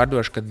tagad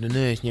pārdošu, kad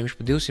es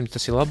ņemšu pa 200,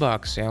 tas ir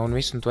labāks, ja, un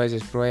viss, un tu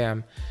aizies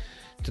projām.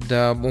 Tad,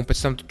 un pēc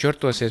tam tu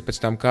čortosies pēc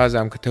tām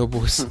kāzām, ka tev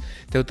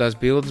tās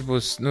bildes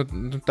būs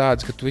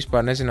tādas, ka tu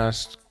vispār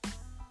nezinās,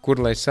 kur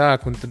lai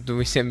sāk, un tad tu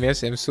visiem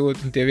viesiem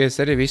sūti, un tie viesi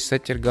arī visi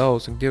saķer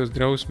galvas, un Dievs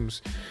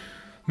drausmas.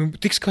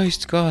 Tik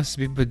skaists kāzas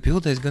bija, bet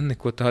bildēs gan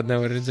neko tādu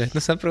nevar redzēt,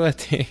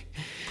 saproti.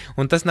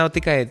 Un tas ir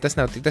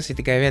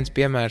tikai viens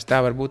piemērs, tā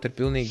var būt ar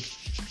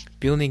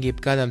pilnīgi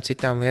kādām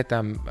citām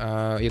lietām,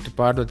 ja tu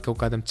pārdod kaut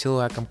kādam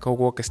cilvēkam kaut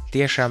ko, kas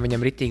tiešām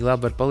viņam ritīgi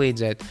labi var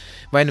palīdzēt,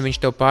 vai viņš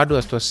tev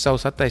pārdos tos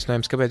savus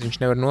attaisnojumus, kāpēc viņš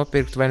nevar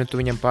nopirkt, vai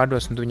tu viņam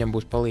pārdos un tu viņam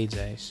būs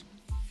palīdzējis.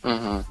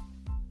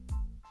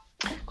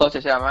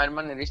 Klausies, jā,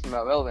 man ir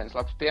īstenībā vēl viens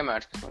labs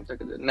piemērs, kas man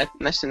tagad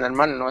nesen ar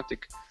mani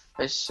notika.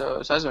 Es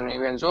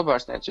sazvanīju vienu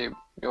zobārstniecību,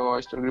 jo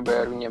es tur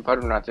gribēju ar viņiem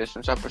parunāties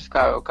un saprast,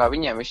 kā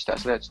viņiem visas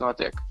tās lietas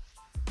notiek.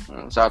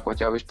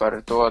 Sākot jau vispār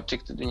ar to,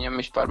 cik tad viņiem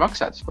vispār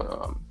maksātas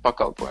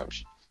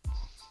pakalpojums.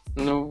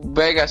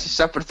 Beigās es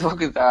sapratu,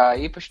 ka tā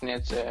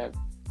īpašniece,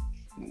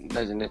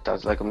 nezinu, ir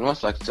tāds, laikam,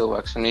 noslēgts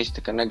cilvēks un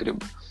īsti, ka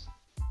negrib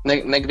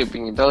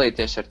viņi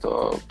dalīties ar to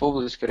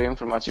publiski ar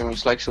informāciju.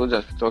 Viņas laiks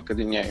sūdzās par to, ka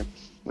viņai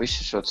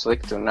viss esot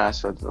slikti un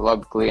nesot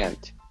labi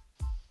klienti.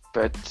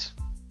 Bet,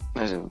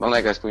 nezinu, man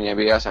liekas, ka viņai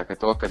bija jāsāk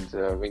ar to, ka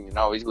viņi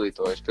nav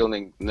izglītojusi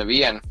pilnīgi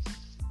nevienu.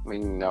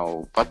 Viņi nav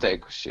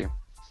pateikuši,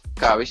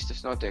 kā viss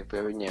tas notiek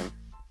pie viņiem.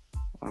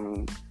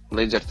 Un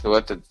līdz ar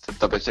to,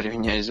 tāpēc arī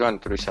viņai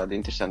zvana tur visādi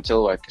interesanti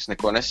cilvēki, kas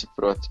neko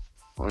nesaprot.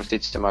 Un es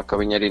ticamāk, ka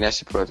viņi arī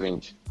nesaprot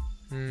viņus.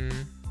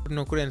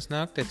 No kurienes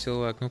nāk tie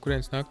cilvēki, no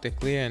kurienes nāk tie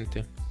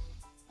klienti?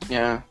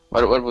 Jā,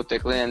 varbūt tie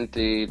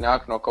klienti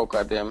nāk no kaut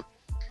kādiem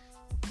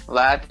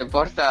lētiem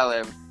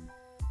portāliem.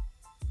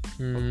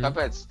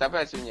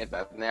 Tāpēc viņi ir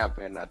tādi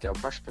neapmierināti jau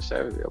paši pa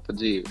sevi, jau pa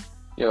dzīvi.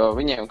 Jo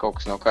viņiem kaut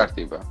kas nav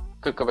kārtībā.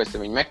 Kāpēc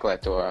viņi meklē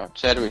to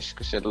servisu,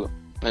 kas ir,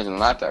 nezinu,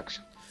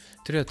 lētāks?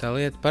 Tur jau tā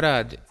lieta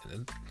parādi.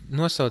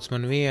 Nosauc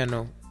man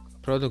vienu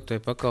produktu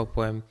vai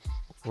pakalpojumu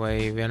vai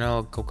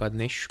vienalga kaut kādu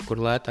nišu, kur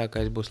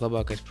lētākais būs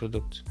labākais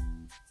produkts.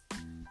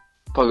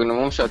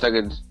 Mums jau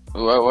tagad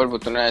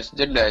Varbūt tu neesi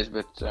dzirdējis,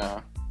 bet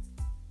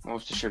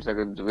mums taču ir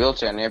tagad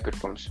vilcienu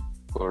iepirkums,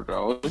 kur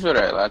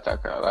uzvarēja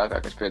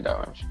lētākais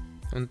piedāvājums.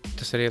 Un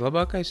tas arī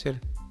labākais ir?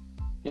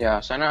 Jā,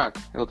 sanāk,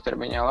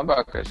 ilgtermiņā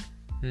labākais.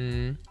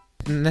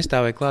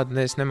 Nestāvēju klāt,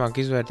 es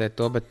nemāku izvērtēt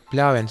to, bet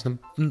pļāviens,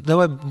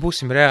 davai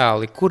būsim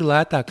reāli, kur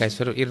lētākais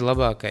ir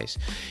labākais.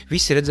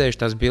 Visi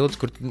redzējuši tās bildes,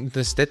 kur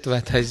tas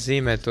tetovētājs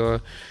zīmē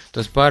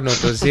tos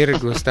pārnotos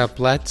zirgus, tā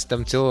plec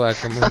tam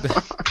cilvēkam,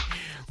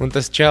 un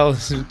tas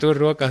čalis tur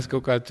rokās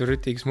kaut kā tur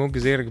ritīgi smuga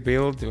zirga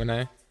bildi, vai ne?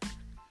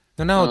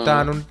 Nav tā,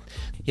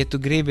 ja tu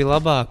gribi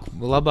labāku,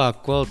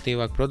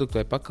 kvalitīvāku produktu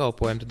vai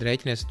pakalpojumu, tad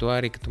rēķinies to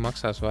arī, ka tu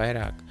maksās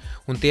vairāk.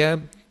 Un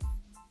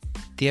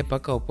tie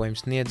pakalpojumu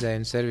sniedzēji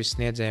un servisu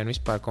sniedzēji un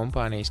vispār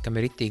kompānijas, kam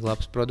ir ritīgi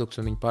labs produkts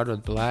un viņi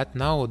pārdod par lētu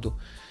naudu,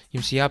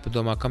 jums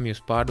jāpadomā, kam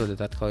jūs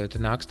pārdodat atkal, jo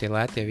tad nāks tie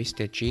lētie visi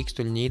tie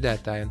čīkstuļi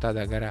ņīdētāji un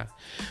tādā garā.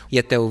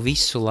 Ja tev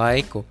visu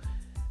laiku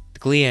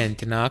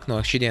klienti nāk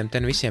no šitiem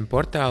visiem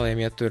portāliem,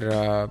 ja tur,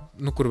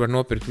 kur var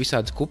nopirkt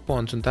visādas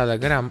kuponus un tādā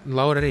garā,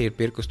 Laura arī ir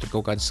pirkus tur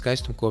kaut kādas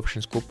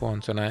skaistumkopšanas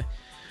kuponus,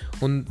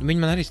 un viņi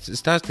man arī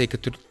stāstīja, ka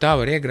tur tā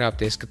var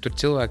iegrābties, ka tur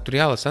cilvēki, tur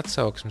jālas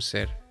atsauksmes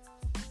ir.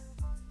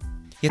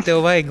 Ja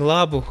tev vajag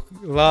labu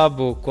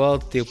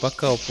kvalitatīvu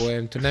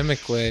pakalpojumu, tu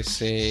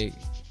nemeklēsi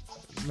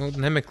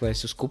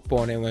uz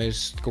kuponiem vai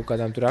uz kaut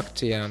kādām tur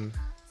akcijām.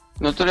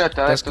 Tur jau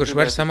tā, tas, kurš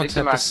var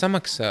samaksāt, tas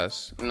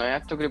samaksās. Ja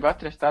tu gribi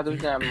atrast tādu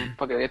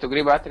uzņēmumu, ja tu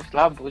gribi atrast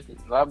labu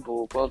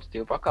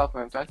kvalitatīvu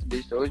pakalpojumu, tu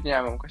atradīsi to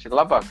uzņēmumu, kas ir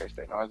labākais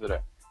tajā nozarē.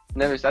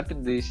 Nevis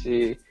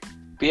atradīsi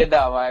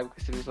piedāvājumu,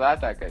 kas ir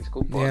vislētākais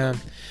kupons. Jā,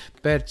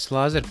 pēc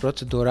lāzera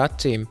procedūra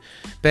acīm.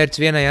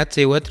 Pēc vienai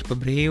acī, otru pa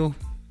brīvu.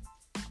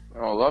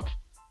 Labs.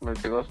 Man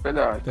tik labs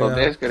piedāvājums.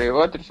 Paldies, ka arī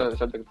otrs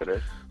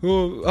sadaktarēs.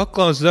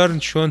 Aklās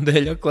zarns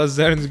šodien, aklās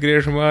zarns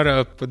griežam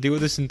ārā pa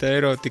 20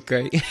 eiro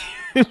tikai.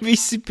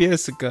 Visi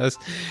piesakās.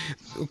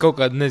 Kaut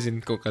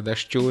kādā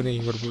šķūnī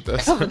varbūt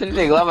tās. Es būtu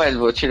ritīgi labais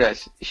būt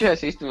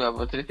širais īstenībā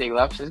būtu ritīgi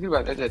labs. Es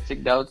gribētu redzēt,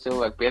 cik daudz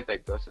cilvēku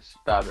pieteiktos uz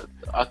tādu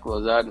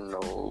aklo zarnu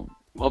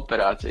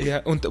operāciju.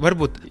 Jā, un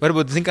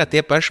varbūt zin kā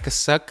tie paši,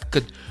 kas saka,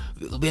 ka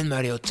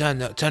vienmēr jau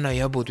cenā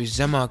jābūt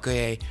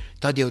viszemākajai,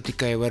 tad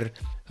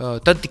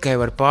tikai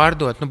var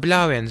pārdot.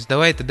 Bļāviens,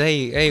 davai tad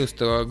ej uz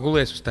to,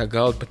 gulies uz tā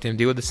galda par tiem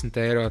 20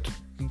 eiro.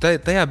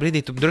 Tajā brīdī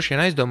tu droši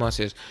vien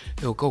aizdomāsies,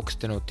 jo kaut kas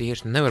te nav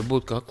tieši. Nevar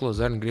būt, ka aklo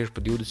zarnu griež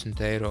par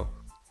 20 eiro.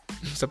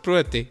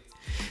 Saproti?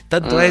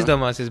 Tad tu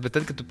aizdomāsies, bet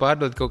tad, kad tu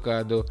pārdod kaut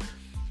kādu,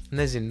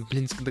 nezinu,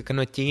 ka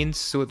no Ķīnas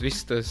sūt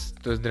visus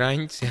tos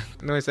draņķus, ja?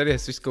 Es arī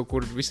esmu kaut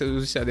kur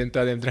visādiem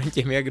tādiem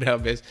draņķiem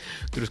iegrābies,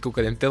 tur uz kaut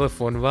kādiem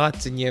telefonu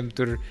vāciņiem,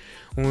 tur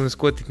un uz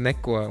ko tik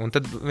neko. Un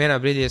tad vienā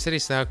brīdī es arī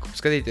sāku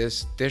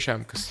skatīties tiešām,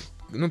 kas,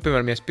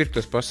 piemēram, ja es pirku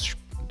tos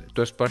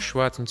pašus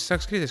vāciņus,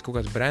 sāku skatīties kaut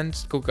kāds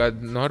brands, kaut kādu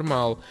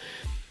normālu,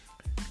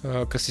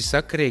 kas ir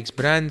sakarīgs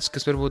brands,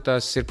 kas varbūt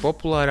tās ir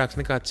populārāks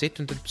nekā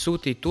citu, un tad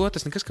sūtīt to,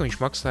 tas nekas, ka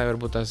viņš maksāja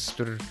varbūt tās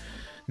tur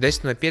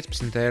 10 vai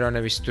 15 eiro,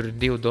 nevis tur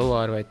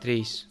 $2 vai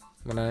 3,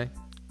 vai ne?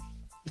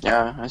 Jā,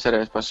 es arī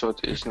esmu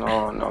pasūtījis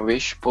no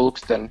višu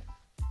pulksteni,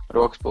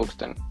 rokas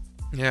pulksteni.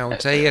 Jā, un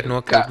ceļi ir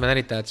nokrīt, man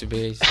arī tāds ir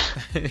bijis.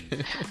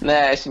 Nē,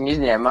 es viņu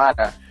izņēmu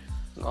ārā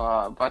no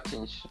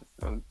paciņas,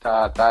 un tā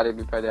arī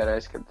bija pēdējā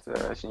reize, kad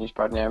es viņu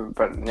vispār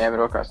ņēmu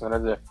rokās un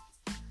redzēju.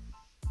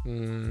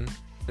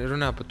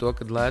 Runā par to,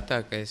 kad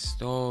lētākais,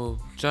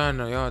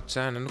 cena,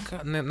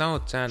 nav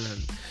cena.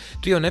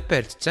 Tu jau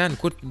nepērci cenu,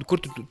 kur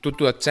tu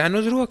to cenu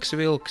uz rokas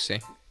vilksi?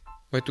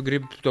 Vai tu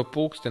gribi to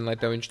pulksteni, lai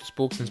tev tas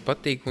pulkstenis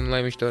patīk un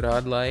lai viņš to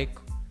rāda laiku?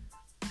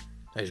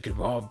 Es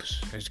gribu abus,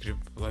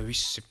 lai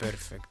viss ir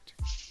perfekti.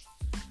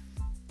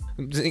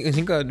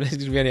 Zini kā, es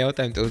gribu vienu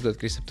jautājumu te uzdot,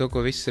 Kris, ap to, ko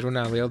viss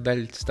runā, liela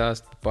daļa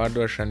stāst par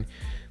pārdošanu.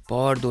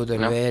 Pārdod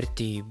ar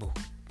vērtību.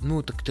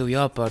 Tā tev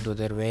jāpārdod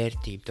ar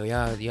vērtību, tev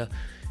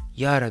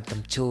jārada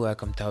tam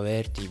cilvēkam tā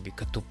vērtība,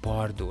 ka tu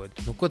pārdod.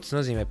 Ko tas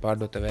nozīmē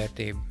pārdot ar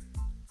vērtību?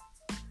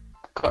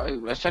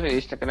 Es arī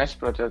īsti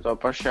nesaprotu to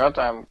pašu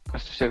jautājumu,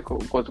 kas tas ir,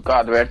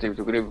 kādu vērtību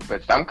tu gribi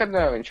pēc tam, kad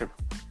viņš ir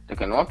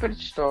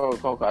nopircis to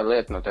kaut kādu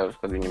lietu no tevis,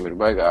 kad viņam ir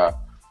baigā,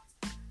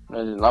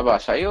 labā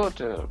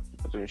sajūta,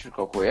 kad viņš ir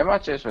kaut ko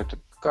iemācies, vai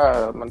kā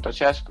man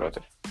tas jāsaprot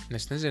ir?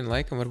 Es nezinu,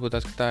 laikam varbūt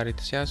tās, ka tā arī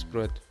tas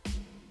jāsaprot.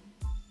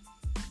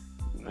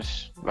 Es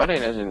arī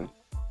nezinu.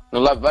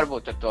 Labi,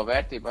 varbūt ar to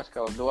vērtību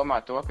atkal domā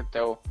to, ka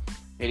tev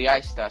ir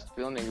jāizstāsta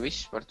pilnīgi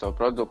viss par to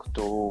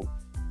produktu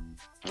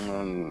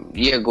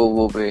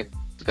ieguvumu,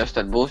 kas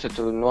tad būs, ja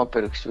tu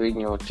nopirks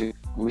viņu, cik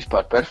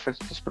vispār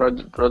perfekts tas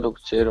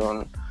produkts ir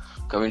un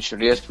ka viņš ir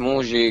iest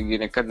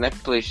mūžīgi, nekad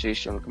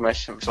neplīsīs un ka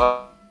mēs esam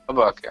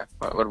vislabākie.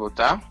 Varbūt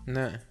tā?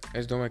 Nē,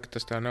 es domāju, ka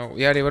tas tā nav.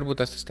 Ja arī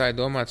varbūt tas tā ir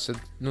domāts, tad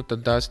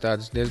tās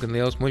tādas diezgan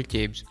lielas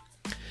muļķības.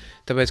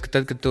 Tāpēc, ka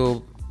tad, kad tu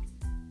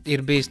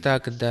ir bijis tā,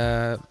 kad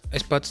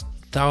es pats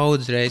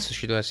daudz reizes uz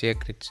šitos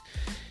iekrits,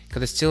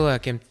 kad es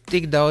cilvēkiem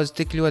tik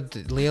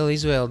ļoti lielu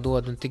izvēli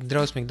dod un tik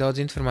drausmīgi daudz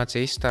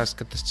informācijas izstāst,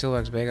 ka tas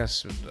cilvēks beigās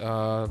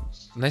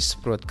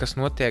nesaprot, kas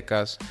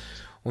notiekās.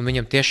 Un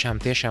viņam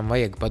tiešām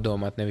vajag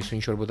padomāt, nevis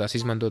viņš varbūt tās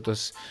izmanto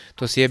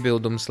tos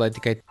iebildumus,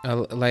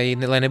 lai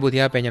nebūtu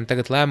jāpieņem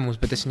tagad lēmumus,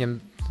 bet es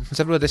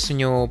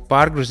viņu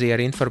pārgrūzīju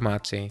ar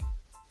informāciju.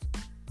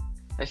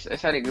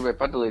 Es arī gribēju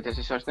padalīties,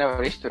 es vairs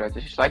nevaru izturēt,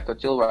 es visu laiku to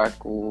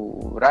cilvēku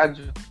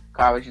redzu,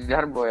 kā viņš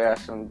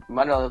darbojās, un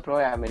man vēl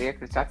joprojām ir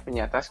iekrits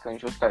atmiņā tas, ka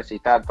viņš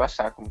uztaisīja tādu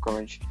pasākumu, ka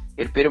viņš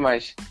ir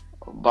pirmais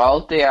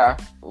Baltijā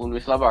un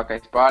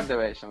vislabākais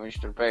pārdevējs, un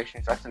viņš tur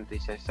pēkšņi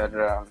sacensties ar,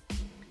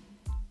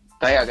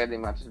 tajā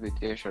gadījumā tas bija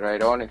tieši ar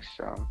Ironikas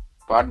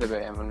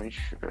pārdevējiem, un viņš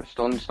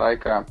stundas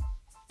laikā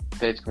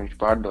teica, ka viņš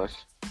pārdos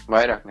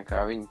vairāk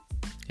nekā viņi,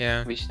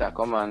 visa tā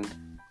komanda.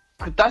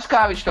 Tas,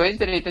 kā viņš to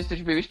izdarīja, tas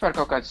taču bija vispār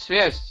kaut kāds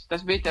sviests.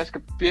 Tas bija tas,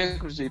 ka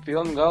piekurzīja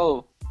pilnu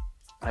galvu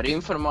ar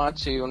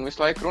informāciju un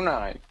visu laiku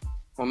runāja.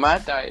 Un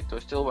mētāja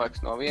tos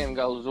cilvēkus no viena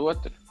gala uz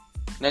otru,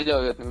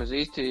 neļaujot nemaz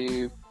īsti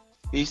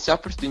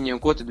saprast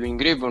viņiem, ko tad viņi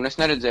grib. Un es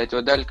neredzēju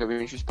to daļu, ka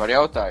viņš vispār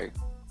jautāja,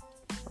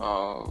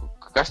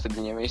 kas tad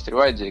viņiem īsti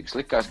ir vajadzīgs.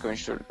 Likās, ka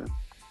viņš tur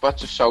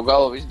pats uz savu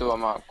galvu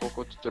izdomā,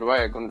 ko tu tur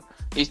vajag. Un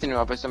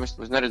īstenībā pēc tam es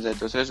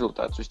neredzēju tos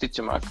rezultātus.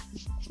 Visticamāk,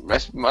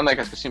 man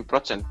liekas, ka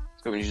 100%,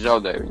 ka viņš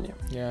zaudēja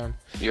viņiem. Jā.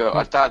 Jo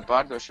ar tādu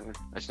pārdošanu,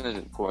 es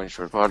nezinu, ko viņš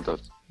var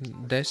pārdot.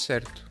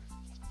 Desertu.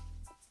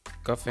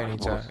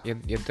 Kafejnīcā,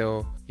 ja tu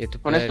pēc...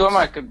 Un es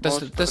domāju, ka...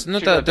 Tas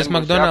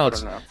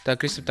McDonald's,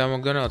 tā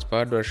McDonald's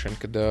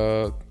pārdošana, kad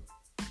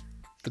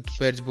tu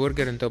pēc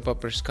burgeri un tev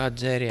papraši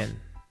kādu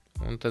dzērienu.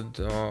 Un tad,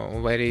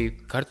 vai arī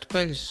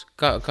kartupeļus,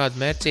 kādu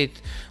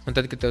mērcīti, un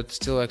tad, kad tev tas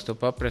cilvēks to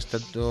paprast,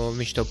 tad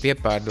viņš tev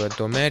piepārdod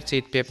to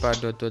mērcīti,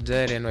 piepārdod to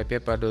dzērienu vai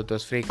piepārdod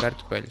tos free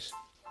kartupeļus.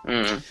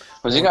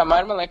 Un zinām,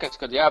 man liekas,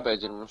 kad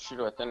jābeidz ir mums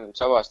širo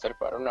savā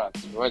starpā runāt,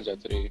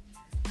 vajadzētu arī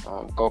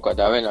kaut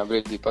kādā vienā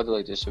brīdī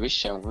padalīties ar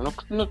visiem.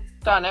 Nu,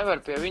 tā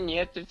nevar pie viņa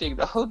iet, ir tik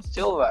daudz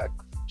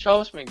cilvēku,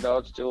 šausmīgi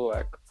daudz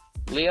cilvēku,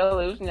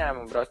 lieli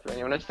uzņēmumi brauc pie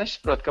viņiem, un es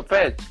nesaprotu,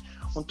 kāpēc.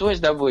 Un to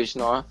es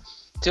dabūju no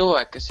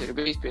cilvēki, kas ir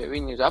bijis pie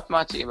viņu uz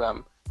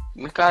apmācībām,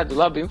 nekādu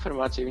labu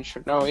informāciju viņš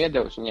nav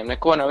iedevis, viņiem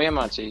neko nav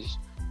iemācījis.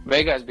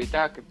 Beigās bija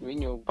tā, ka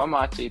viņu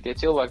pamācīja tie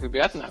cilvēki,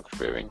 bija atnākuši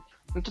pie viņu.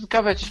 Un tad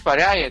kāpēc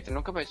vispār jāiet,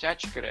 kāpēc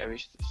jāatšakarē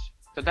viss tas?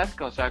 Tad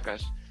atkal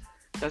sākās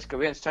tas, ka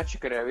viens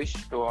atšakarē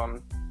visu to,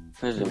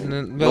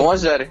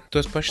 nozari.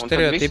 Tos pašus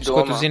stereotipus,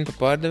 ko tu zini par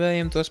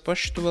pārdevējiem, tos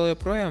pašus tu vēl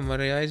joprojām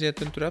vari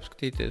aiziet un tur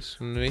apskatīties.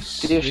 Un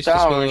viss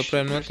tas vēl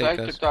joprojām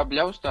notiekās. Tieši tā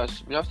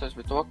bļaustās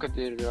par to, kad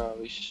ir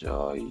viss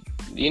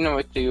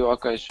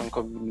inovatīvākais un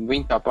ka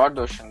viņa tā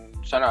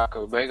pārdošana sanāk,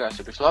 ka beigās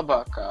ir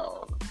vislabākā.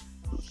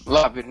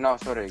 Labi, nav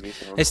svarīgi.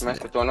 Mēs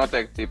par to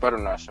noteikti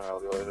parunāsim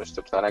vēl, jo es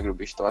tā negribu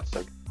visu to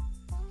atstāt.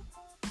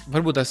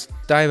 Varbūt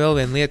tā ir vēl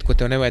viena lieta, ko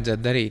tev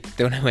nevajadzētu darīt.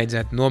 Tev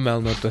nevajadzētu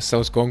nomelnot tos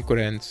savus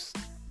konkurentus.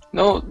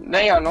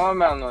 Ne jau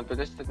nomelnot, bet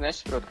es tad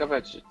nesaprotu,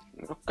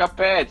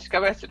 kāpēc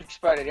tur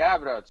vispār ir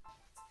jābrauc.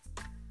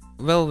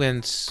 Vēl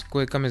viens,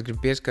 kam es gribu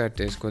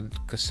pieskārties,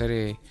 kas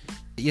arī,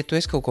 ja tu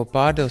esi kaut ko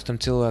pārdevis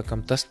tam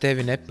cilvēkam, tas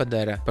tevi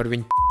nepadara par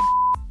viņu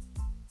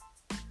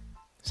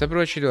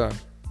Saproti šito?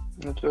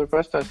 Tu vari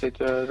pastāstīt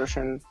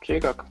droši vien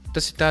cīkāk.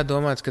 Tas ir tā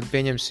domāts, kad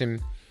pieņemsim,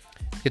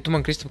 ja tu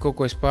man, Kristap, kaut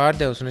ko esi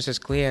pārdevis un es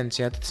esmu klients,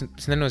 jā,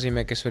 tas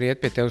nenozīmē, ka es varu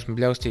iet pie tevis un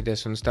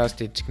bļaustīties un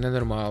stāstīt, cik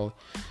nenormāli.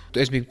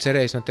 Es biju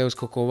cerējis no tevis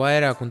kaut ko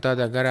vairāk un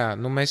tādā garā.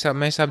 Mēs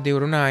ap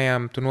divi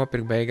runājām, tu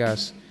nopirki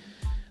beigās.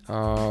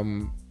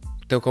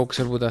 Tev kaut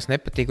kas varbūt tās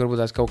nepatīk,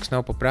 varbūt tās kaut kas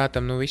nav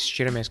paprātam, visi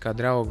šķiramies kā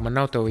draugi. Man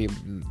nav tev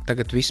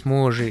tagad visu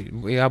mūži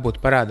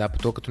jābūt parādā par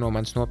to, ka tu no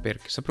manis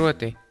nopirki.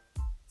 Saproti?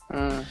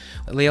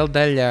 Liela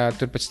daļa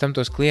tur pēc tam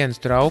tos klientus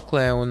tur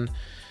auklē un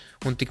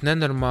tik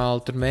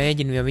nenormāli tur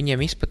mēģina, ja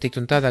viņiem izpatikt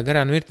un tādā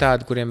garā, ir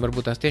tādi, kuriem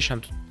varbūt tās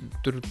tiešām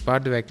tur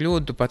pārdevēja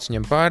kļūdu, tu pats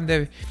viņam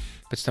pārdevi,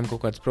 pēc tam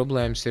kaut kādas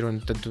problēmas ir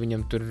un tad tu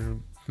viņam tur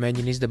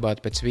mēģina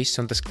izdabāt pēc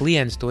visa un tas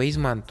klients to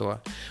izmanto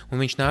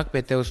un viņš nāk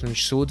pie tevis un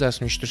viņš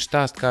sūdzās un viņš tur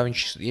stāst, kā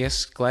viņš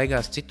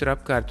klaigās citur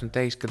apkārt un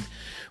teiks, ka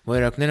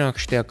vairāk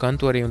nenākšu tajā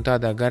kantorī un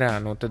tādā garā,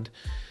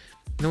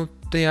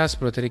 te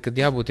jāsaprot arī, kad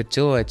jābūt ir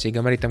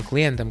cilvēcīgam, arī tam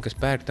klientam, kas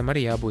pērk, tam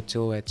arī jābūt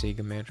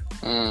cilvēcīgam ir.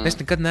 Es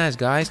nekad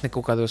neesmu gājis ne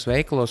kaut kādos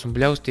veikalos un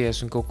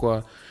bļausties un kaut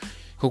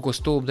ko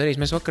stulbu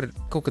darījis. Mēs vakar,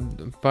 kaut kad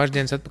pāris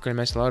dienas atpakaļ,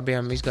 mēs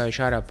bijām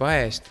izgājuši ārā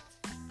paēst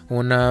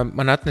un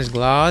man atnes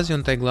glāzi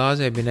un tai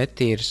glāzē bija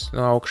netīrs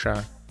no augšā.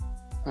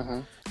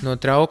 No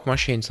trauku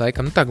mašīnas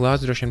laikam. Tā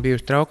glāze droši vien bija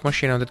uz trauku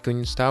mašīnā, un tad, kad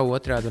viņi stāv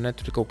otrādi un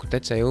tur kaut kur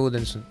tecēja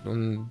ūdens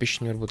un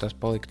bišķiņi varbūt tās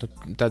palika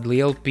tāda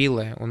liela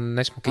pile un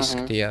nesmuki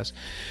izskatījās.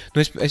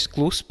 Es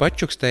klusi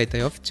pačukstēju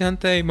tai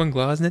oficiantei, man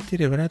glāze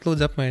netīri, varētu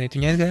lūdzu apmainīt.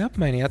 Viņa aizgāja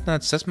apmainīt,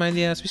 atnāca,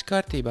 sasmaidījās, viss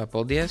kārtībā,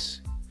 paldies.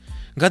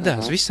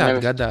 Gadās, visādi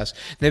gadās.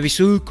 Nevis,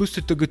 kas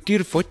te tagad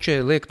ir, fočē,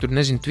 liek tur,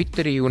 nezinu,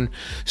 Twitterī un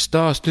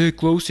stāst,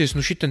 klausies,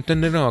 šitan te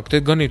nenāk, te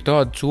gan ir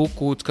tāda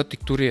cūkūts, ka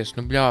tik turies,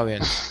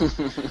 bļāviens.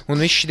 Un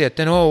viss šitie,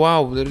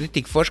 wow, ir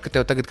tik forši, ka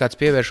tev tagad kāds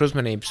pievērš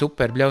uzmanību,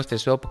 super,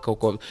 bļausties vēl pa kaut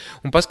ko.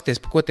 Un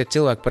paskaties, pa ko tie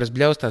cilvēki parasti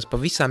bļaustās, pa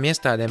visām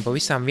iestādēm, pa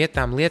visām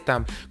vietām,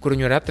 lietām, kur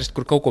viņi var atrast,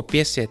 kur kaut ko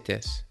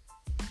piesieties.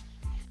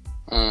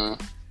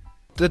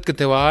 tad, kad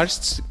tev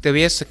ārsts tev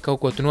iesaka kaut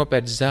ko, tu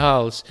nopērc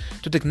zāles,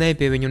 tu tak neej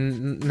pie viņu un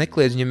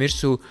nekliedz viņam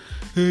virsū,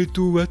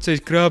 tu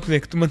vecais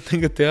krāpnieks, tu man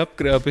tagad te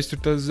apkrāp, es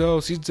tur tās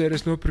zāles izdzēru,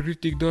 es nopirku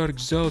ritīgi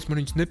dārgas zāles,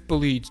 man viņas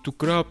nepalīdz, tu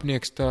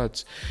krāpnieks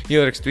tāds.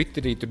 Ierakst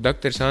Twitterī, tur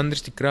Dr.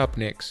 Andris tik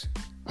krāpnieks.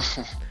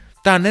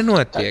 Tā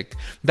nenotiek.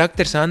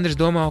 Dr. Andris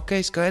domā, ok,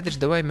 skaidrs,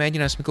 davai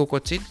mēģināsim kaut ko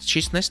citu,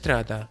 šis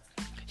nestrādā.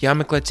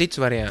 Jāmeklē cits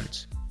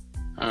variants.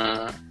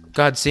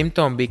 Kādi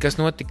simptomi bija, kas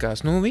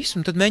notikās. Viss,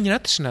 un tad mēģina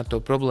atrisināt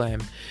to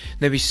problēmu.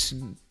 Nevis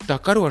tā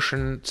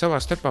karošana savā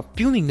starpā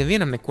pilnīgi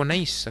nevienam neko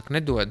neizsaka,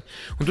 nedod.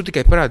 Un tu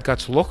tikai parādi,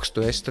 kāds lohs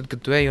tu esi, tad,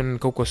 kad tu ej un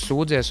kaut ko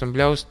sūdzies un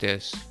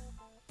bļausties.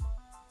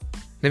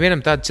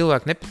 Nevienam tādu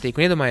cilvēku nepatīk.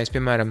 Un iedomājies,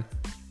 piemēram,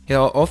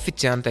 ja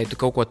oficiantei tu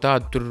kaut ko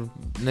tādu tur,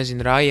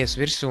 nezinu, rājies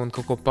virsū un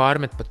kaut ko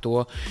pārmet par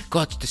to,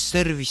 kāds te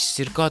serviss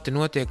ir, kā te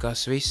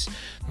notiekās viss.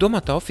 Domā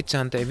tā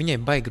oficiantei, viņai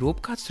baigi rūp,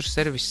 kāds tur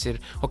serviss ir.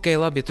 Ok,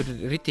 labi, ja tur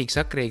ritīgi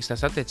sakrīgas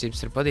tās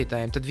attiecības ar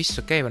vadītājiem, tad viss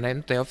ok, vai ne?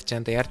 Tai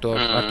oficiantei ar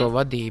to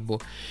vadību.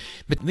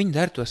 Bet viņi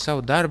dara to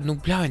savu darbu,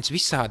 bļāviens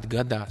visādi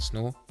gadās,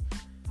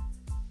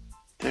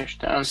 Tieši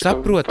tā.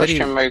 Saprot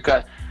arī...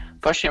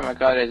 Pašiem vai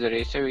kādreiz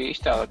arī sevi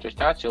iztēloties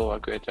tā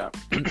cilvēku vietā.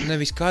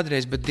 Nevis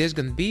kādreiz, bet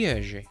diezgan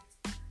bieži.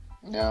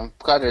 Jā,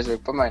 kādreiz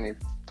vajag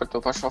pamainīt par to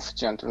pašu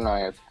oficiantu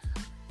runājot.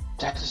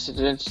 Tas ir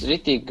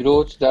ritīgi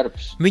grūts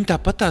darbs.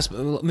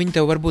 Viņi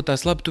tev varbūt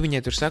tās labi, tu viņai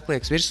tur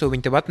saklieks virsū,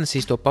 viņi tev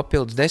atnesīs to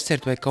papildus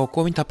desertu vai kaut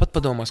ko, viņi tāpat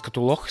padomās, ka tu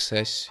lohs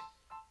esi.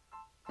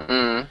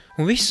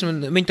 Un viss,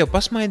 viņi tev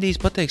pasmaidīs,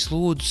 pateiks,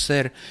 lūdzu,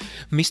 ser,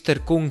 Mr.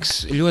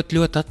 Kungs, ļoti,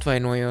 ļoti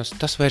atvainojos,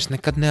 tas vairs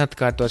nekad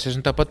neatkārtosies,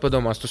 un tāpat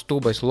padomās, tu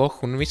stūbais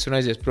lohu, un viss un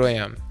aizies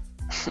projām.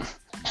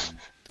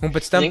 Un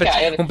pēc tam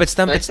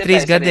pēc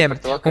 3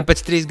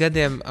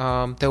 gadiem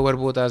tev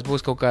varbūt tās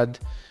būs kaut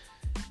kāda,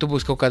 tu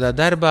būsi kaut kādā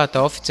darbā,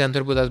 tā oficianti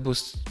varbūt tās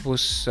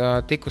būs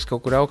tikus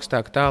kaut kur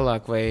augstāk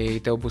tālāk,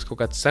 vai tev būs kaut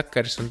kāds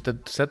sakars, un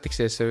tad tu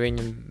satiksies ar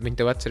viņu, un viņi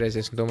tev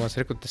atcerēsies un domās,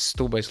 reku, tas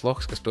stūbais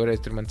lohs, kas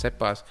toreiz tur man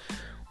cepās.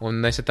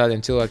 Un es ar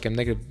tādiem cilvēkiem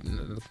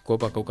negribu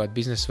kopā kaut kādu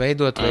biznesu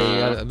veidot,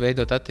 vai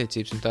veidot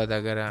attiecības un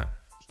tādā garā.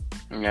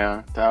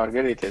 Jā, tā var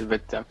gadīties,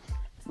 bet...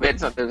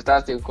 Viens no tev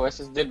stāstību, ko es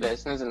esmu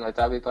dzirdējis, nezinu, vai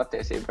tā bija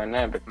patiesība vai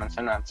nē, bet man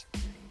sanāca.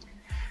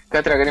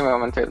 Katrā gadījumā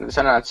man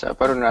sanāca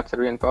parunāt ar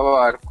vienu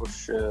pavāru,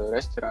 kurš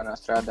restorānā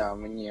strādā,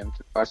 un viņiem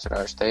tur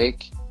pārsvarā ir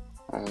steiki.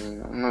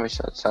 Un,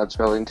 visādas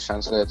vēl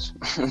interesantas lietas.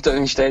 Un tad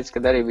viņš teica,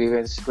 ka arī bija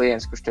viens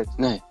klients, kurš teica,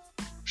 nē,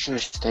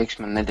 šis steiks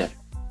man nedara.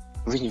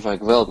 Viņu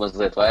vajag vēl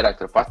mazliet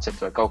vairāk tur pacet,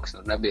 vai kaut kas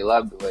nebija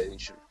labi, vai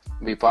viņš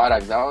bija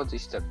pārāk daudz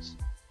iztarts.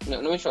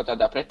 Viņš jau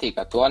tādā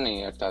pretīgā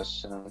tonī ar tās...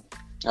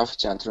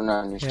 oficianti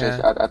runāja, viņš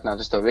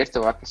atnāca uz to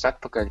virtuvu, atnes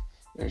atpakaļ,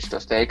 viņš to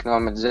steiku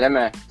nomet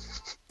zemē,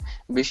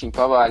 bišķiņ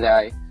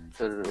pavāļāja,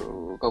 tur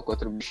kaut ko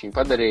tur bišķiņ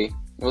padarīja,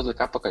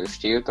 uzlika apakaļ uz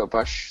šķīru to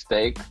pašu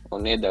steiku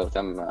un iedeva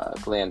tam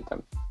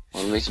klientam,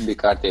 un viss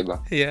bija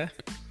kārtībā. Jā.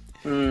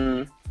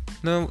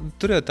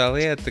 Tur jau tā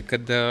lieta,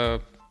 kad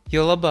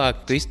jo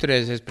labāk tu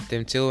izturēsies pret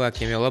tiem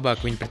cilvēkiem, jo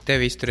labāk viņi pret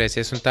tevi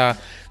izturēsies, un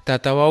tā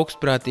tava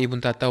augstprātība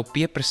un tā tava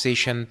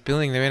pieprasīšana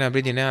pilnīgi nevienā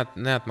brīdī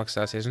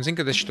neatmaksāsies. Un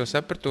kad es šo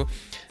sapratu,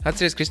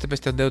 atceries, Kristap,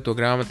 es tev devu to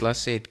grāmatu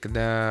lasīt, kad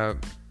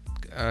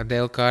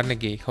Dale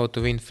Carnegie, How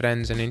to Win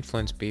Friends and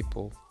Influence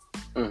People.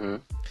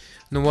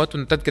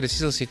 Un tad, kad es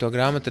izlasīju to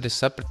grāmatu, tad es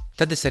sapratu,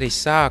 tad es arī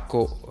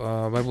sāku,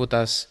 varbūt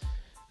tās,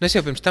 es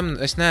jau pirms tam,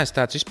 es neesmu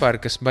tāds vispār,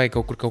 kas baigi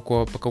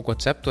kaut ko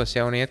ceptos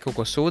jau un iet kaut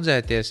ko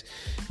sūdzēties,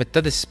 bet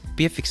tad es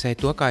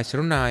piefiksēju to, kā es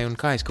runāju un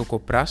kā es kaut ko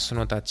prasu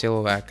no tā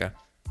cilvēka.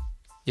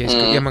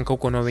 Ja man kaut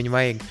ko no viņa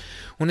vajag.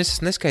 Un es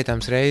esmu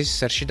neskaitāms reizes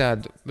ar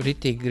šitādu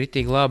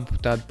ritīgi labu,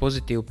 tādu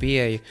pozitīvu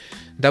pieeju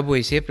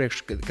dabūjis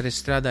iepriekš, kad es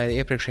strādāju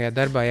iepriekšējā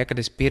darbā, kad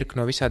es pirku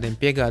no visādiem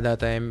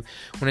piegādātājiem,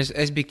 un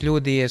es biju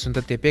kļūdījies, un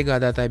tad tie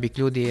piegādātāji bija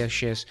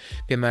kļūdījušies,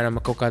 piemēram,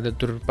 kaut kāda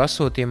tur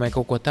pasūtījuma vai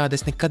kaut ko tādu,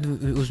 es nekad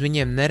uz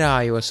viņiem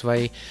nerājos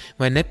vai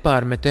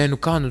nepārmetu,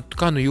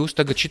 kā jūs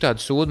tagad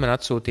šitādu sūdu man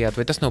atsūtījāt,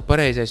 vai tas nav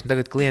pareizais, un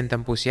tagad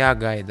klientam būs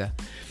jāgaida.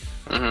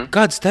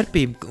 Kāda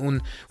starpība,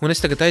 un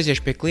es tagad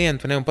aiziešu pie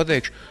klienta un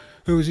pateikšu,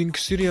 zini,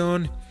 kas ir,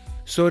 Jāni,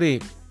 sorry,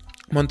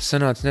 man tas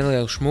sanāca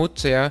neliela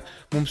šmuce, ja?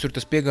 Mums ir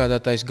tas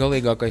piegādātājs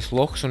galīgākais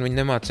lohs, un viņi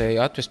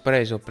nemācēja atvest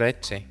pareizo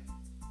preci.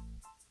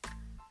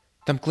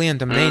 Tam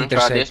klientam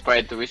neinteresē. Kāda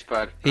iespēja tu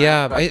vispār?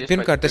 Jā,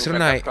 pirmkārt, es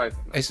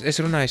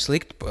runāju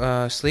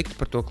slikti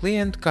par to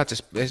klientu,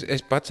 kāds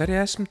es pats arī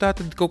esmu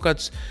tātad kaut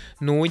kāds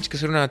nūģis,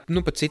 kas runā,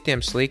 par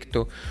citiem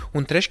sliktu,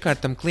 un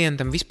treškārt tam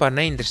klientam vispār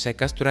neinteresē,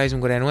 kas tur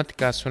aizmugurē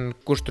notikās un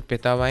kurš tur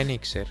pie tā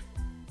vainīgs ir.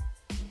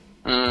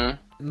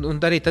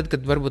 Un arī tad,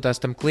 kad varbūt tās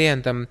tam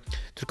klientam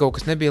tur kaut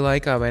kas nebija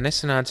laikā vai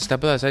nesanācis,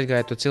 tāpēc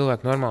aizgāju to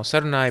cilvēku normāli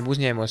sarunājumu,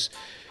 uzņēmos,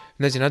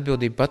 nezinu,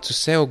 atbildību pats uz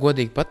sev,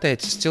 godīgi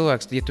pateicis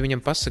cilvēks, ja tu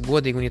viņam pasaka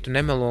godīgi un ja tu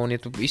nemelo un ja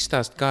tu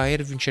izstāst, kā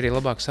ir, viņš arī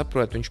labāk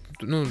saprot, viņš,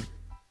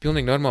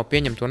 pilnīgi normāli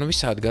pieņem to,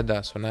 visādi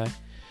gadās, vai ne?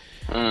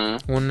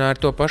 Un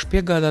ar to pašu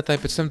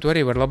piegādātāju pēc tam tu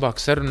arī var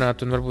labāk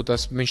sarunāt un varbūt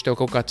viņš tev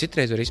kaut kā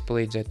citreiz var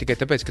izpalīdzēt, tikai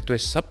tāpēc, ka tu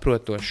esi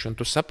saprotošs un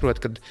tu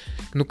saproti,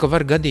 ka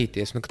var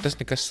gadīties, ka tas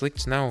nekas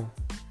slikts nav.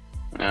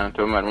 Jā,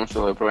 tomēr mums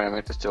vēl joprojām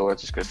ir tas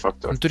cilvēciskais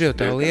faktors. Un tur jau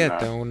tā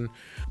lieta, un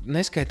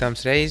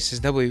neskaitāms reizes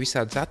es dabūju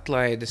visādas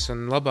atlaides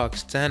un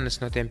labākas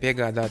cenas no tiem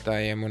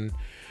piegādātājiem, un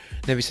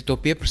nevis ar to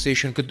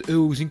pieprasīšanu, kad,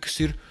 zini, kas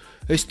ir,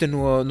 es te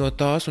no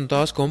tās un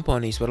tās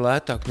kompānijas varu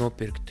lētāk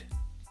nopirkt.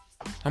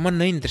 Man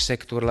neinteresē,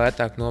 ka tu vari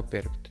lētāk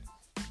nopirkt.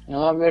 Jā,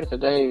 labi ir,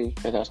 tad ej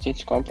pie tās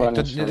citas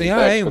kompānijas. Jā,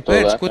 ej un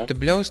pēc, ko te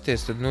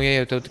bļausties, tad, ja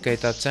jau tev tikai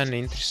tā cena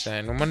interesē.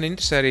 Man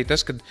interesē arī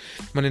tas, kad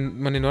man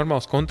ir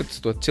normāls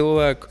kontakts ar to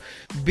cilvēku.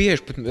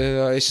 Bieži pat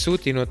es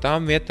sūtīju no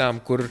tām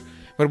vietām, kur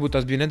varbūt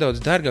tās bija nedaudz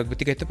dārgāk,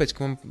 bet tikai tāpēc,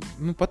 ka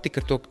man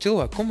patika ar to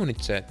cilvēku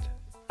komunicēt.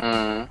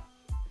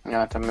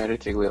 Jā, tam ir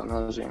rītīgi liela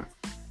nozīme.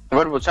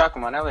 Varbūt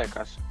sākumā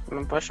neliekās.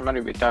 Man pašam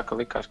arī bija tā, ka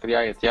likās, ka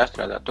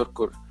jāstrādā tur,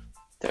 kur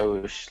tev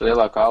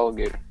lielākā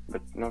alga ir,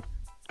 bet,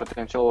 pat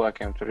tiem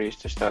cilvēkiem tur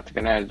īsti es tā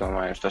tikai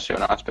neaizdomājos, tas jau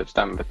nāc pēc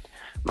tam, bet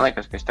man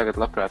liekas, ka es tagad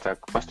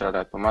labprātāk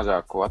pastrādātu pa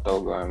mazāku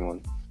atalgojumu un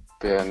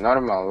pie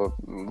normāla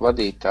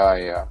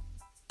vadītāja,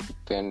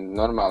 pie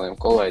normāliem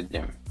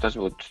kolēģiem. Tas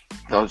būtu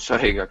daudz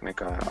svarīgāk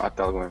nekā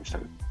atalgojums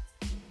tagad.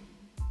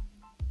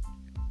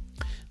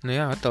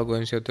 Jā,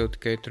 atalgojums jau tev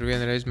tikai tur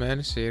vienreiz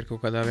mēnesī ir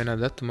kaut kādā vienā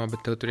datumā,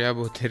 bet tev tur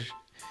jābūt ir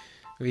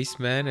visu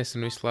mēnesi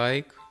un visu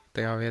laiku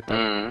tajā vietā.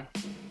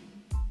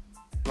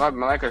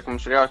 Labi, man liekas, ka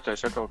mums ir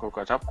jāuztais atkal kaut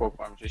kāds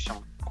apkopojums visam,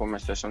 ko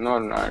mēs esam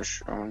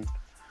norunājuši, un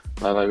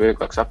lai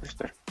vieglāk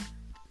saprast ir.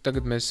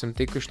 Tagad mēs esam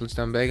tikuši līdz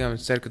tām beigām,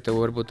 es ceru, ka tev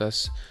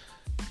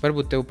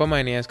varbūt tev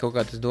pamainījās kaut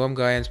kā tas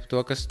domgājiens par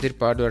to, kas ir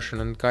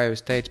pārdošana, un kā jau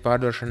es teicu,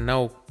 pārdošana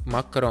nav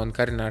makaronu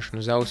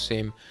karināšana uz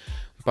ausīm,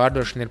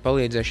 pārdošana ir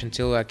palīdzēšana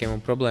cilvēkiem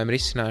un problēma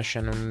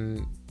risināšana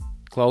un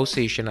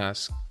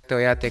klausīšanās.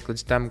 Tev jātiek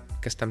līdz tam,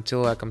 kas tam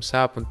cilvēkam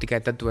sāp, un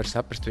tikai tad tu vari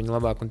saprast viņu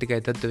labāk, un tikai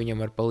tad tu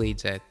viņam var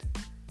palīdzēt.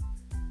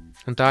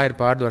 Un tā ir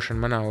pārdošana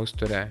manā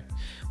uzturē.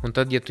 Un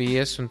tad, ja tu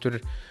ies un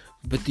tur,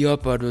 bet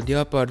jāpārdod,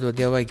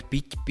 ja vajag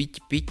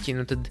piķi,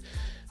 tad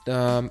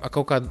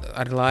kaut kā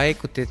ar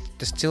laiku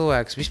tas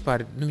cilvēks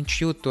vispār, viņš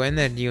jūt to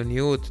enerģiju un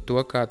jūt to,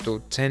 kā tu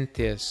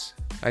centies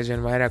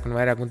aizvien vairāk un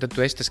vairāk, un tad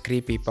tu esi tas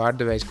krīpī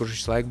pārdevējs, kurš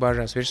visu laiku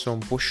bāžās virsū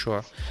un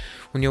pušo.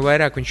 Un jo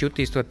vairāk viņš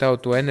jutīs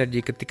to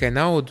enerģiju, ka tikai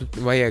naudu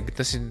vajag,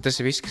 tas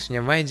ir viss, kas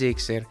viņam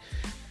vajadzīgs ir,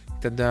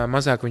 tad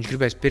mazāk viņš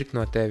gribēs pirkt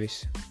no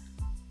tevis.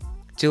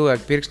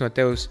 Cilvēki pirks no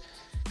tevis,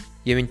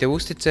 ja viņi tev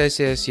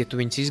uzticēsies, ja tu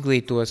viņus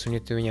izglītos un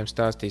ja tu viņam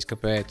stāstīs,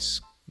 kāpēc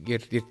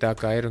ir tā,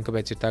 kā ir un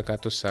kāpēc ir tā, kā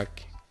tu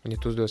saki. Un ja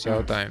tu uzdos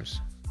jautājumus.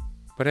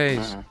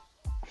 Pareizi.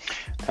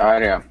 Tā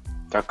ir, jā.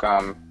 Tā kā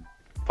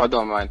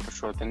padomājot par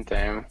šo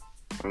tēmu,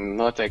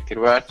 noteikti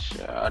ir vērts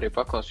arī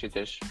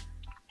paklausīties,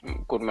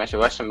 kur mēs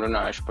jau esam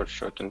runājuši par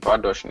šo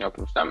pārdošanu jau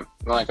pirms tam.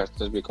 Man liekas,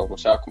 tas bija kaut ko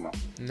sākumā.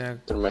 Ne.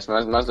 Tur mēs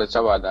mazliet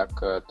savādāk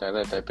tai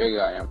lietai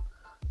piegājām.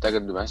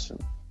 Tagad mēs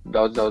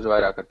daudz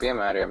vairāk ar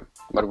piemēriem.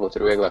 Varbūt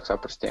ir vieglāk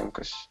saprast tiem,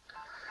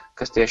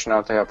 kas tieši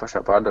nav tajā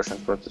pašā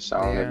pārdošanas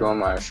procesā un ir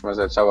domājuši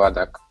mazliet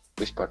savādāk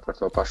vispār par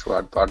to pašu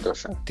vārdu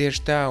pārdošanu.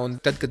 Tieši tā, un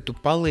tad, kad tu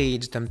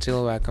palīdzi tam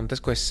cilvēkam, tas,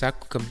 ko es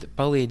saku, ka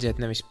palīdzēt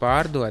nevis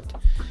pārdot,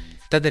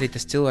 tad arī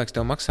tas cilvēks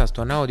tev maksās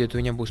to naudu, jo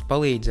tu viņam būs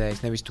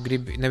palīdzējis.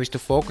 Nevis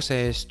tu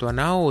fokusējies to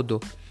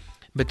naudu,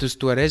 bet uz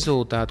to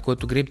rezultātu, ko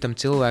tu gribi tam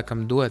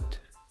cilvēkam dot.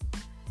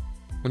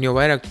 Un jo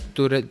vairāk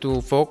tu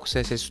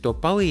fokusēsies uz to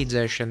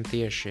palīdzēšanu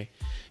tieši,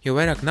 jo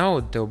vairāk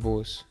nauda tev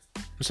būs.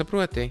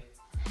 Saproti?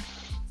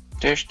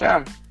 Tieši tā.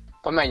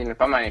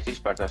 Pamēģiniet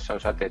vispār tās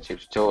savas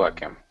attiecības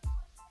cilvēkiem.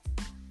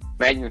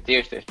 Mēģiniet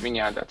iesties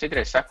viņa ādā.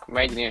 Citreiz saku,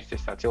 mēģini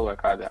iesties tā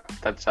cilvēka ādā.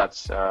 Tad sāc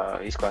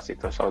izklāstīt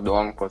to savu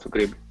domu, ko tu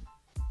gribi.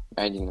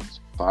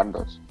 Mēģiniet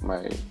pārdot vai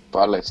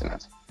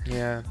pārliecināt.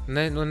 Jā,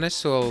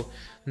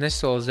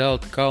 nesoli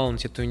zelta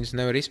kalns, ja tu viņus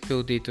nevar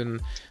izpildīt, un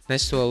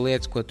nesoli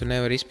lietas, ko tu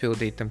nevar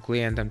izpildīt tam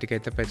klientam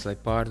tikai tāpēc, lai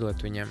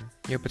pārdot viņam.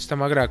 Jo pēc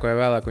tam agrāk vai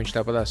vēlāk viņš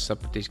tāpatās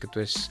sapratīs, ka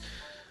tu esi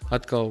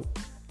atkal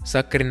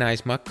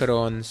sakarinājis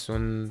makaronus,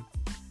 un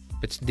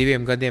pēc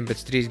 2 gadiem,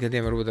 pēc 3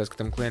 gadiem varbūt tās,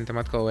 ka tam klientam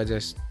atkal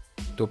vajadzēs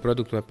to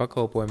produktu vai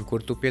pakalpojumu,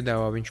 kur tu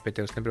piedāvā, viņš pie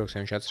tevis nebrauks,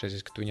 viņš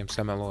atcerēsies, ka tu viņam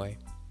sameloji.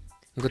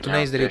 Un ka tu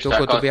neizdarīji to,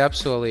 ko tu biji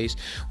apsolījis.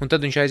 Un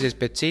tad viņš aizies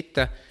pie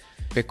cita,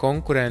 pie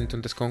konkurenta,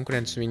 un tas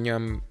konkurents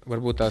viņam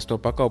varbūt tās to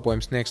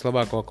pakalpojumu sniegs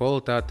labāko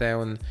kvalitātē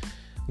un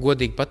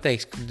godīgi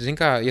pateiks, ka, zin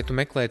kā, ja tu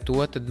meklē to,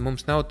 tad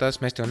mums nav tas,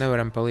 mēs tev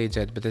nevaram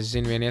palīdzēt, bet es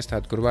zinu vienu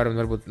iestādi, kur var, un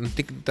varbūt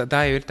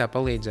tā jau ir tā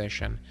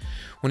palīdzēšana.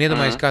 Un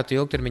iedomājies, kā tu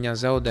ilgtermiņā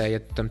zaudē,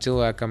 ja tam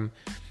cilvēkam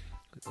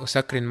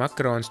sakrini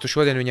makaronus, tu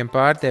šodien viņam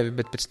pārdevi,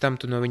 bet pēc tam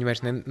tu no viņa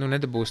vairs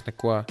nedabūsi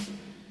neko.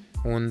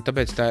 Un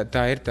tāpēc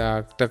tā ir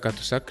tā kā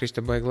tu saki, Krista,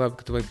 baigi labi,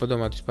 ka tu vajag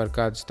padomāt vispār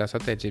kādas tās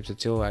attiecības ar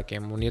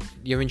cilvēkiem. Un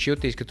ja viņš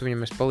jutīs, ka tu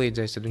viņam esi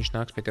palīdzējis, tad viņš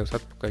nāks pie tevis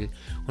atpakaļ.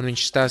 Un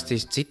viņš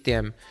stāstīs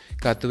citiem,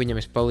 kā tu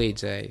viņam esi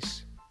palīdzējis.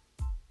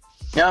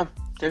 Jā,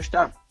 tieši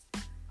tā.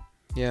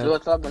 Jā.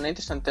 Ļoti labi un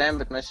interesanti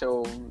tēma, bet mēs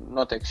jau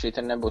noteikti šī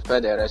te nebūs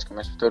pēdējā reize, ka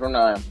mēs par to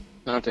runājam.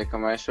 Noteikti,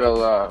 ka mēs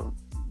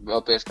vēl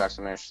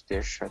pieskārsimies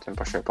tieši šai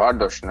pašai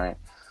pārdošanai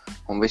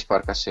un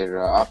vispār, kas ir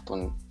ap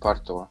un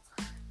par to.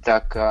 Tā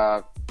kā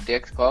tie,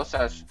 kas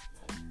klausās,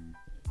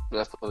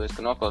 liels paldies,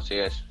 ka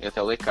noklausījies. Ja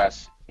tev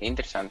likās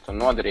interesanti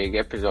un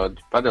noderīgi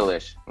epizodi,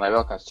 padalies, lai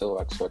vēl kāds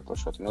cilvēks var par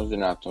šo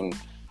uzzināt, un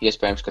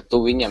iespējams, ka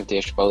tu viņam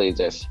tieši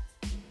palīdzēsi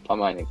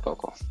pamainīt kaut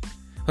ko.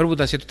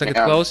 Varbūt tās, ja tu tagad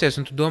klausies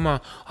un tu domā,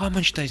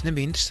 man šitais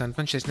nebija interesanti,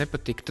 man šitais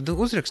nepatika, tad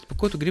uzraksti, par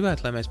ko tu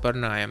gribētu, lai mēs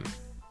parunājam,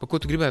 par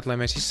ko tu gribētu, lai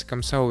mēs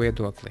izsakam savu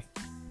viedokli.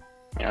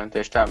 Jā,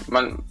 tieši tā.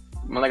 Man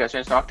liekas,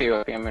 viens no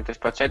aktīvākajiem ir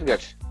tas pats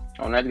Edgars,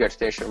 un Edgars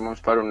tieši ar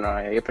mums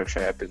parunāja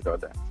iepriekšējā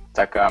epizodē.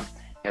 Tā kā,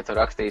 ja tu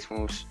rakstīsi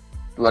mums,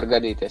 var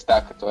gadīties tā,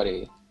 ka tu arī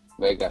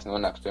beigās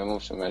nonāks pie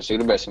mums, un mēs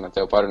gribēsim ar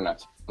tevi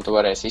parunāt. Un tu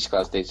varēsi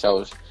izklāstīt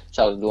savus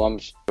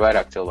domas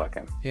vairāk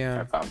cilvēkiem.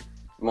 Jā. Kā,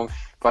 mums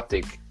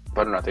patīk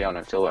parunāt ar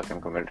jauniem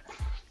cilvēkiem, kam ir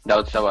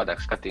daudz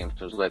savādāk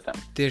skatījums uz lietām.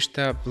 Tieši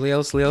tā,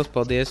 liels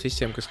paldies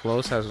visiem, kas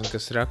klausās un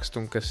kas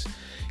raksta un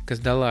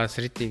kas dalās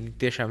ritīgi.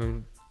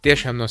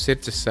 Tiešām no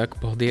sirds es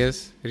saku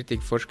paldies,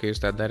 ritīgi forši, ka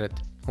jūs tā darat.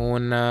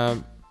 Un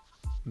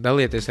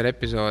dalieties ar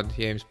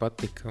epizodi, ja jums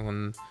patika.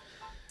 Un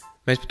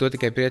mēs par to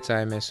tikai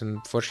priecājamies un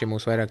forši, ja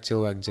mūs vairāk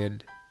cilvēku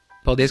dzird.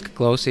 Paldies, ka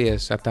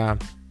klausījies. Atā.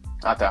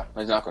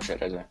 Līdz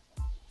nākošajai reizei.